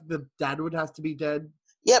work, the dad would have to be dead.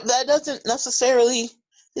 Yep, that doesn't necessarily.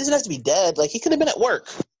 He doesn't have to be dead. Like, he could have been at work.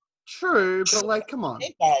 True, but like, come on.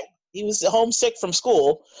 He was homesick from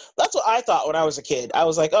school. That's what I thought when I was a kid. I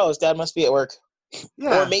was like, "Oh, his dad must be at work."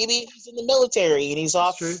 Yeah. Or maybe he's in the military and he's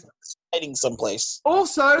off fighting someplace.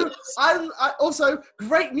 Also, also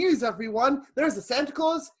great news, everyone. There's a Santa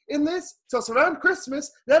Claus in this, so it's around Christmas.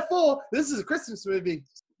 Therefore, this is a Christmas movie.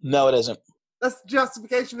 No, it isn't. That's the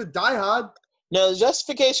justification for Die Hard. No, the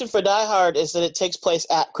justification for Die Hard is that it takes place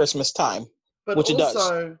at Christmas time, but which also,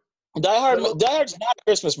 it does. Die Hard's not a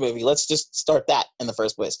Christmas movie. Let's just start that in the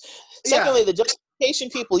first place. Secondly, the justification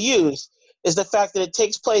people use is the fact that it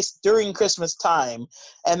takes place during Christmas time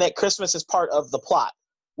and that Christmas is part of the plot,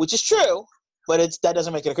 which is true, but that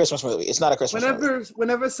doesn't make it a Christmas movie. It's not a Christmas movie.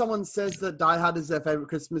 Whenever someone says that Die Hard is their favorite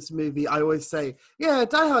Christmas movie, I always say, "Yeah,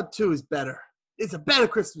 Die Hard 2 is better. It's a better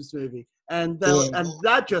Christmas movie." And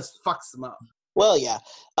that just fucks them up. Well, yeah.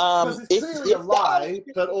 Because it's clearly a lie,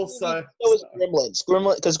 but also... So is Gremlins.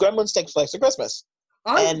 Because Gremlins takes place at Christmas.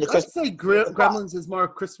 I'd say Gremlins is more a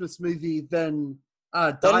Christmas movie than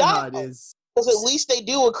Die Hard is. Because at least they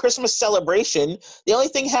do a Christmas celebration. The only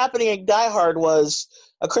thing happening in Die Hard was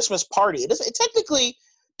a Christmas party. It technically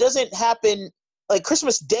doesn't happen, like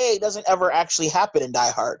Christmas Day doesn't ever actually happen in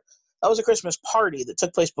Die Hard. That was a Christmas party that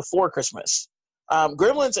took place before Christmas.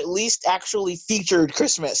 Gremlins at least actually featured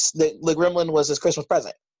Christmas. The Gremlin was his Christmas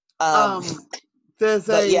present. There's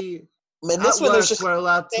a... Yeah. And this one, we're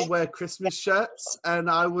allowed to wear Christmas shirts, and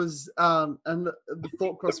I was and the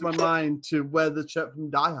thought crossed my mind to wear the shirt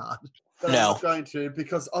from Die Hard. But I'm not going to,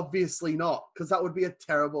 because obviously not, because that would be a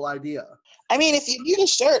terrible idea. I mean, if you need a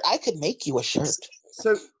shirt, I could make you a shirt.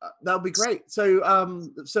 So that would be great.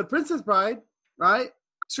 So Princess Bride, right?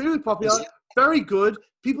 Extremely popular, very good.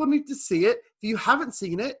 People need to see it. If you haven't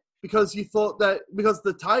seen it because you thought that because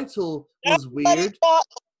the title was weird,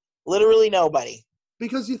 literally nobody.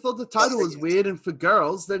 Because you thought the title was weird and for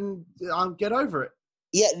girls, then get over it.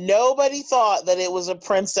 Yeah, nobody thought that it was the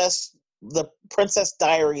Princess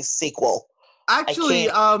Diaries sequel. Actually,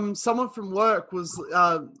 someone from work was.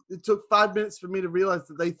 It took 5 minutes for me to realize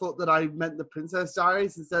that they thought that I meant the Princess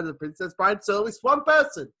Diaries instead of the Princess Bride. So at least one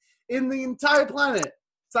person in the entire planet,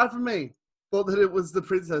 aside from me, thought that it was the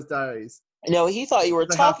Princess Diaries. No, he thought you were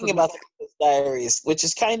talking about the Princess Diaries, which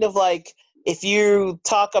is kind of like. If you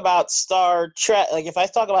talk about Star Trek, like if I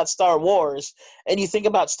talk about Star Wars and you think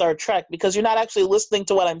about Star Trek, because you're not actually listening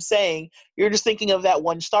to what I'm saying, you're just thinking of that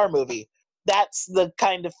one Star movie. That's the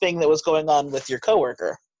kind of thing that was going on with your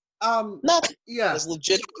coworker. Not was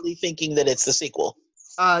legitimately thinking that it's the sequel.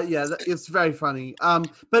 It's very funny.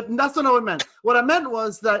 But that's not what I meant. What I meant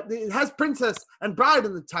was that it has Princess and Bride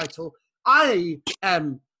in the title. I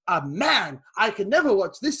am a man. I can never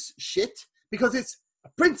watch this shit because it's a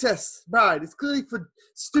Princess Bride. It's clearly for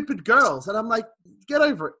stupid girls. And I'm like, get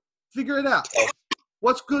over it. Figure it out.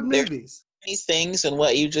 Watch good movies. These things and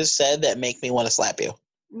what you just said that make me want to slap you.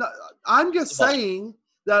 No, I'm just saying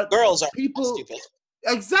that girls are people stupid.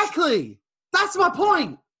 Exactly. That's my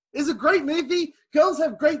point. It's a great movie. Girls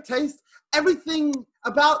have great taste. Everything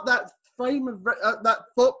about that frame of that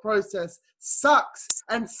thought process sucks.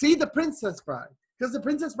 And see the Princess Bride, because the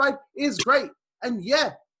Princess Bride is great. And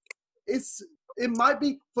yeah, it might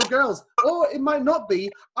be for girls, or it might not be.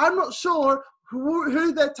 I'm not sure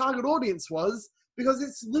who their target audience was, because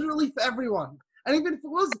it's literally for everyone. And even if it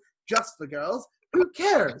was just for girls, who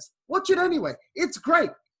cares? Watch it anyway. It's great.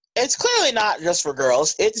 It's clearly not just for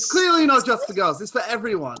girls. It's clearly not just for girls. It's for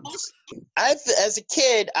everyone. As a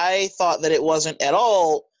kid, I thought that it wasn't at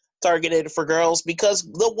all targeted for girls because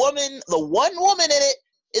the one woman in it,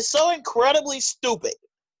 is so incredibly stupid.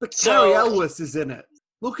 But Cary Elwes is in it.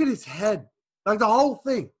 Look at his head. Like the whole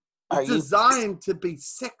thing. It's designed to be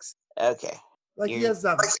sexy. Okay. Like he has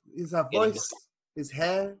that voice, his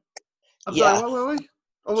hair. I'm sorry, what were we?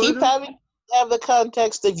 Keep have the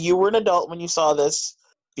context of you were an adult when you saw this,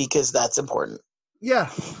 because that's important. Yeah.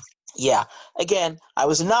 Yeah. Again, I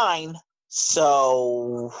was 9,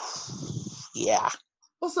 so yeah.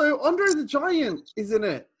 Also, Andre the Giant is in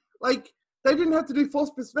it. Like, they didn't have to do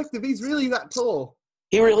false perspective. He's really that tall.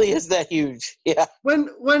 He really is that huge. Yeah. When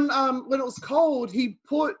it was cold, he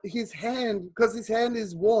put his hand, because his hand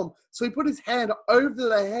is warm, so he put his hand over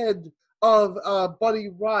the head of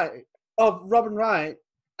Robin Wright,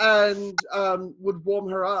 and would warm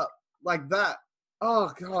her up like that.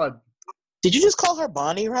 Oh God. Did you just call her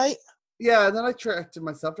Bonnie Wright? Yeah, and then I corrected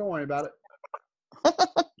myself. Don't worry about it.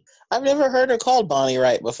 I've never heard her called Bonnie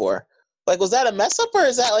Wright before. Like, was that a mess up or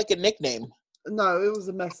is that like a nickname? No, it was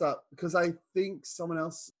a mess up because I think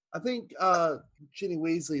Ginny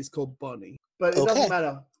Weasley is called Bonnie, but it doesn't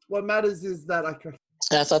matter. What matters is that I corrected.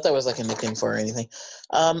 I thought that was like a nickname for her or anything.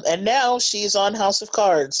 And now she's on House of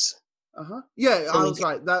Cards. Yeah, I was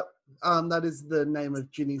right. That is the name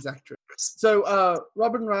of Ginny's actress. So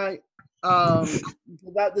Robin Wright.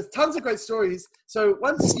 There's tons of great stories. So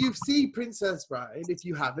once you see Princess Bride, if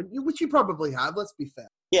you haven't, which you probably have, let's be fair.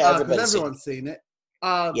 Yeah, everyone's seen it.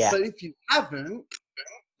 But if you haven't,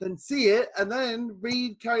 then see it and then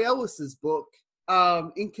read Cary Elwes's book,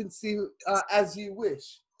 As You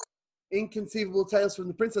Wish, Inconceivable Tales from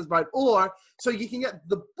the Princess Bride. Or so you can get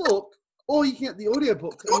the book, or you can get the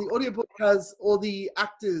audiobook. And the audiobook has all the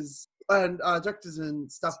actors and directors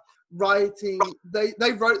and stuff writing.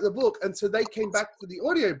 They wrote the book, and so they came back to the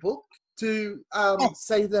audiobook to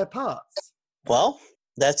say their parts. Well,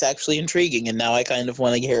 that's actually intriguing, and now I kind of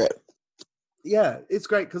want to hear it. Yeah, it's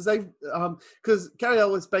great because Cary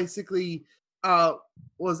Elwes basically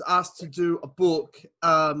was asked to do a book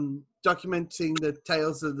documenting the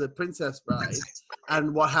tales of the Princess Bride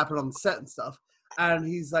and what happened on set and stuff. And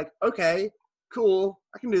he's like, okay, cool,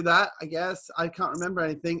 I can do that, I guess. I can't remember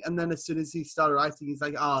anything. And then as soon as he started writing, he's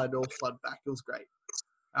like, oh, it all flooded back. It was great.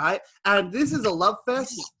 All right? And this is a love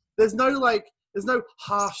fest. There's no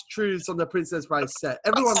harsh truths on the Princess Bride set.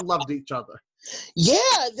 Everyone loved each other. Yeah,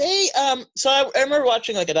 they so I remember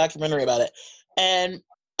watching like a documentary about it. And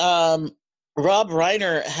Rob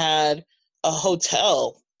Reiner had a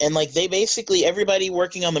hotel, and like they basically, everybody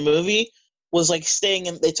working on the movie was like staying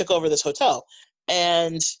in, they took over this hotel,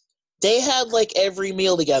 and they had like every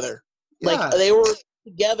meal together. Yeah. Like they were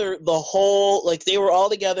together the whole, like they were all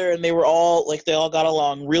together, and they were all like, they all got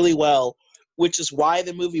along really well, which is why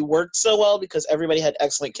the movie worked so well, because everybody had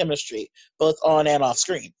excellent chemistry, both on and off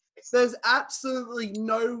screen. There's absolutely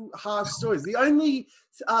no harsh stories. The only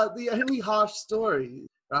harsh story,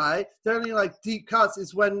 right? The only like deep cuts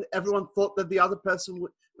is when everyone thought that the other person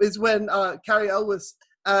is when Carrie Elwes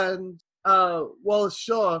and Wallace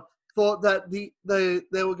Shaw thought that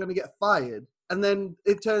they were going to get fired, and then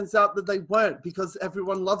it turns out that they weren't, because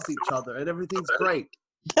everyone loves each other and everything's great.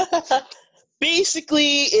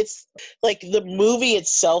 Basically, it's like the movie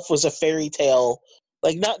itself was a fairy tale.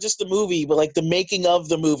 Like, not just the movie, but like the making of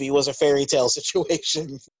the movie was a fairy tale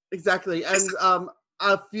situation. Exactly. And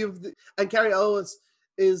and Carrie Elwes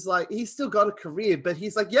is like, he's still got a career, but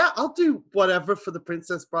he's like, yeah, I'll do whatever for the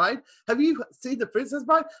Princess Bride. Have you seen the Princess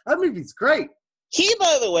Bride? That movie's great. He,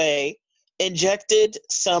 by the way, injected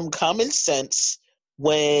some common sense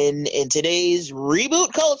when, in today's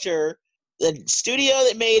reboot culture, the studio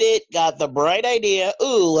that made it got the bright idea,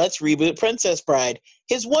 ooh, let's reboot Princess Bride.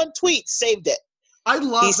 His one tweet saved it. I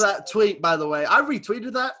love that tweet, by the way. I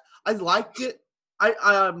retweeted that. I liked it.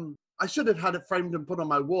 I should have had it framed and put on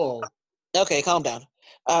my wall. Okay, calm down.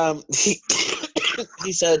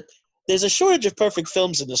 He said, there's a shortage of perfect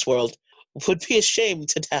films in this world. Would be a shame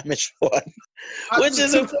to damage one. Which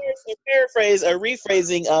is, of course, a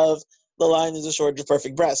rephrasing of the line, there's a shortage of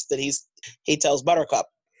perfect breasts, that he tells Buttercup.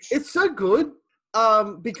 It's so good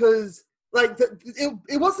because like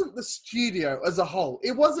it wasn't the studio as a whole.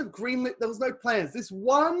 It wasn't greenlit. There was no plans. This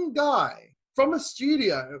one guy from a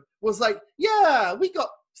studio was like, yeah, we got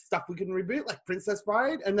stuff we can reboot, like Princess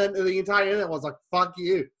Bride. And then the entire internet was like, fuck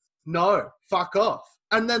you. No, fuck off.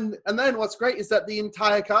 And then what's great is that the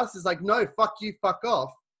entire cast is like, no, fuck you, fuck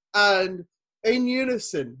off. And in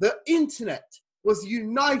unison, the internet was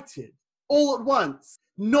united all at once,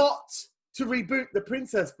 not to reboot the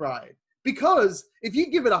Princess Bride. Because if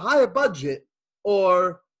you give it a higher budget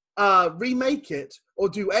or remake it or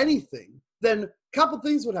do anything, then a couple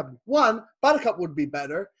things would happen. One, Buttercup would be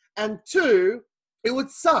better. And two, it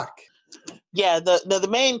would suck. Yeah, the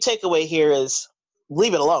main takeaway here is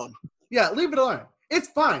leave it alone. Yeah, leave it alone. It's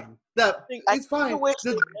fine. It's fine.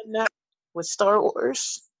 With Star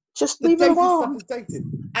Wars, just leave it alone. Stuff is dated.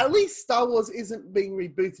 At least Star Wars isn't being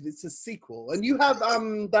rebooted. It's a sequel. And you have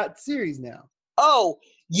that series now. Oh,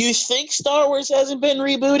 you think Star Wars hasn't been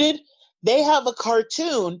rebooted? They have a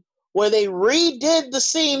cartoon where they redid the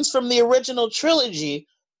scenes from the original trilogy,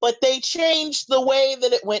 but they changed the way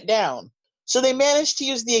that it went down. So they managed to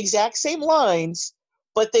use the exact same lines,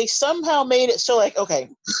 but they somehow made it so, like, okay,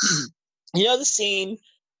 you know the scene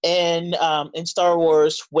in Star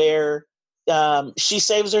Wars where she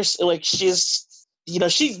saves her, like, she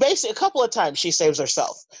basically a couple of times she saves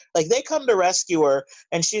herself. Like, they come to rescue her,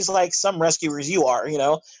 and she's like, some rescuers you are,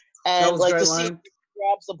 and like the scene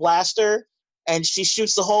grabs the blaster and she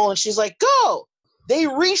shoots the hole and she's like, go. They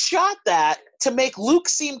reshot that to make Luke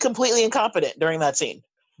seem completely incompetent during that scene.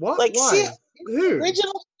 What? Like, why? The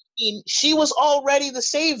original scene, she was already the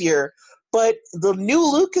savior, but the new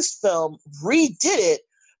Lucasfilm redid it,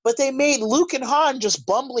 but they made Luke and Han just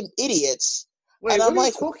bumbling idiots. Wait, and what I'm are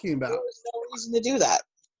like, you talking about? There's no reason to do that.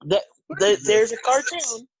 There's a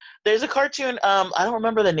cartoon. There's a cartoon. I don't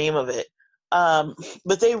remember the name of it.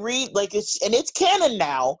 But they it's canon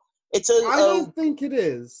now. I don't think it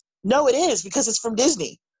is. No, it is, because it's from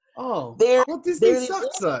Disney. Oh, Disney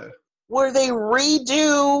sucks though. Where they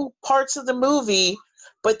redo parts of the movie,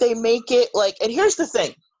 but they make it like. And here's the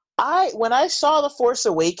thing: when I saw The Force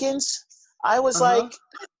Awakens, I was like,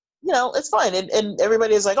 it's fine. And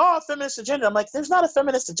everybody is like, oh, feminist agenda. I'm like, there's not a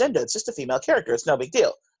feminist agenda. It's just a female character. It's no big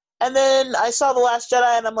deal. And then I saw The Last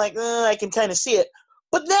Jedi, and I'm like, I can kind of see it.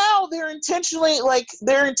 But now they're intentionally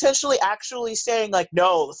actually saying, like,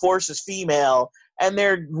 no, the Force is female. And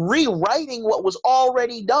they're rewriting what was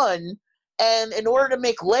already done. And in order to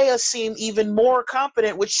make Leia seem even more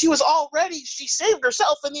competent, which she saved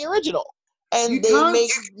herself in the original. And You they can't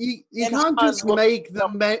make you and can't Han just look make the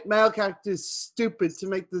dumb. male characters stupid to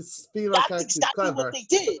make the female That's characters exactly what clever. they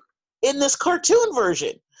did in this cartoon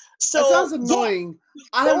version. That sounds So yeah, annoying.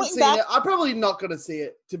 I haven't going seen back, it. I'm probably not going to see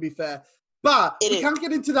it, to be fair. But it we is. can't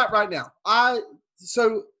get into that right now.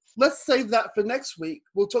 So let's save that for next week.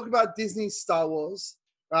 We'll talk about Disney's Star Wars,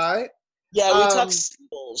 right? Yeah, we talk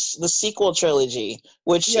sequels, the sequel trilogy,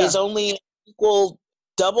 which Yeah. is only equal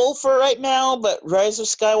double for right now, but Rise of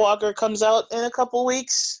Skywalker comes out in a couple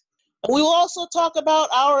weeks. And we will also talk about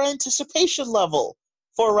our anticipation level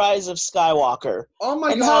for Rise of Skywalker. Oh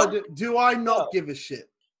my And god, how- do I not Oh. give a shit?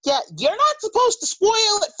 Yeah, you're not supposed to spoil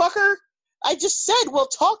it, fucker. I just said we'll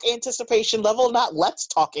talk anticipation level, not let's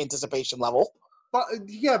talk anticipation level. But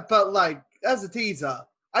yeah, but like as a teaser,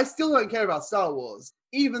 I still don't care about Star Wars,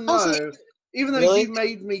 even Oh, so though Really? you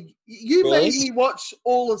made me Really? made me watch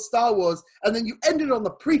all of Star Wars, and then you ended on the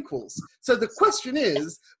prequels. So the question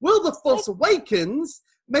is, will The Force Awakens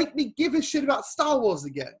make me give a shit about Star Wars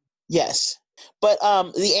again? Yes. But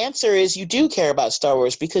the answer is you do care about Star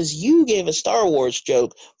Wars because you gave a Star Wars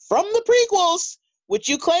joke from the prequels, which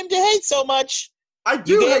you claim to hate so much. I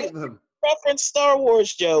do You gave hate them. Reference Star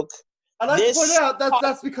Wars joke. And I like to This- point out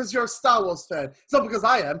that's because you're a Star Wars fan. It's not because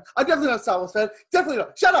I am. I'm definitely not a Star Wars fan. Definitely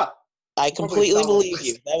not. Shut up. I completely Star Wars. believe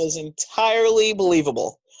you. That was entirely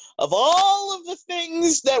believable. Of all of the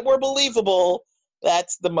things that were believable,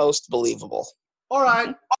 that's the most believable. All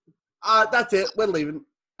right. That's it. We're leaving.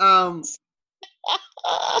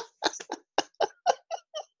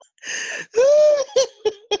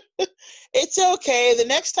 It's okay. The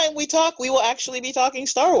next time we talk, we will actually be talking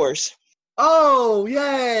Star Wars. Oh,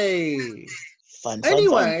 yay. Fun.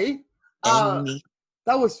 Anyway, fun.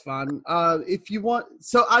 that was fun. If you want,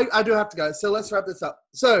 so I do have to go. So let's wrap this up.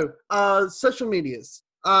 So, social medias.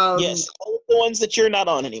 Yes, all the ones that you're not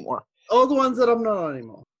on anymore. All the ones that I'm not on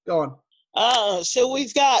anymore. Go on. So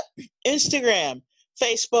we've got Instagram,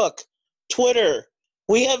 Facebook, Twitter.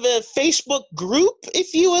 We have a Facebook group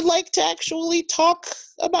if you would like to actually talk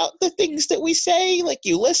about the things that we say. Like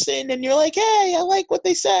you listen and you're like, hey, I like what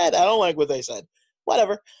they said. I don't like what they said.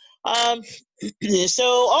 Whatever. So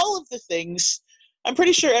all of the things, I'm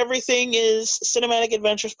pretty sure everything is Cinematic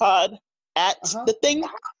Adventures Pod at the thing.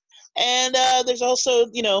 And there's also,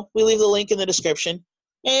 we leave the link in the description.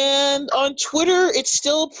 And on Twitter, it's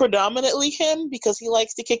still predominantly him because he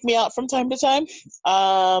likes to kick me out from time to time.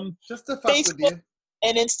 Just to fuck with you.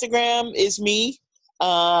 And Instagram is me.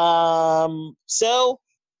 So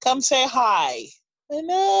come say hi.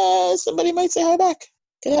 And somebody might say hi back.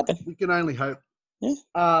 Could happen. We can only hope.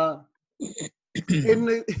 Yeah.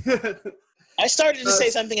 I started to say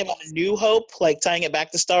something about A New Hope, like tying it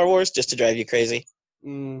back to Star Wars, just to drive you crazy.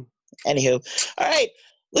 Anywho. All right.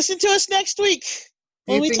 Listen to us next week.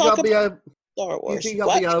 Do you think I'll be able? Star Wars. Do you think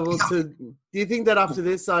I'll be able to? Do you think that after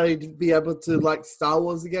this I'd be able to like Star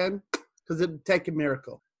Wars again? Because it'd take a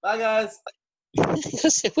miracle. Bye, guys.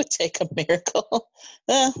 Because it would take a miracle.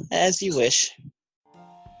 As you wish.